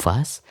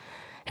alphas,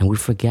 and we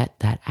forget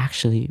that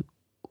actually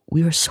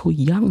we are so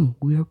young.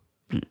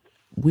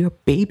 We are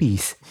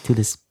babies to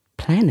this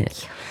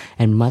planet.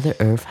 And Mother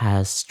Earth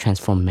has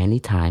transformed many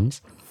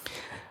times.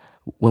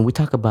 When we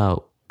talk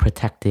about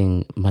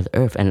protecting Mother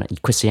Earth, and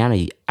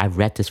Christiana, I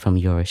read this from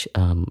your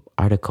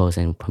articles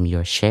and from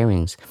your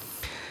sharings,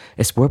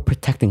 it's we're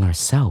protecting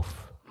ourselves.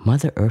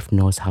 Mother Earth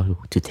knows how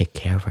to take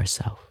care of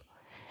herself.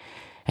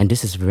 And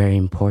this is very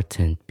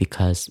important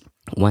because,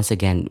 once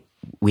again,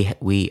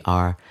 we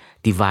are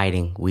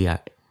dividing. We are,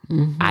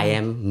 I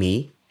am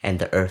me, and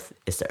the earth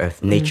is the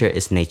earth. Nature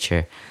is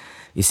nature.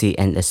 You see,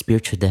 and the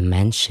spiritual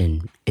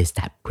dimension is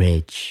that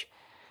bridge.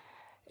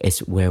 It's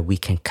where we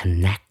can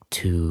connect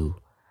to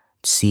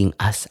seeing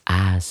us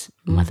as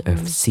Mother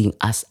Earth, seeing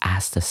us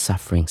as the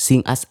suffering,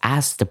 seeing us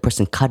as the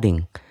person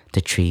cutting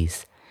the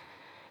trees,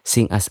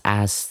 seeing us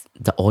as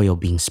the oil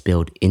being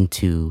spilled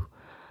into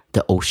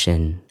the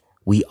ocean.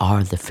 We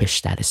are the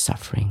fish that is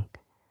suffering.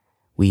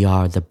 We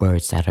are the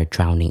birds that are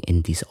drowning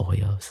in these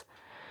oils.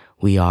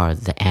 We are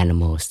the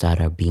animals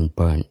that are being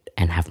burnt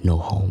and have no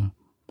home.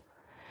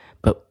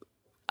 But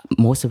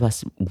most of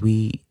us,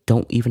 we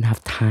don't even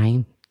have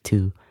time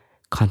to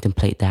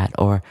contemplate that,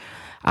 or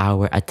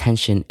our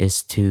attention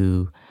is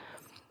to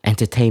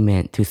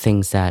entertainment, to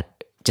things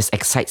that just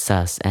excites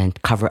us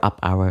and cover up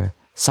our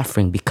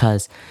suffering,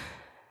 because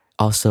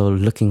also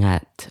looking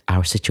at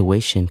our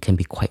situation can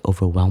be quite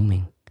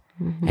overwhelming.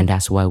 And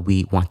that's why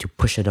we want to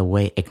push it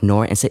away,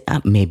 ignore it, and say,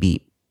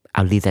 maybe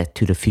I'll leave that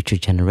to the future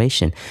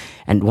generation.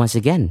 And once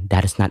again,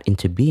 that is not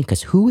into being,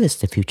 because who is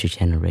the future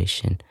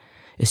generation?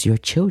 It's your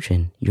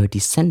children, your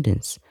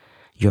descendants,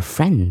 your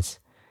friends.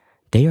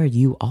 They are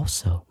you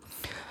also.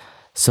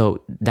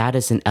 So that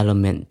is an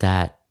element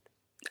that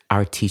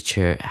our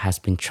teacher has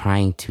been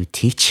trying to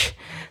teach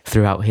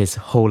throughout his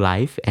whole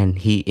life, and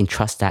he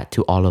entrusts that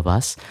to all of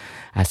us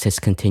as his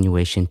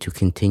continuation, to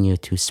continue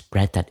to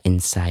spread that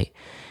insight,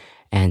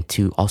 and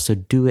to also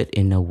do it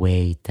in a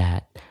way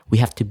that we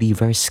have to be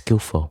very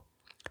skillful.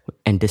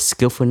 And this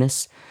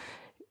skillfulness,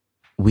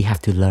 we have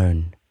to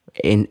learn.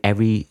 In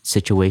every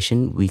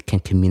situation, we can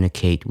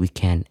communicate, we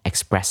can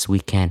express, we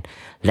can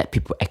let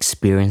people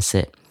experience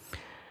it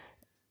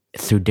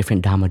through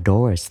different Dhamma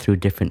doors, through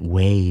different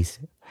ways.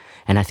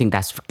 And I think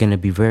that's going to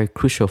be very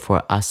crucial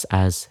for us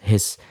as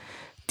his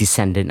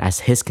descendant,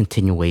 as his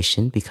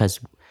continuation, because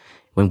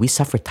when we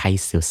suffer, Thai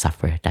still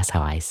suffer. That's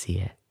how I see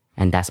it.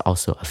 And that's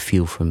also a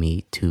fuel for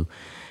me to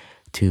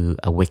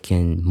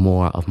awaken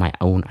more of my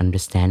own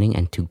understanding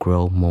and to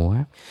grow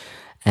more.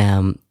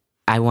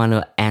 I want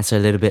to answer a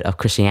little bit of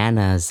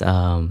Christiana's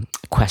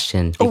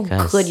question.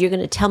 Because, good. You're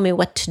going to tell me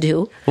what to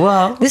do.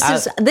 Well, this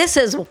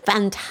is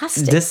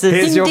fantastic.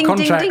 Here's your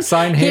contract.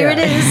 Sign here. Here it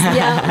is.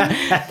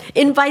 Yeah.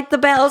 Invite the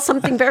bell.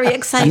 Something very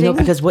exciting.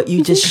 Because what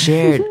you just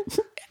shared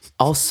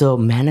also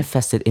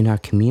manifested in our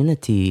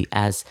community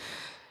as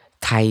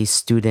Thai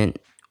student.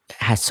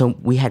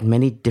 We had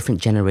many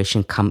different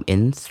generations come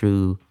in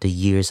through the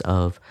years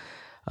of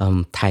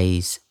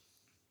Thai's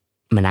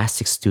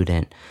monastic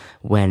student,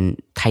 when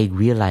Thai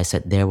realized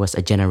that there was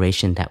a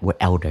generation that were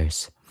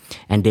elders,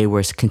 and they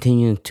were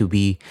continuing to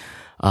be,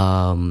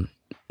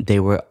 they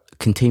were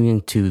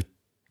continuing to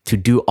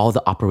do all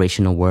the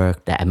operational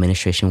work, the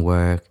administration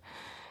work,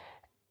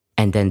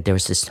 and then there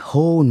was this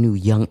whole new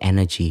young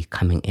energy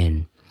coming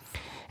in,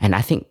 and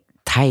I think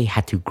Thai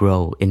had to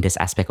grow in this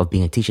aspect of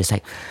being a teacher. It's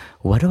like,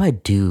 what do I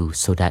do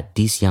so that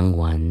these young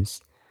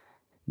ones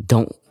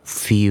don't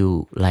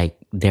feel like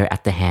they're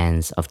at the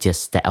hands of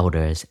just the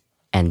elders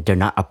and they're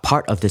not a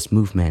part of this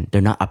movement,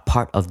 they're not a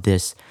part of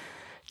this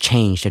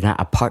change, they're not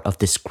a part of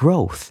this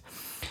growth.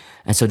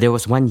 And so there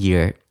was one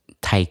year,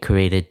 Thai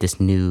created this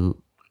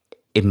new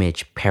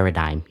image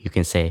paradigm, you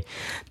can say.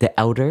 The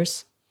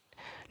elders,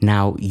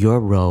 now your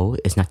role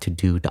is not to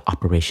do the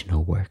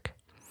operational work.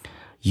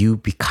 You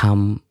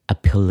become a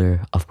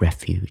pillar of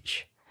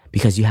refuge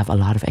because you have a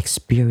lot of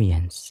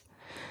experience.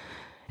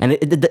 And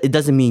it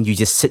doesn't mean you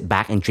just sit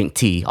back and drink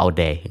tea all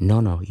day.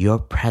 No. Your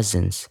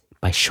presence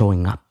by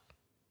showing up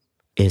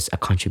is a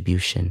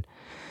contribution.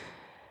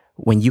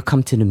 When you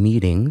come to the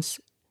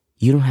meetings,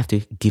 you don't have to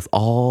give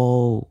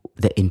all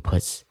the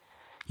inputs.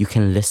 You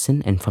can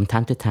listen, and from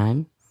time to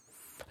time,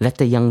 let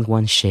the young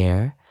ones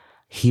share,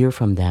 hear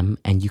from them,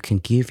 and you can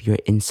give your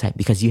insight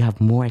because you have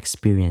more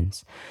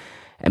experience.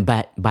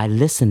 But by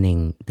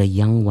listening, the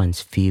young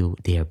ones feel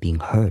they are being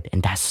heard,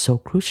 and that's so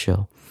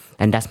crucial.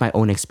 And that's my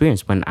own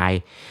experience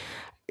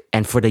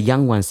and for the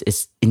young ones,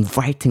 it's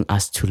inviting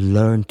us to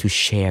learn to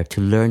share,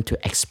 to learn to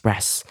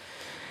express.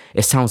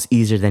 It sounds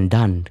easier than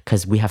done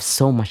because we have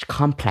so much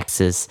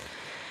complexes.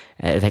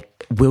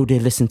 Like, will they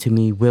listen to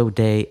me? Will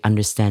they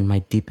understand my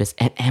deepest?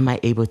 And am I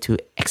able to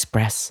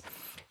express?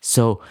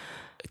 So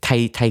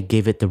Thai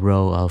gave it the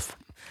role of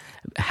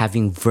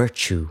having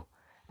virtue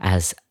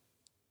as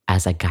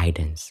a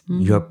guidance,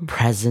 your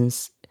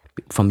presence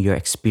from your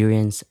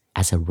experience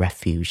as a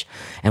refuge.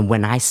 And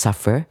when I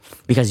suffer,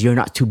 because you're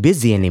not too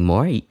busy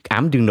anymore,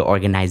 I'm doing the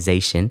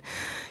organization,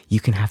 you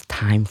can have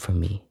time for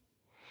me.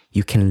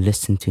 You can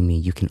listen to me.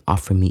 You can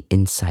offer me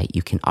insight.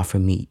 You can offer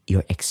me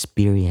your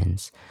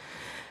experience.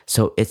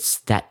 So it's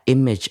that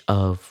image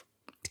of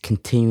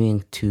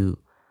continuing to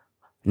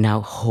now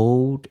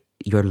hold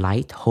your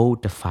light,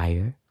 hold the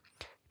fire,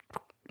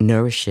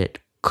 nourish it,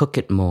 cook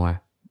it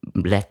more,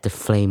 let the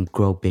flame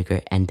grow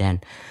bigger. And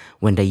then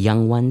when the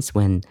young ones,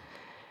 when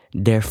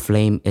their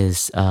flame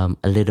is a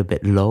little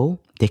bit low,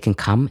 they can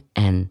come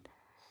and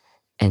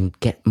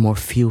get more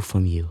fuel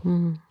from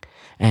you.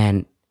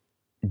 And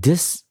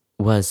this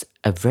was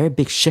a very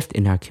big shift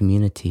in our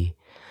community,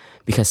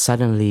 because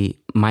suddenly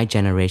my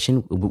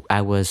generation,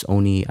 I was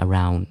only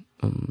around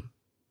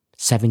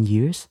 7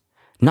 years,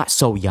 not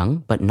so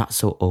young, but not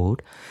so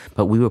old.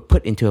 But we were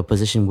put into a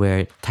position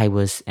where Thai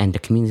was, and the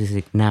community was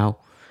like, now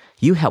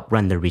you help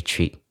run the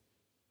retreat.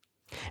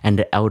 And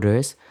the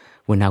elders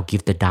will now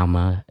give the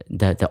Dharma,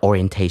 the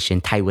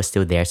orientation. Thai was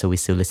still there, so we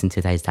still listen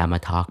to Thai's Dharma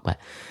talk, but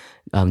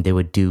they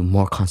would do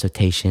more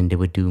consultation. They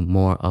would do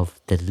more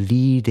of the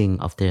leading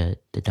of the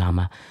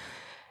Dharma.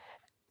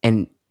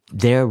 And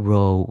their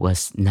role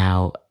was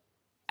now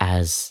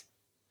as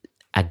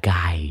a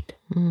guide.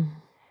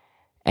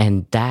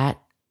 And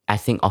that, I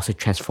think, also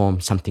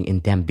transformed something in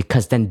them,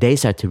 because then they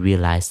start to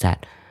realize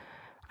that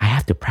I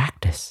have to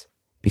practice,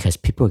 because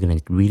people are going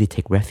to really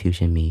take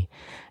refuge in me.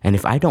 And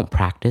if I don't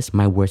practice,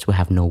 my words will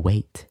have no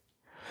weight.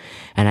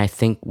 And I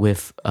think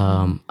with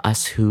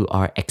us who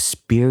are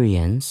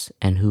experienced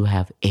and who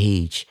have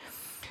age,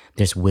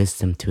 there's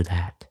wisdom to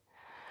that.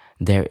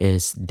 There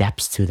is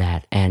depth to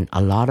that. And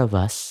a lot of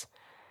us,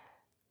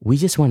 we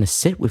just want to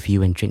sit with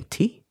you and drink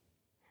tea.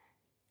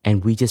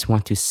 And we just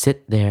want to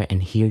sit there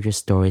and hear your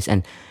stories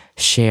and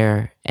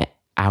share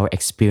our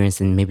experience,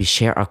 and maybe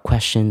share our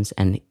questions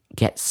and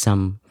get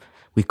some,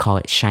 we call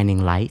it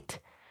shining light.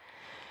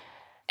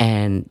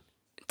 And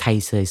Thai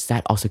says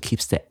that also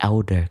keeps the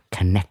elder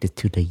connected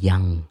to the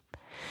young.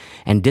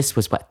 And this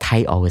was what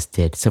Thai always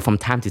did. So from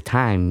time to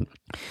time,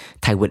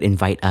 Thai would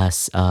invite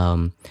us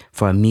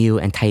for a meal,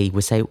 and Thai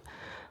would say,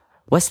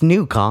 "What's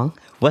new, Gong?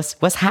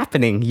 What's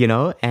happening?" You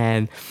know,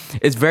 and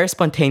it's very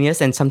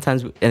spontaneous. And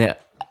sometimes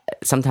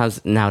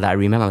now that I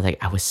remember,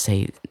 I would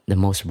say the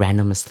most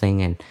randomest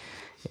thing, and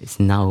there's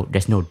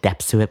no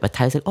depth to it. But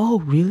Thai's like, "Oh,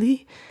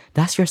 really?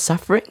 That's your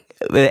suffering?"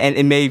 And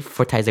it may,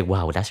 for Thai's like,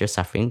 "Wow, that's your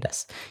suffering.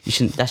 That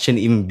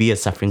shouldn't even be a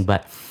suffering."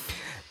 But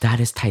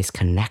that is Thai's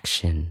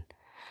connection.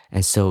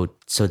 And so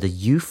the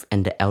youth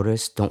and the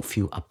elders don't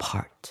feel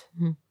apart.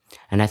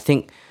 And I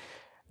think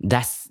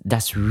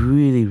that's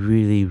really,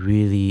 really,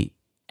 really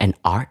an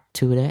art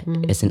to it.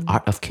 It's an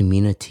art of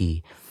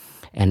community,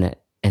 and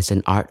it's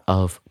an art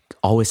of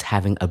always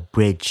having a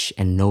bridge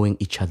and knowing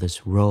each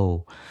other's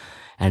role.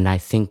 And I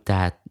think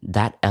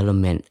that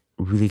element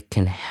really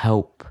can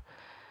help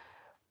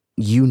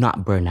you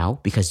not burn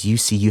out, because you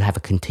see you have a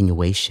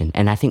continuation.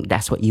 And I think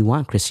that's what you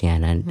want,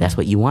 Christiana, and that's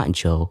what you want,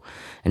 Joe.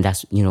 And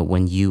that's,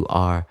 when you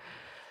are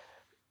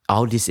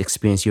all this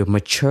experience, you're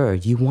mature,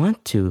 you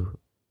want to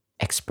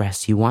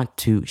express, you want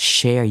to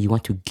share, you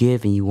want to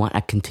give, and you want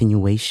a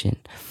continuation.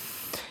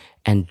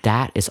 And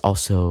that is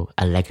also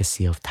a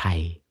legacy of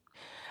Thai.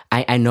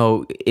 I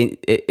know,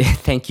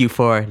 thank you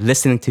for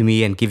listening to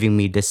me and giving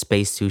me this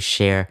space to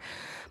share.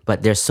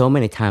 But there's so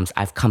many times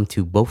I've come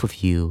to both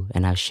of you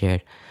and I've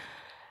shared,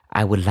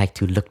 I would like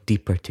to look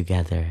deeper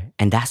together.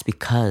 And that's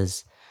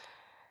because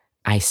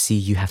I see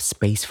you have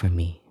space for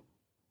me.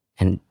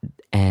 And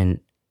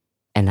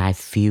I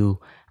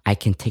feel I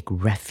can take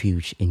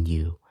refuge in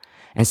you.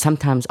 And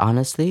sometimes,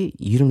 honestly,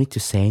 you don't need to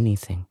say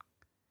anything.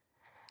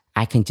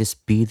 I can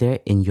just be there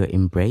in your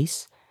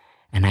embrace,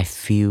 and I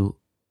feel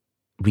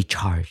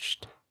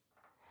recharged.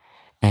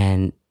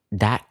 And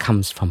that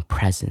comes from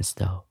presence,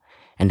 though.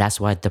 And that's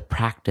why the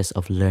practice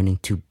of learning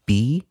to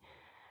be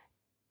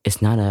is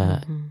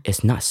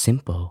it's not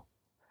simple.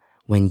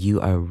 When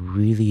you are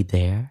really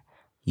there,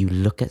 you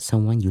look at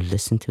someone, you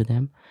listen to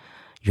them,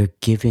 you're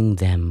giving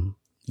them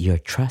your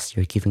trust,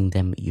 you're giving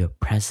them your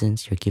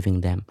presence, you're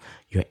giving them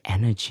your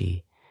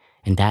energy.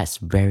 And that's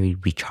very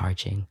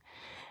recharging.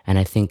 And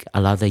I think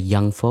a lot of the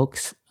young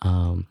folks,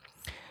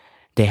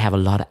 they have a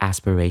lot of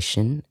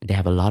aspiration, they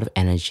have a lot of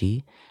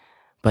energy,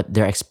 but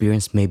their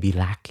experience may be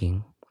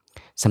lacking.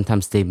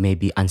 Sometimes they may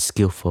be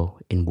unskillful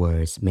in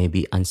words,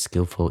 maybe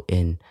unskillful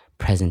in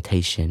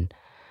presentation.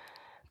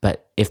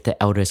 But if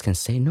the elders can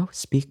say, "No,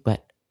 speak,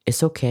 but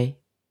it's okay.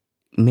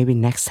 Maybe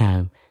next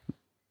time,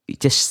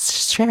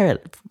 just share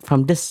it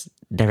from this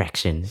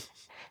direction.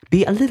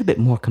 Be a little bit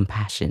more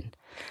compassionate.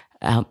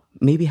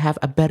 Maybe have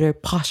a better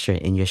posture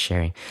in your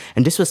sharing."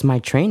 And this was my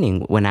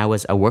training. When I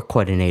was a work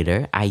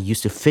coordinator, I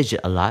used to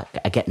fidget a lot.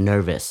 I get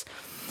nervous.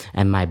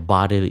 And my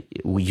body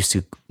used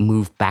to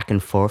move back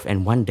and forth.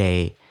 And one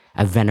day,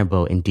 a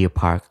venerable in Deer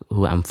Park,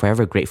 who I'm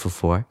forever grateful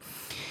for,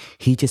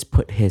 he just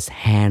put his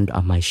hand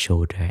on my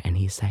shoulder and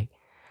he's like,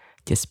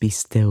 "Just be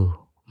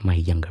still, my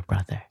younger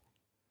brother.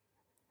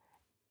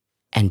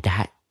 And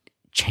that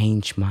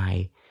changed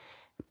my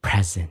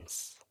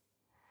presence.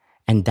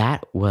 And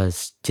that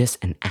was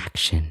just an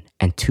action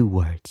and 2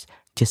 words.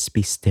 Just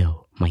be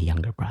still, my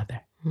younger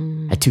brother.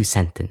 A 2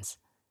 sentence.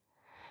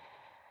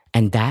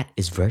 And that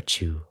is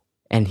virtue.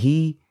 And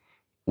he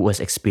was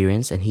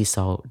experienced and he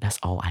saw that's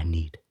all I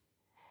need.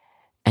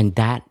 And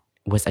that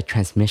was a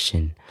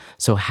transmission.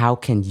 So how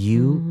can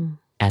you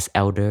as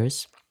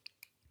elders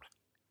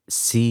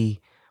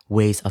see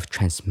ways of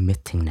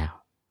transmitting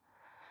now?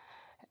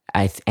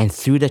 And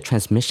through the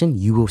transmission,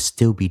 you will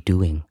still be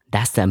doing.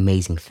 That's the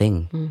amazing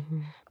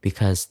thing.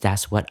 Because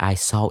that's what I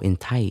saw in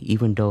Tai,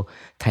 even though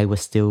Tai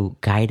was still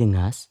guiding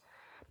us.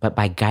 But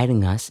by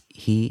guiding us,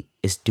 he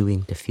is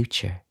doing the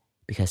future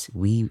because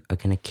we are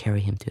going to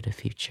carry him to the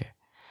future.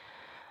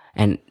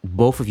 And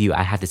both of you,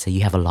 I have to say,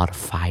 you have a lot of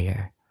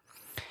fire.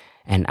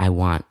 And I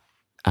want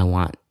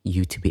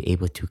you to be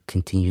able to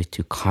continue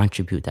to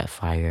contribute that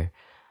fire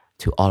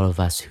to all of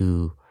us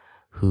who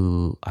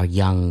are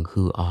young,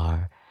 who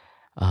are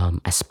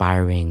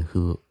aspiring,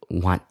 who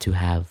want to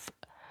have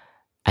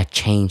a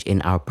change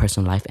in our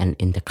personal life and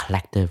in the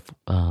collective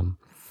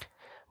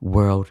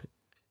world,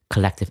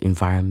 collective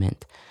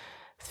environment,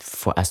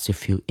 for us to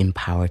feel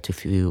empowered, to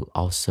feel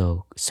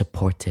also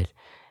supported.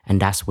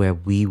 And that's where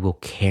we will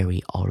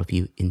carry all of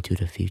you into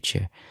the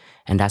future.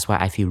 And that's why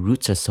I feel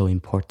roots are so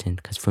important,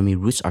 because for me,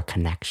 roots are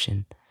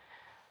connection.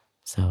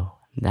 So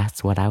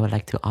that's what I would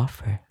like to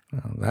offer.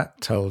 Well,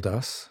 that told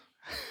us.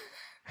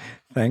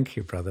 Thank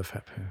you, Brother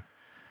Phap-Huu.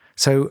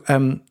 So,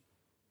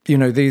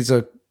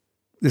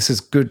 this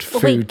is good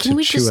food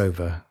to chew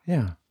over.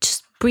 Yeah.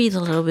 Just breathe a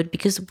little bit,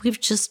 because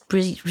we've just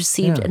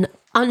received an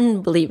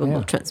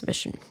unbelievable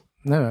transmission.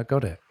 No, I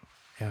got it.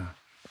 Yeah.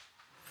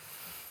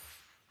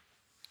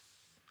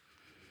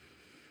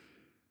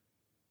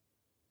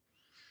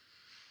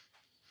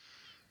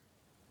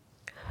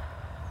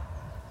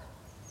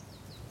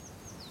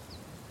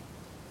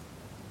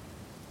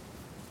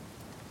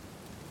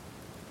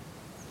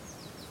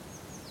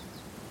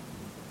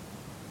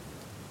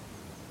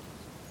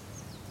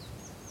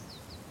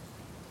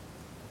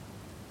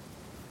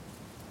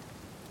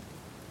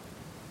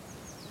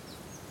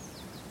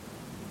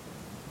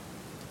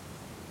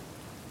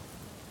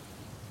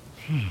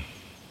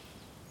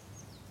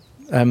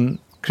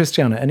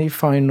 Christiana, any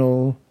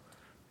final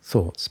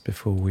thoughts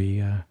before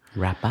we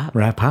wrap up?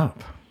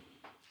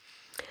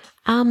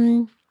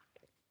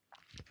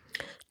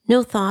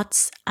 No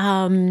thoughts.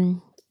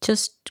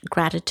 Just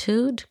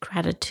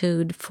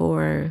gratitude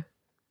for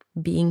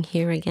being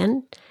here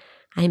again.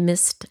 I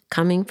missed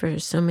coming for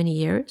so many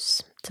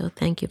years. So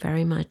thank you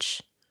very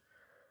much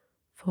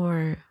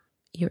for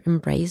your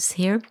embrace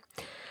here.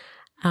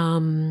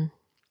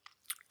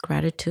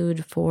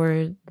 Gratitude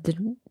for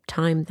the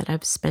time that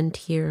I've spent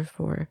here,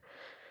 for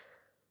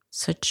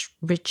such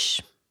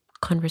rich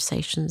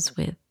conversations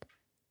with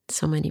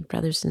so many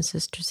brothers and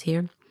sisters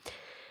here.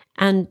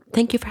 And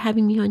thank you for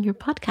having me on your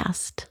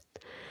podcast.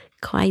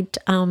 Quite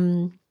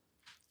a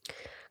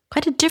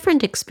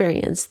different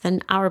experience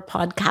than our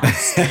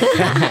podcast.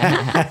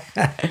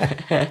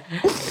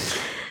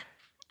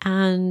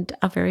 And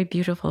a very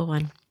beautiful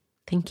one.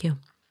 Thank you.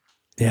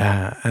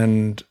 Yeah,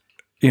 and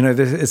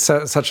it's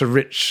such a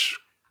rich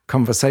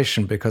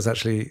conversation, because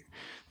actually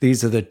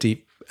these are the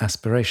deep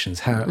aspirations.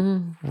 How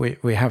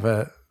we have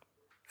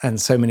and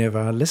so many of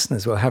our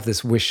listeners will have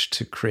this wish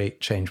to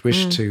create change,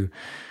 wish to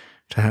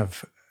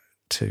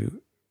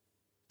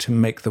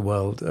make the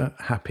world a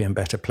happy and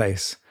better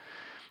place.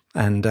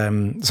 And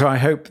so I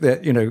hope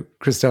that,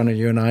 Christiana,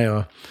 you and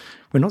I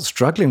we're not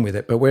struggling with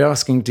it, but we're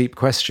asking deep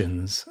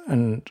questions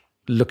and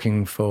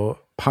looking for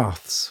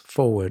paths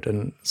forward.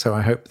 And so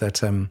I hope that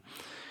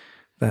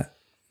that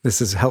this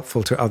is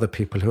helpful to other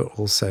people who are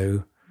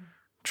also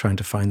trying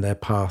to find their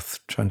path,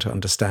 trying to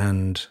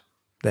understand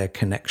their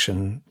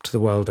connection to the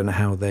world and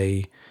how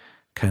they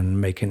can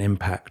make an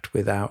impact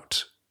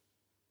without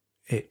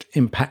it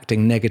impacting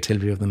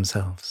negatively of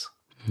themselves,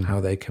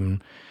 how they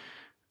can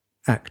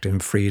act in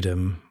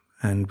freedom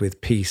and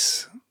with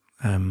peace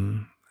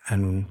and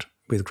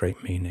with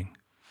great meaning.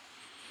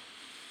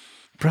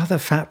 Brother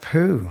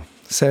Phap-Huu.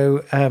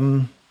 So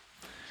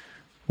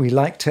we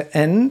like to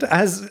end,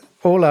 as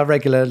all our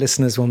regular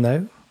listeners will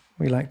know,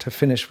 we like to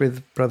finish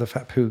with Brother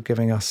Phap-Huu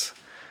giving us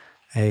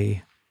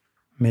a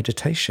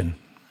meditation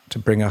to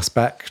bring us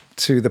back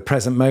to the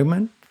present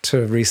moment,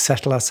 to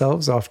resettle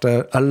ourselves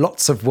after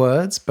lots of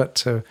words, but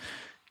to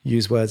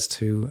use words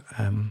to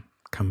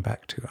come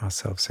back to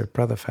ourselves. So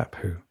Brother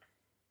Phap-Huu.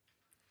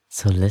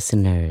 So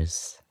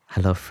listeners,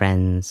 hello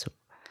friends,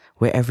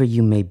 wherever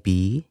you may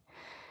be,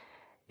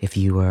 if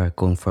you are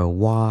going for a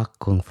walk,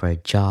 going for a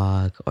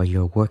jog, or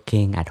you're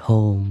working at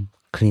home,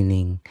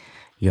 cleaning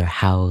your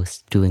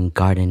house, doing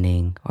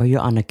gardening, or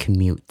you're on a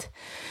commute,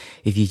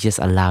 if you just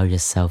allow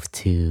yourself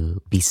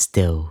to be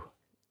still,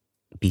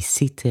 be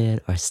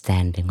seated or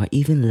standing or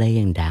even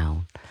laying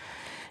down,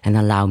 and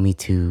allow me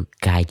to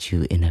guide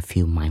you in a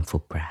few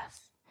mindful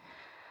breaths.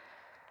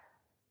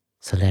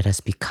 So let us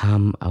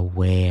become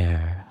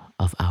aware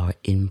of our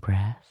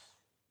in-breath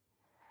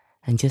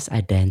and just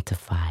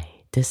identify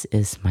this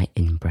is my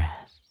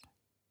in-breath.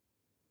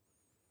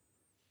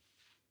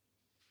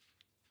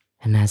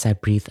 And as I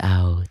breathe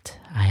out,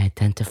 I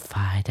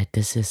identify that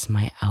this is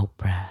my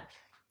out-breath.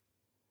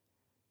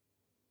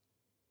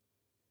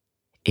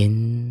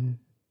 In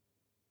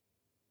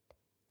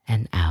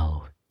and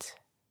out.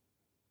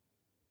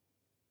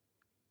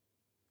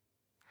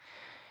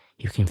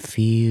 You can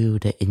feel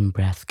the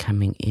in-breath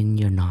coming in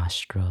your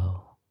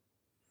nostril,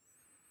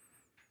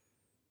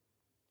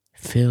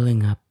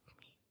 filling up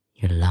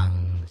your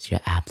lungs, your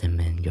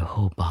abdomen, your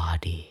whole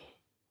body.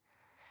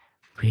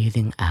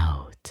 Breathing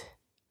out,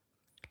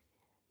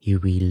 you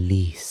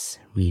release,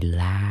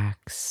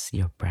 relax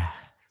your breath.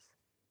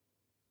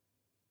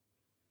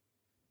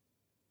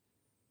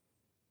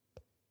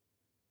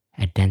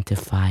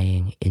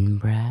 Identifying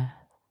in-breath,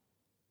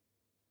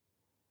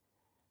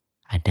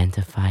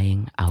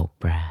 identifying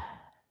out-breath.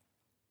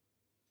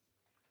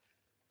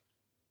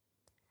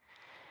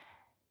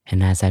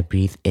 And as I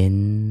breathe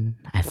in,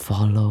 I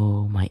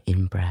follow my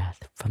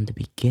in-breath from the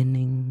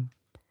beginning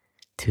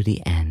to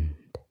the end.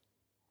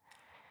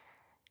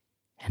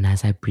 And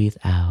as I breathe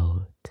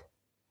out,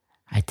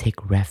 I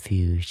take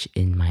refuge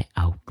in my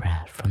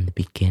out-breath from the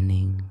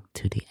beginning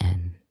to the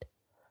end.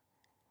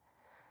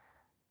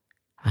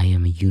 I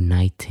am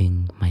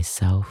uniting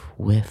myself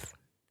with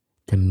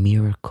the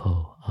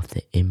miracle of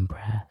the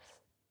in-breath.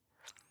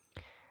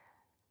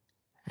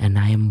 And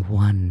I am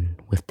one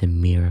with the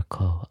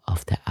miracle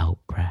of the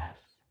out-breath.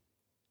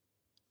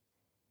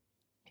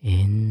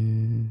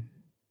 In,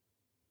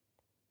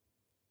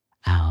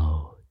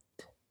 out.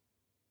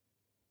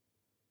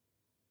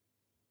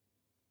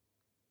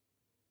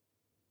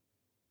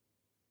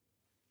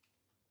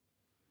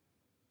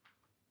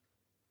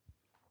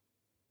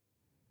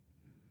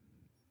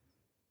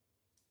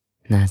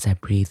 And as I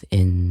breathe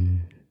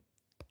in,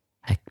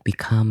 I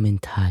become in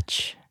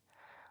touch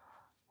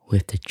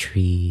with the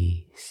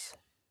trees,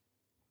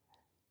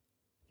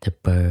 the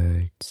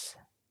birds,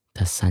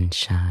 the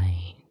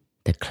sunshine,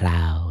 the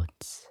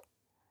clouds,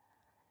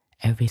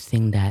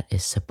 everything that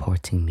is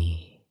supporting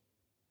me.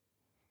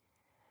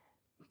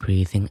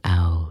 Breathing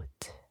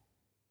out,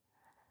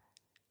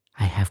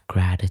 I have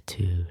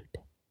gratitude.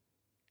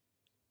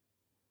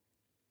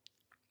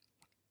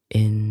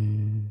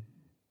 In,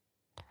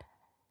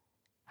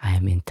 I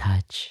am in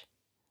touch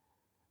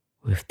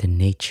with the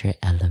nature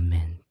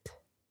element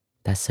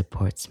that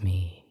supports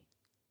me.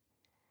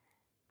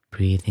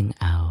 Breathing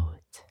out,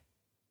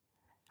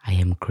 I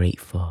am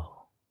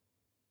grateful.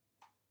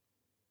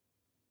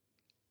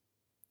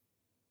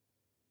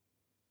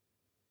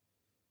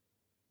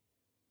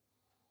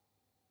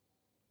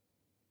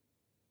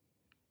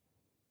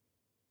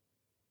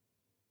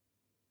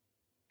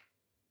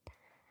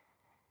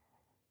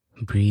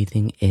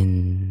 Breathing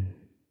in,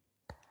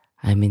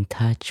 I'm in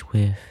touch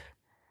with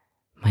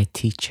my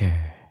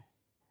teacher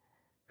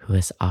who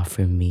has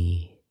offered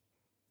me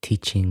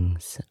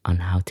teachings on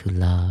how to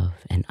love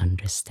and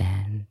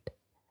understand.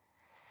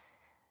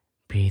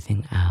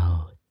 Breathing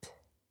out,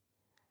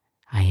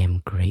 I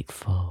am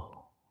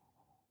grateful.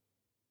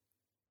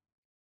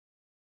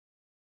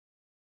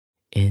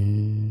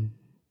 In,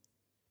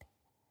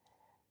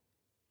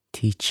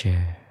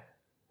 teacher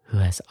who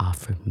has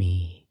offered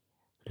me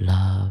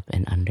love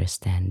and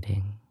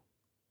understanding.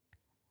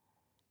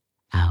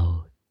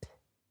 Out,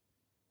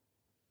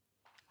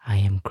 I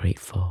am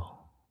grateful.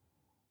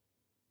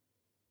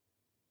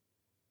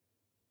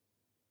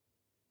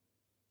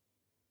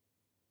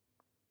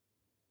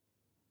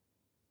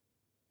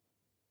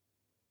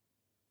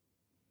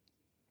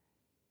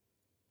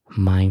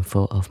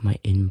 Mindful of my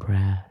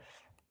in-breath,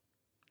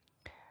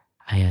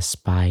 I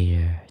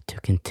aspire to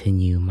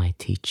continue my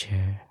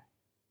teacher.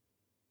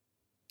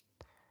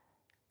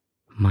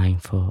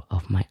 Mindful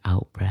of my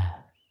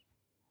out-breath,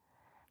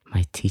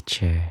 my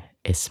teacher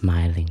is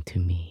smiling to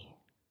me.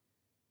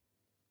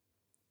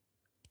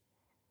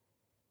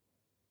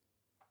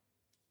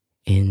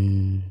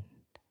 In,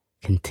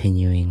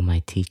 continuing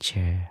my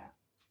teacher.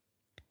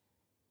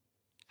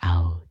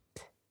 Out,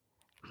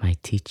 my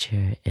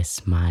teacher is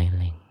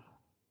smiling.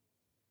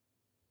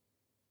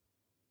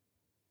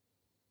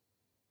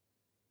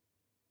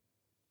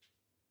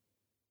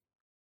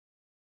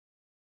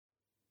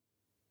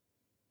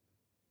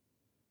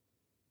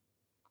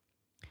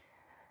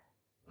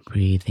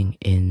 Breathing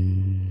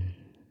in,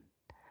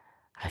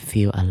 I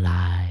feel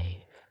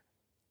alive.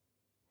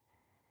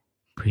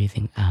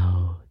 Breathing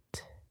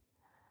out,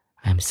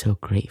 I'm so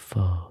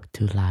grateful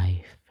to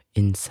life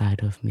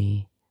inside of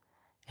me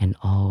and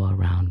all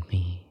around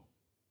me.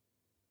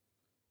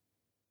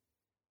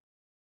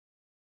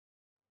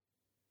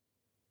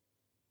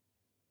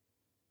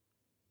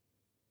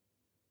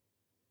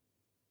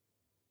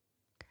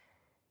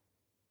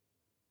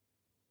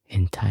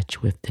 In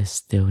touch with this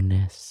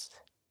stillness,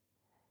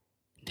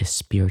 this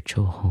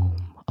spiritual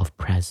home of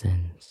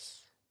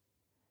presence,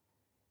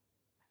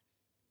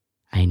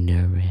 I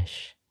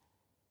nourish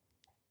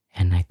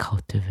and I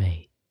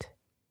cultivate.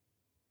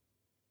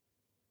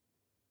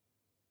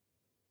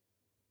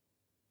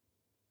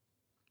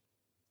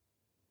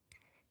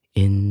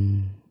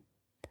 In,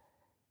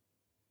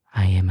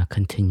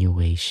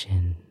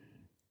 continuation.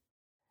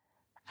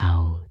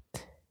 Out.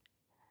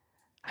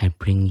 I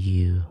bring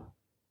you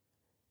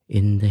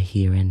in the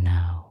here and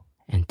now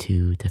and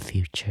to the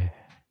future.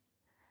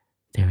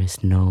 There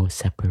is no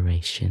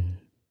separation.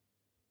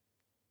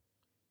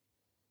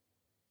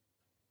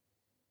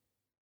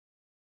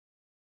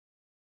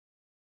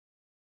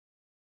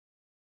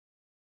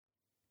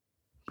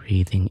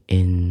 Breathing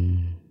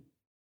in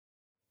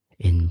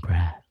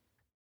breath.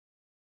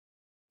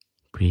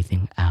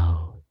 Breathing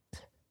out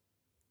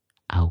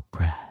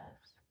breath.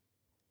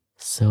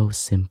 So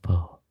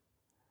simple,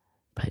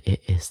 but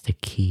it is the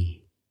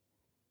key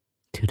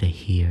to the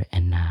here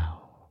and now.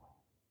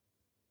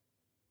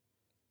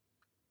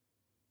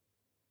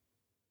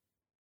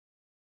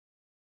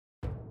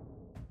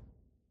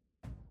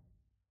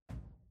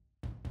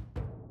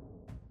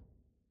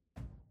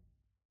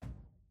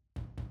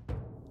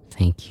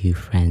 Thank you,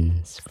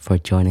 friends, for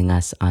joining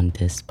us on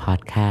this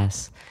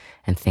podcast,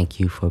 and thank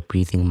you for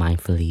breathing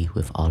mindfully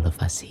with all of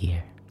us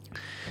here.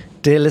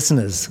 Dear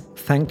listeners,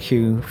 thank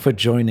you for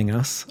joining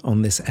us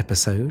on this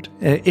episode.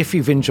 If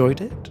you've enjoyed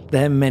it,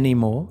 there are many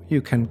more.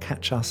 You can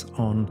catch us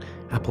on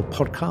Apple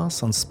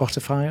Podcasts, on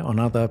Spotify, on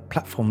other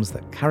platforms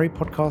that carry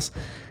podcasts,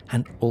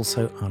 and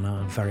also on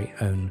our very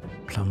own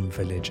Plum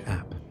Village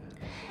app.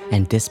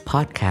 And this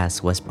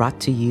podcast was brought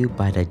to you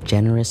by the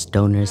generous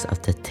donors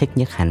of the Thich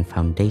Nhat Hanh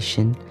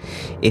Foundation.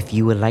 If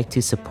you would like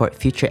to support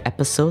future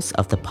episodes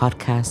of the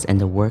podcast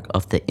and the work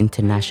of the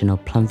international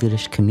Plum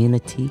Village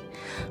community,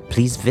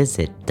 please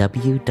visit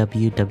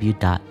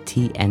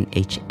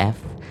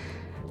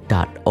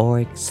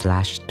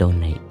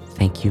www.tnhf.org/donate.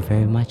 Thank you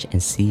very much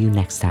and see you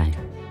next time.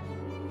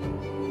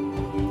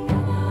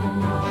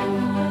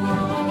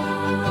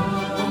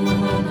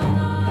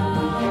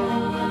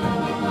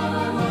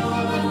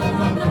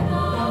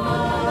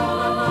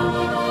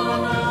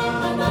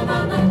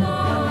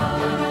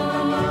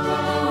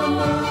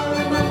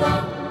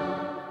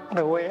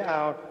 The way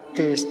out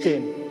is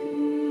in.